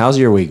for me. How's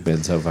your week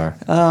been so far?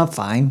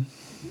 Fine.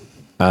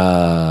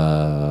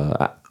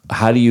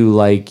 How do you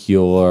like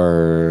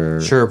your...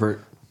 Sherbert.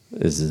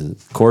 Is it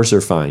coarse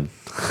or fine?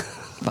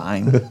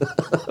 Fine.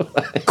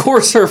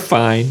 Coarse or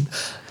fine.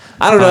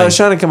 I don't know. I was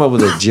trying to come up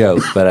with a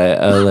joke,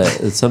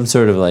 but some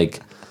sort of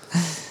like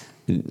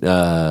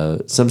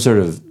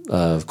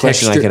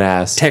question I could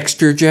ask.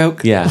 Texture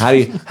joke. Yeah. How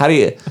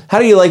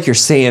do you like your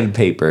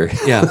sandpaper?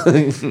 Yeah.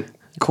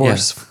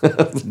 Course.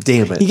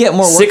 Damn it. You get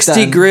more work 60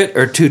 done. grit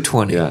or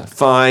 220. Yeah.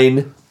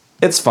 Fine.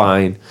 It's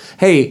fine.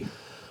 Hey,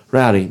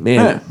 Rowdy,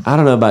 man, Hey. I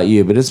don't know about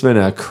you, but it's been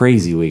a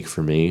crazy week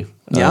for me.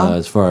 Yeah?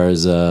 As far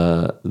as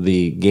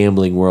the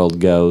gambling world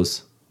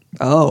goes.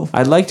 Oh.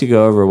 I'd like to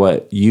go over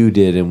what you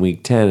did in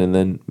week 10, and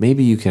then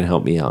maybe you can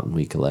help me out in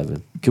week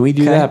 11. Can we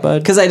do that,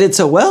 bud? Because I did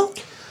so well.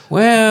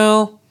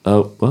 Well,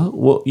 Oh,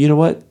 well, you know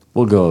what?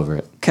 We'll go over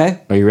it.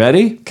 Okay. Are you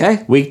ready?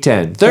 Okay. Week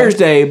 10.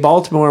 Thursday,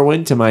 Baltimore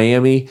went to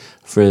Miami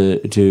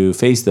to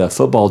face the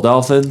football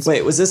Dolphins.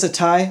 Wait, was this a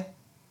tie?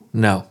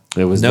 no.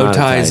 It was no not a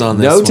ties tie. on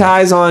this No one.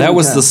 ties on- That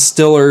was Okay. the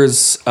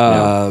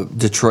Steelers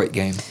Detroit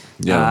game.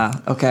 Yeah.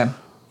 Okay.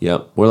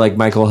 Yep. We're like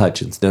Michael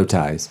Hutchins. No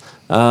ties.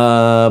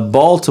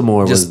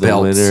 Baltimore was Just the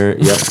belts. winner.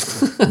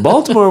 Yep.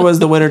 Baltimore was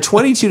the winner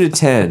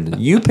 22-10.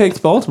 You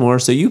picked Baltimore,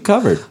 so you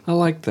covered. I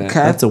like that. Okay.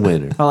 That's a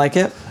winner. I like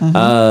it.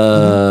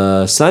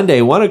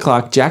 Sunday, 1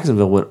 o'clock,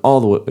 Jacksonville went all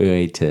the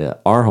way to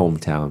our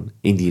hometown,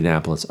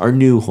 Indianapolis, our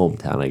new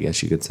hometown, I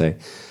guess you could say.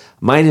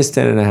 Minus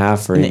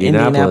 10.5 for And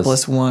Indianapolis.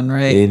 Indianapolis won,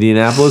 right?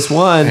 Indianapolis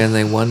won, And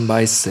they won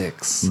by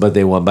 6. but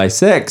they won by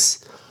 6.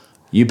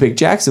 You picked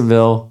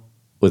Jacksonville.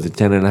 with a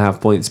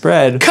 10.5 point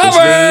spread. which Cover!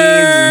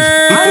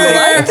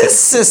 I like this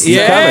system.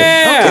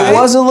 Yeah. It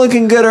wasn't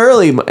looking good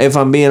early, if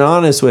I'm being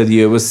honest with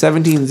you. It was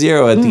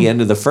 17-0 at the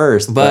end of the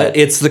first. But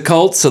it's the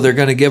Colts, so they're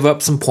going to give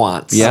up some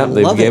points. yeah,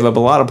 they love gave it. up a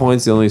lot of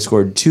points. They only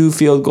scored 2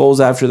 field goals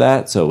after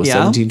that, so it was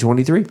Yeah.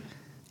 17-23.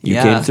 You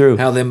Yeah. came through.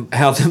 How them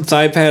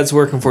thigh pads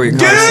working for you,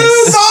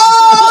 Carson?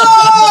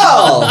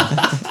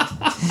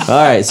 All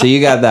right, so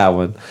you got that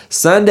one.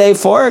 Sunday,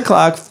 4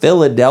 o'clock,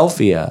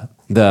 Philadelphia.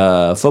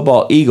 The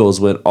football Eagles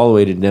went all the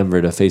way to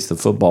Denver to face the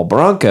football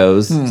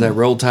Broncos. Is that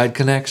Roll Tide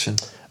connection?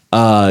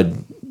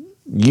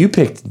 You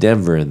picked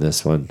Denver in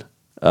this one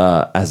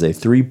as a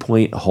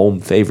 3-point home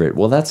favorite.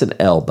 Well, that's an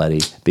L,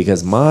 buddy,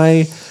 because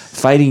my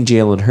Fighting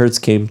Jalen Hurts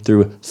came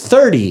through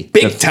 30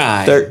 Big to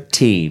time.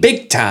 13.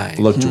 Big time.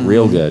 Looked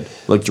real good.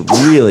 Looked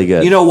really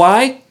good. You know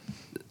why?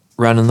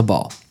 Running the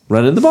ball.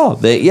 Running the ball.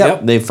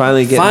 Yep. They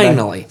finally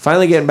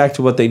Finally. getting back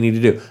to what they need to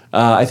do.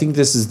 I think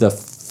this is the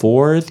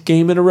 4th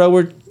game in a row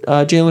where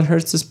Jalen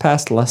Hurts has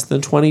passed less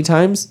than 20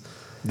 times,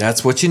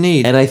 That's what you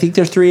need. and I think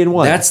they're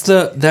 3-1. That's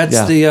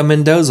the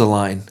Mendoza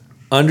line.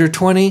 Under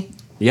 20.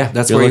 yeah,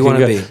 that's you're where you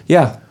looking wanna good. be.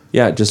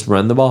 Yeah. Just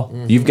run the ball.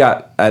 You've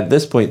got at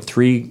this point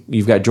 3.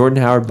 You've got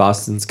Jordan Howard,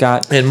 Boston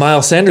Scott, And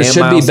Miles Sanders and should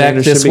Miles be back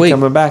Sanders this should be week.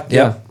 coming back.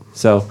 Yep. Yeah.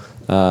 So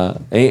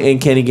and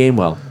Kenny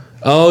Gainwell.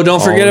 Oh,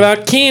 don't forget Oh.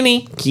 about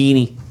Kenny.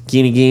 Keeney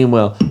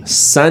Gainwell.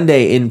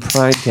 Sunday in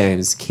prime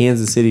times,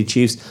 Kansas City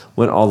Chiefs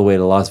went all the way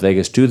to Las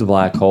Vegas to the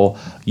Black Hole.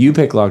 You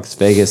pick Las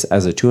Vegas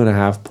as a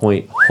 2.5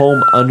 point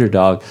home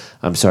underdog.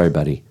 I'm sorry,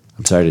 buddy.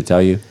 I'm sorry to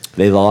tell you.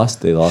 They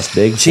lost. They lost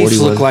big. Chiefs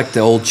 41. look like the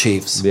old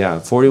Chiefs. Yeah,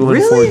 41-14.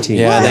 Really?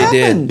 Yeah, What they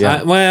happened? did.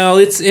 Yeah. Well,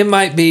 it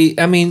might be.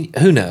 I mean,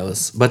 who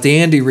knows? But the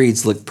Andy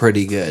Reeds look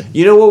pretty good.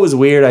 You know what was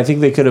weird? I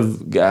think they could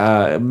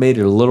have made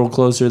it a little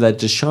closer. That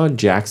Deshaun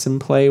Jackson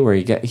play where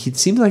he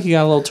seemed like he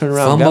got a little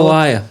turnaround.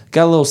 Fumble-aya.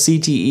 Got a little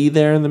CTE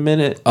there in the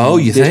minute. Oh,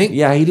 you think?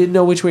 Yeah, he didn't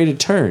know which way to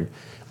turn.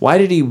 Why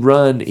did he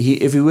run?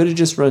 If he would have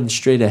just run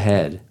straight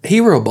ahead.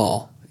 Hero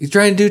ball. You're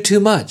trying to do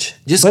too much.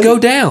 Just But- go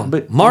down.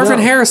 but Marvin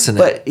no, Harrison.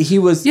 But he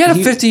was. he had a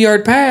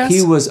 50-yard pass.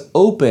 He was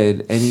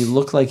open, and he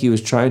looked like he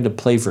was trying to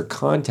play for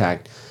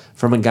contact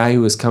from a guy who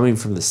was coming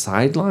from the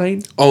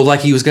sideline. like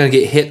he was going to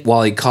get hit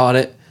while he caught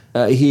it,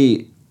 And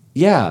he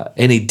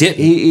didn't.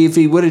 If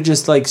he would have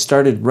just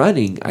started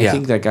running, I Yeah.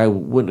 think that guy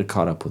wouldn't have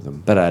caught up with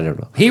him. But I don't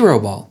know. Hero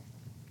ball.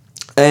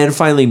 And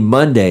finally,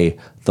 Monday,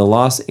 the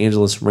Los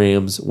Angeles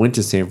Rams went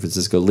to San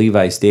Francisco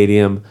Levi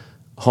Stadium,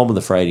 home of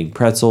the Fighting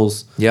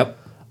Pretzels. Yep.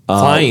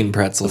 Flying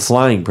pretzels.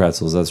 Flying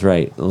Pretzels, that's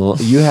right.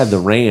 You had the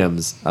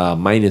Rams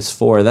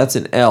 -4. That's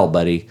an L,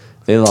 buddy.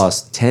 They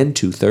lost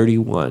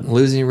 10-31.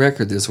 Losing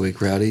record this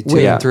week, Rowdy. 2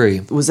 Yeah. and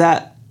 3. Was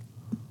that?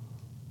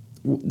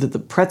 Did the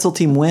pretzel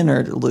team win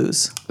or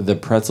lose? The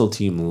Pretzel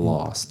team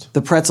lost.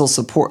 The pretzel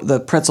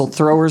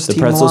throwers The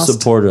team Pretzel lost.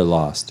 supporter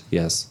lost,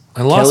 yes.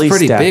 And lost Kelly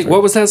pretty Stafford, big.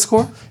 What was that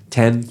score?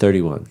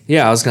 10-31.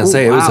 Yeah, I was going to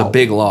say it was a wow.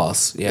 big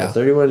loss. Yeah.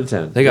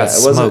 31-10. They got it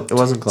wasn't. smoked. It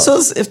wasn't close.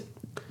 So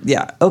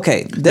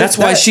okay. That's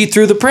why she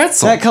threw the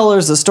pretzel. That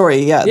colors the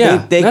story. Yeah,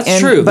 Yeah, that's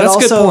true. But That's a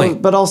good also,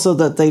 point. But also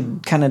that they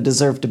kind of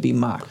deserve to be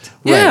mocked.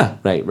 yeah.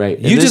 Right.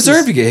 And You this deserve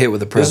is- to get hit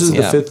with a This is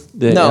pretzel.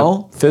 the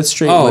No. fifth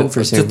straight Oh, win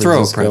for San to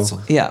throw a Francisco.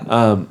 pretzel.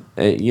 Yeah.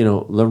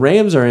 The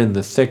Rams are in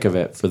the thick of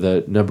it for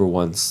the number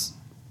 1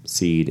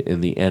 seed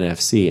in the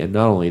NFC, and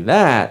not only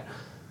that,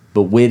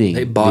 but winning.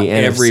 They bought the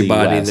NFC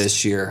everybody West.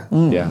 this year.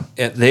 Yeah.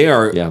 And they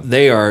are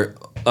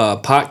Yeah.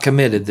 pot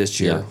committed this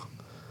year.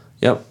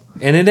 Yep.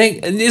 And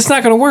it's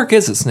not going to work,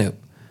 is it, Snoop?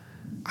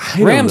 I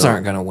don't Rams know.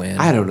 aren't going to win.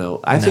 I don't know.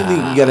 I think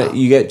that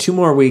you get 2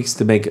 more weeks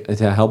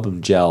to help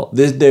them gel.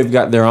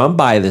 They're on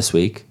bye this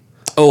week.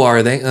 Oh,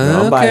 are they?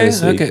 on bye Okay.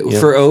 this week. Okay. Yep.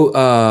 For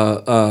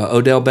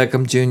Odell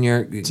Beckham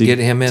Jr., get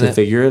him in to it.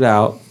 figure it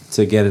out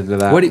to get into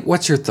that.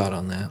 What's your thought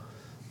on that?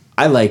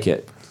 I like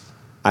it.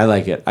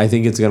 I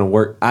think it's gonna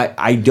work.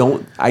 I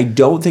don't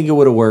think it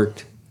would have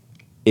worked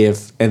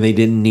and they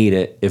didn't need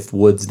it if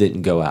Woods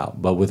didn't go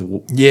out. But with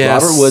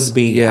Yes. Robert Woods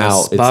being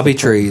out, it's Bobby the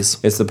Trees.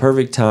 it's the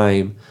perfect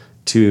time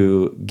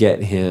to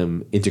get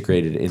him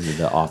integrated into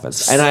the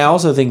offense. And I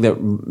also think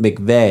that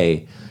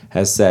McVay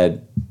has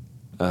said,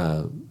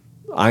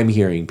 I'm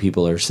hearing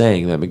people are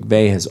saying that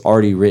McVay has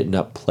already written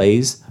up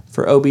plays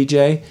for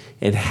OBJ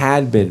and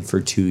had been for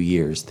 2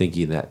 years,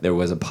 thinking that there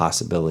was a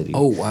possibility.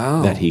 Oh,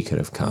 wow. that he could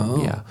have come.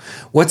 Oh. Yeah,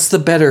 What's the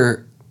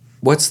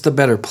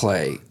better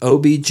play,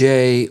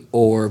 OBJ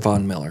or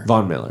Von Miller?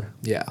 Von Miller.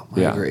 Yeah, I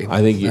Yeah, agree.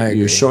 I think agree.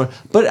 you're short.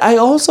 But I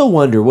also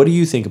wonder, what do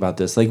you think about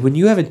this? Like when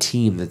you have a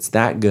team that's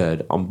that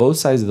good on both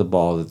sides of the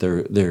ball, that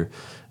they're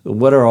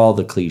what are all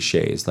the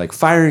cliches? Like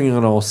firing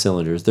on all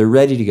cylinders. They're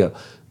ready to go.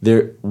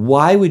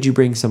 Why would you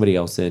bring somebody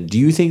else in? Do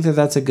you think that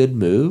that's a good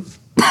move?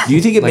 Do you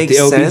think it Like makes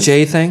the sense?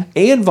 OBJ thing?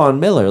 And Von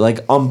Miller,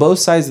 like on both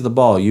sides of the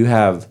ball, you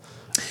have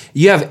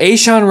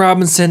Ashawn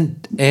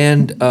Robinson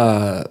and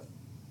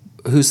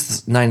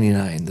who's the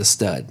 99, the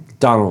stud?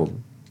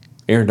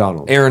 Aaron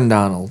Donald. Aaron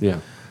Donald. Yeah.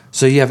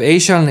 So you have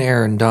Ashawn and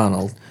Aaron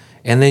Donald,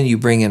 and then you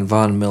bring in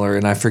Von Miller,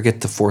 and I forget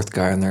the fourth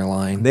guy on their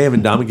line. They have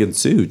Ndamukong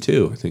Suh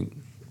too, I think.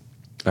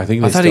 I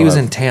think I they thought still he was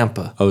have- in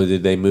Tampa. Oh,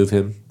 did they move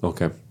him?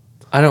 Okay.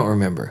 I don't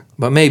remember,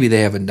 but maybe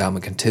they have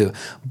Ndamukong too.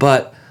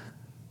 But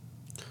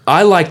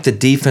I like the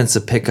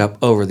defensive pickup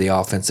over the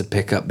offensive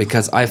pickup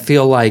because I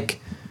feel like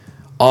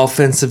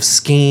offensive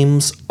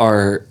schemes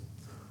are,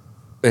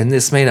 and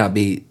this may not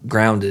be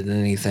grounded in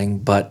anything,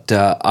 but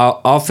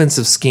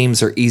offensive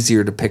schemes are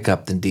easier to pick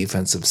up than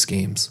defensive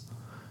schemes.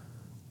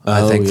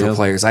 I think for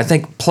players, I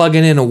think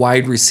plugging in a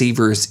wide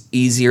receiver is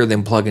easier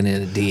than plugging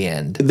in a D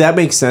end. That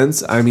makes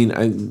sense. I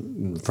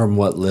mean, from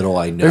what little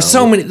I know, There's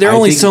so many. There are I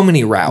only think so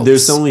many routes.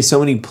 There's only so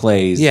many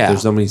plays. Yeah.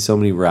 There's so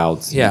many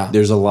routes. Yeah.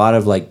 There's a lot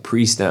of like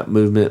pre-snap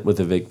movement with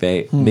the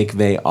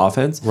McVay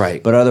offense.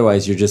 Right. But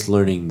otherwise, you're just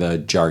learning the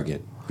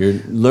jargon.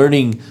 You're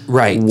learning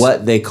Right.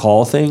 what they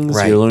call things.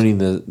 Right. You're learning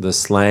the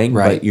slang,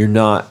 Right. but you're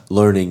not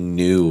learning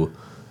new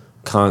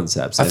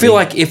concepts. I feel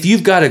like if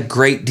you've got a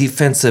great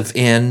defensive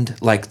end,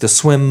 like the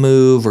swim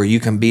move, or you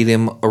can beat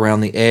him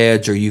around the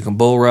edge, or you can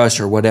bull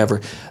rush, or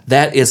whatever,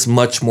 that is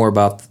much more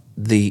about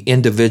the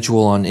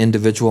individual on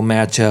individual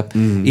matchup,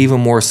 even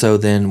more so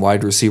than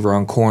wide receiver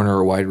on corner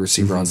or wide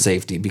receiver on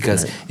safety.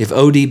 Because if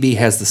ODB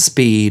has the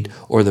speed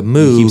or the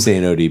move, keep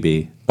saying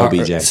ODB,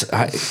 OBJ.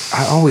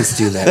 I always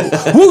do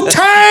that. Wu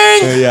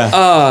Tang.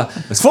 Yeah.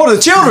 It's for the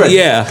children.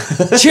 Yeah,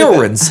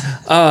 children's.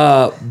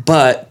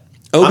 But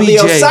OBJ. I'm the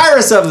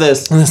Osiris of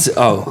this.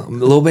 Oh,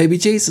 little baby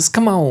Jesus,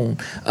 come on.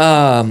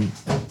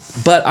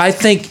 But I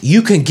think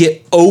you can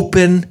get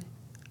open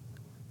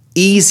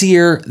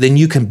easier than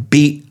you can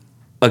beat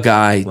a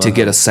guy to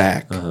get a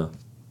sack.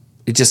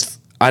 It just,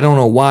 I don't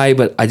know why,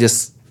 but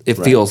it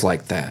feels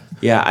like that.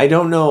 Yeah, I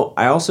don't know.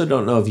 I also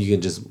don't know if you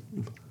can just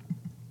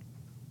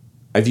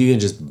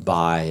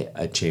buy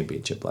a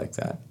championship like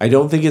that. I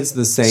don't think it's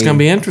the same. It's going to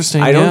be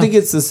interesting. I don't think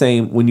it's the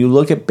same when you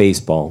look at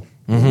baseball,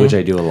 which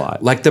I do a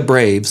lot. Like the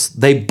Braves,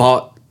 they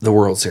bought the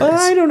World Series.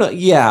 I don't know.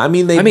 Yeah, I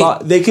mean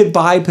they could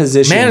buy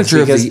positions.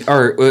 Manager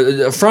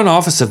of front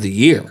office of the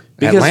year,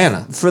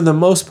 Atlanta. For the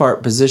most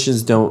part,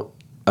 positions don't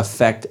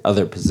affect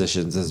other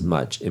positions as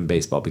much in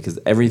baseball because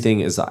every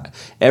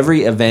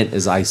event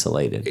is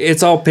isolated.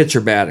 It's all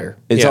pitcher batter.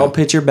 It's all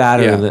pitcher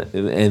batter,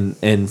 Yeah.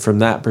 and from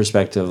that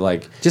perspective,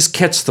 like just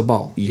catch the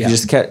ball.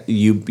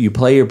 you you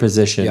play your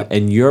position, Yep.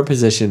 and your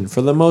position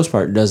for the most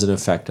part doesn't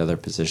affect other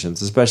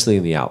positions, especially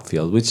in the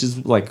outfield, which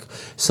is like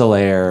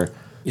Soler,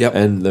 Yep.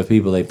 and the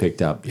people they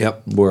picked up,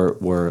 Yep.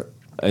 were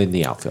in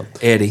the outfield.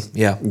 Eddie,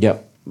 yeah.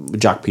 Yep.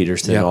 Jock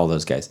Peterson, Yep. all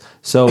those guys.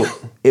 So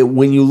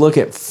when you look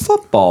at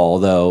football,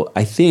 though,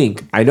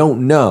 I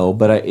don't know,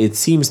 but it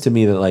seems to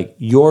me that like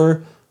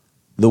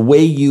the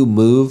way you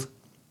move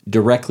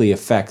directly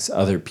affects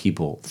other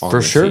people on For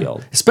the sure.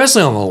 field.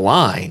 Especially on the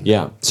line.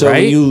 Yeah. So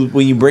Right?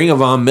 when you bring a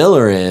Von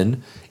Miller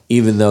in,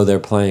 even though they're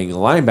playing a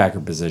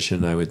linebacker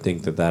position, I would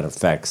think that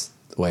affects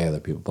the way other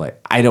people play.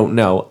 I don't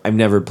know. I've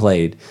never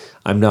played.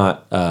 I'm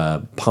not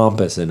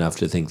pompous enough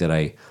to think that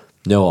I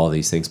know all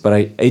these things, but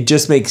it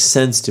just makes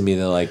sense to me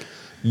that like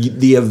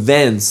the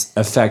events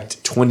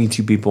affect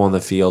 22 people on the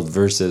field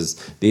versus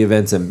the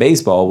events in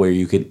baseball where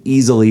you could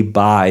easily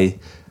buy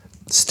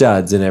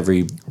studs in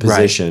every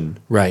position.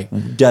 Right.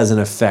 Doesn't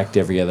affect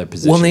every other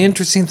position. Well, and the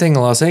interesting thing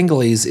in Los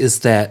Angeles is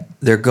that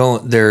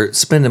they're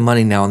spending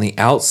money now on the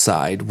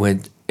outside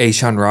when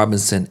Ashawn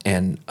Robinson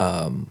and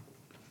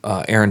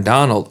Aaron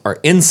Donald are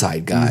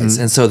inside guys,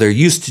 and so they're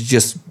used to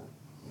just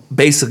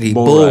basically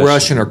bull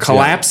rushing or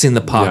collapsing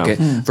the pocket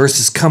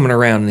versus coming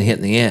around and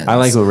hitting the end. I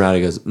like when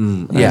Rowdy goes,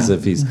 as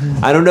if he's.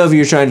 I don't know if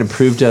you're trying to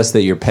prove to us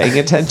that you're paying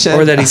attention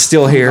or that he's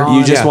still here.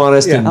 You just want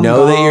us to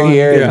know that you're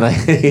here.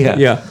 Yeah. And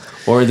Yeah.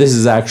 Or this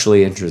is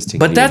actually interesting.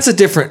 But that's a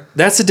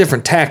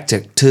different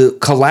tactic to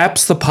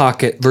collapse the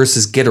pocket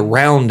versus get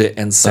around it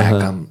and sack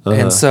them.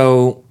 And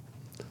so,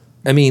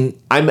 I mean,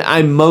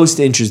 I'm most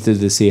interested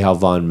to see how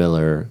Von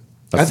Miller.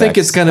 I think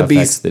it's going to be.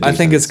 affects the I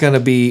think defense. it's going to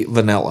be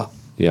vanilla.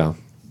 Yeah.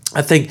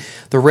 I think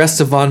the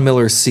rest of Von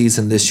Miller's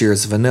season this year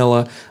is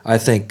vanilla. I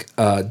think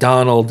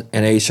Donald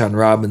and Ashawn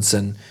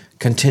Robinson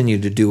continue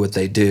to do what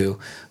they do,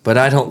 but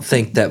I don't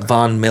think that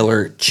Von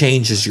Miller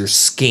changes your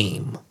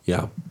scheme,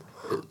 Yeah.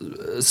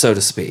 so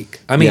to speak.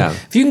 I mean, Yeah.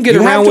 if you can get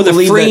You have around to with a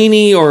believe that-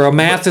 Freeney or a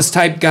Mathis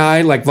type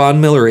guy like Von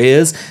Miller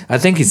is, I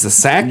think he's the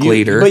sack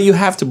leader. But you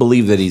have to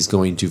believe that he's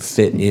going to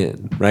fit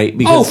in, right?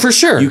 Oh, for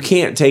sure. You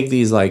can't take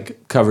these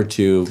like cover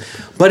two,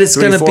 But it's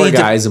going to 3-4 be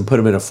guys and put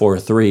them in a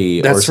 4-3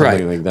 or That's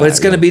something right. like that. But it's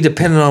going to yeah. be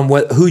dependent on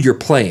who you're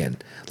playing.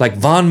 Like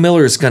Von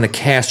Miller is going to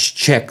cash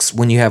checks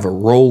when you have a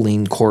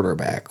rolling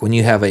quarterback, when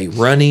you have a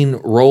running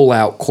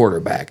rollout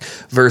quarterback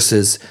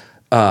versus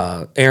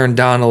Aaron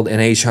Donald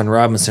and Ashawn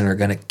Robinson are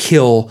going to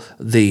kill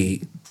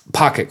the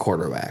pocket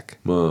quarterback,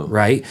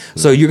 right?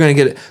 So you're going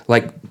to get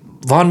like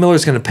Von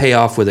Miller's going to pay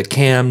off with a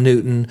Cam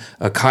Newton,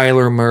 a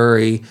Kyler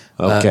Murray,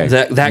 Okay,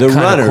 that the kind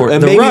runner, of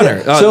and the maybe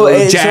runner,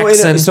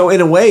 Jackson. Jackson.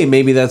 In a way,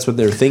 maybe that's what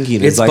they're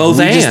thinking. It's like both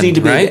we just and, need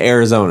to beat right?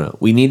 Arizona.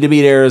 We need to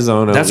beat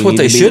Arizona. That's We what need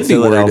they to beat should be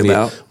worried Philadelphia.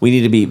 about. We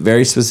need to beat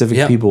very specific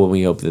Yep. people, and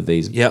we hope that they.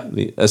 Yep.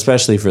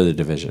 Especially for the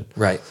division.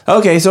 Right.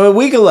 Okay, so at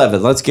week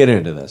 11, let's get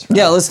into this. Right?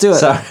 Yeah, let's do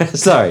it.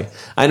 Sorry.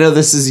 I know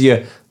this is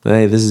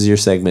Hey, this is your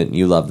segment.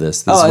 You love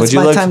this. This Oh, is it's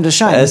my time to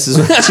shine. This is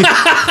what you,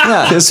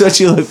 this is what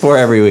you look for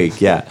every week.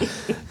 Yeah.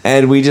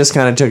 And we just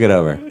kind of took it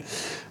over.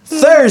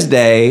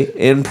 Thursday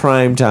in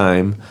prime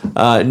time,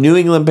 New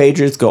England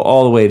Patriots go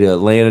all the way to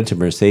Atlanta to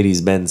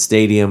Mercedes-Benz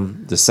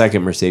Stadium, the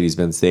second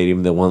Mercedes-Benz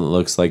Stadium, the one that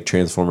looks like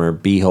Transformer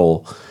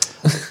B-hole.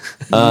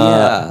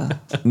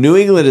 New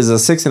England is a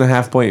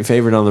 6.5 point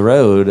favorite on the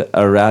road.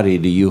 Rowdy,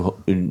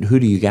 who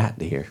do you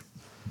got here?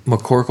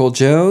 McCorkle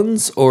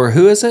Jones, or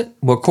who is it?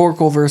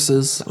 McCorkle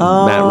versus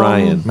Matt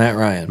Ryan. Matt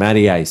Ryan.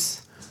 Matty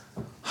Ice.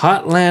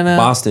 Hotlanta.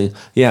 Boston.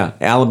 Yeah,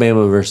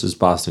 Alabama versus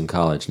Boston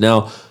College.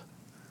 Now,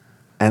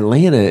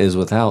 Atlanta is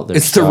without their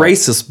It's the star.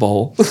 racist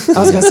bowl. I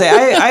was gonna say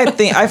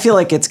I feel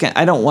like it's gonna.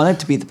 I don't want it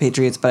to be the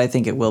Patriots, but I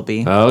think it will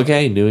be.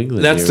 Okay, New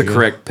England. That's here the we go.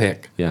 correct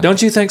pick. Yeah.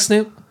 Don't you think,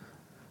 Snoop?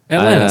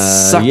 Atlanta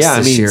sucks yeah, I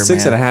this mean, year,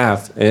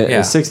 6.5. man.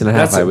 Yeah. 6.5,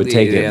 That's I would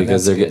take it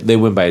because that's good. they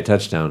win by a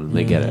touchdown and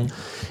they get it.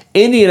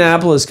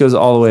 Indianapolis goes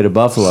all the way to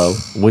Buffalo,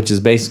 which is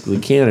basically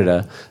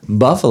Canada.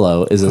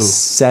 Buffalo is a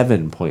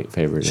 7-point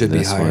favorite Should in be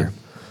this higher.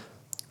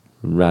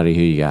 one. Rowdy,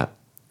 who you got?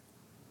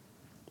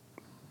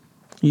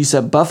 You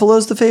said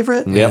Buffalo's the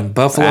favorite. Yep. And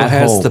Buffalo At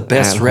has home, the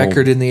best at home.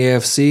 record in the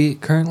AFC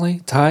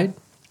currently, tied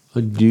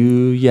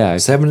Yeah,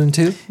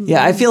 7-2.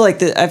 Yeah, I feel like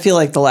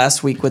the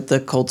last week with the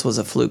Colts was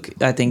a fluke.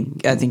 I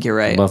think you're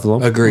right.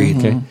 Buffalo. Agreed.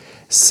 Okay.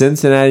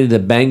 Cincinnati, the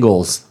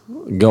Bengals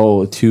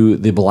go to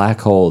the black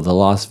hole, the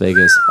Las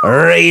Vegas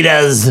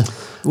Raiders.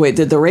 Wait,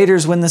 did the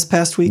Raiders win this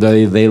past week?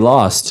 They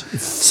lost.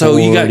 So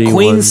you got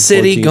Queen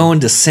City 41-14. going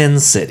to Sin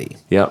City.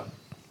 Yep.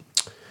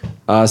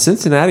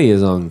 Cincinnati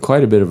is on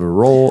quite a bit of a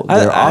roll.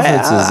 Their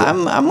offense is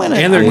I'm gonna.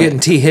 And they're I'm getting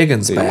T.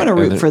 Higgins I'm back. gonna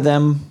root for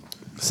them. I'm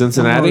gonna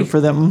Cincinnati. root for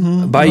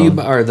them. By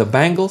you or the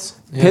Bengals?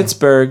 Yeah.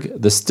 Pittsburgh,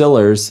 the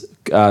Steelers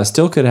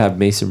still could have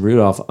Mason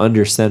Rudolph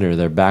under center,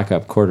 their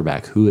backup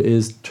quarterback, who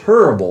is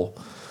terrible,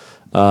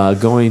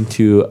 going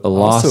to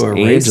Los Also a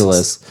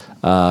Angeles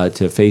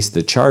to face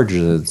the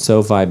Chargers in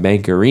SoFi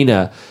Bank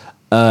Arena.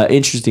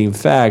 Interesting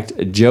fact,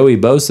 Joey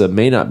Bosa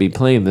may not be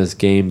playing this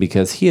game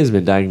because he has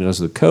been diagnosed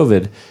with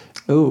COVID.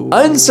 Ooh.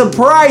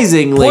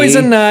 Unsurprisingly,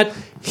 Poison nut.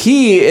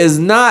 he is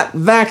not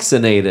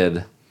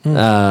vaccinated.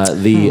 A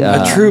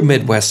true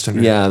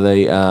Midwesterner. Yeah,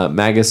 the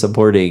MAGA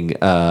supporting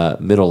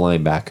middle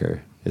linebacker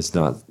is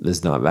not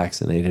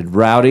vaccinated.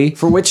 Rowdy,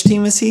 For which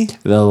team is he?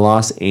 the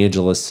Los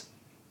Angeles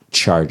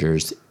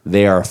Chargers.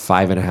 They are a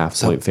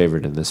 5.5 point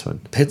favorite in this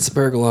one.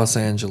 Pittsburgh, Los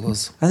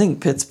Angeles. I think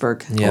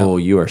Pittsburgh. Yeah. Oh,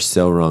 you are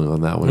so wrong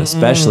on that one.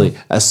 Especially You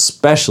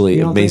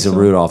if don't think Mason so?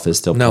 Rudolph is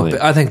still No, playing.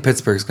 I think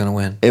Pittsburgh's going to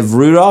win. If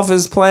Rudolph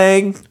is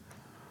playing,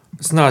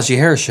 It's Najee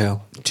Harris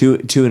show. two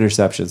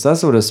interceptions.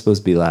 That's what it was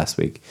supposed to be last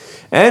week.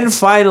 And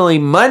finally,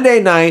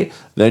 Monday night,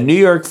 the New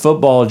York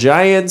Football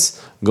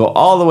Giants go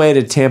all the way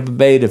to Tampa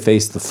Bay to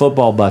face the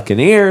Football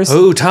Buccaneers.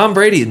 Oh, Tom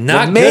Brady,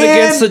 not The good man-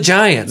 against the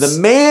Giants. The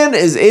man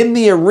is in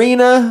the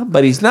arena,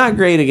 but he's not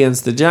great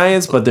against the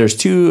Giants. But there's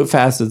two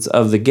facets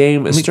of the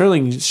game.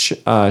 Sterling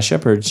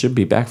Shepard should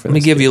be back for Let me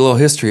this. give you a little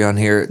history on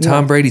here.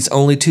 Tom Brady's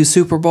only 2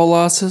 Super Bowl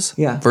losses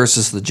Yeah.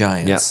 versus the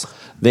Giants. Yeah.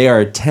 They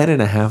are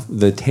 10.5.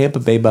 The Tampa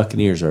Bay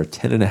Buccaneers are a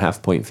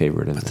 10.5 point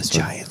favorite in this The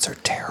one. Giants are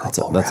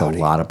terrible. That's Rowdy. a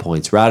lot of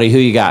points. Rowdy, who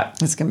you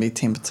got? It's gonna be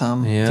Tampa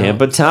Tom. Yeah.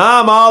 Tampa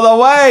Tom all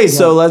the way.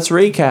 So let's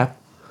recap.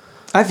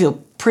 I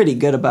feel pretty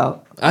good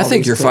about. I all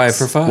think these you're picks. 5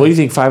 for 5. What do you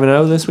think?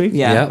 5-0 this week?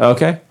 Yeah. Yeah.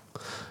 Okay.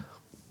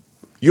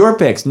 Your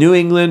picks: New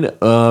England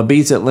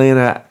beats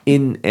Atlanta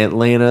in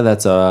Atlanta.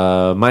 That's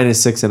a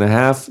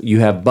 -6.5.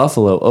 You have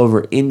Buffalo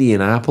over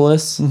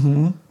Indianapolis,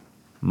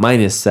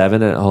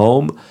 -7 at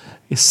home.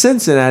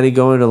 Cincinnati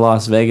going to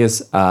Las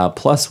Vegas,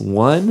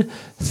 +1.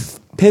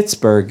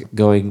 Pittsburgh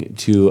going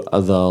to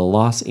the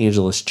Los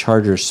Angeles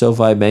Chargers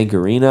SoFi Bank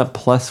Arena,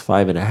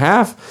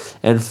 +5.5.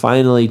 And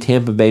finally,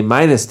 Tampa Bay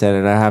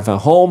 -10.5 at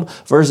home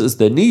versus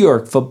the New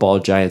York Football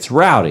Giants.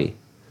 Rowdy,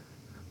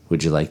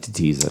 would you like to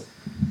tease it?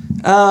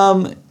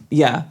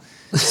 Yeah.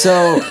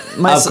 So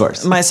Of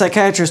course. my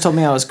psychiatrist told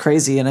me I was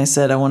crazy, and I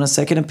said I want a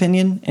second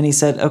opinion, and he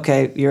said,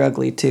 "Okay, you're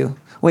ugly too."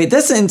 Wait,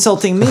 that's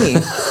insulting me.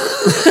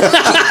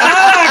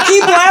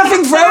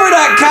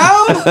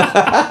 KeepLaughingForever.com.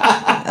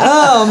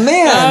 Oh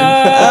man.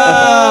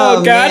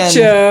 Oh,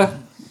 gotcha.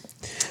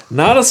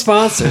 Not a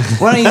sponsor.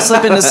 Why don't you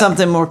slip into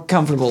something more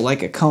comfortable,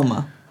 like a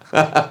coma?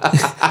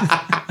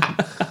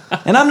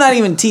 And I'm not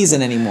even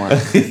teasing anymore.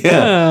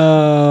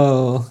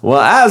 Oh.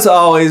 Well, as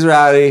always,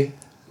 Rowdy,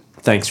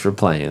 thanks for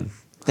playing.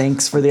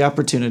 Thanks for the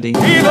opportunity.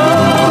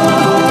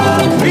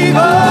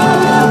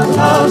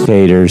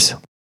 Gators.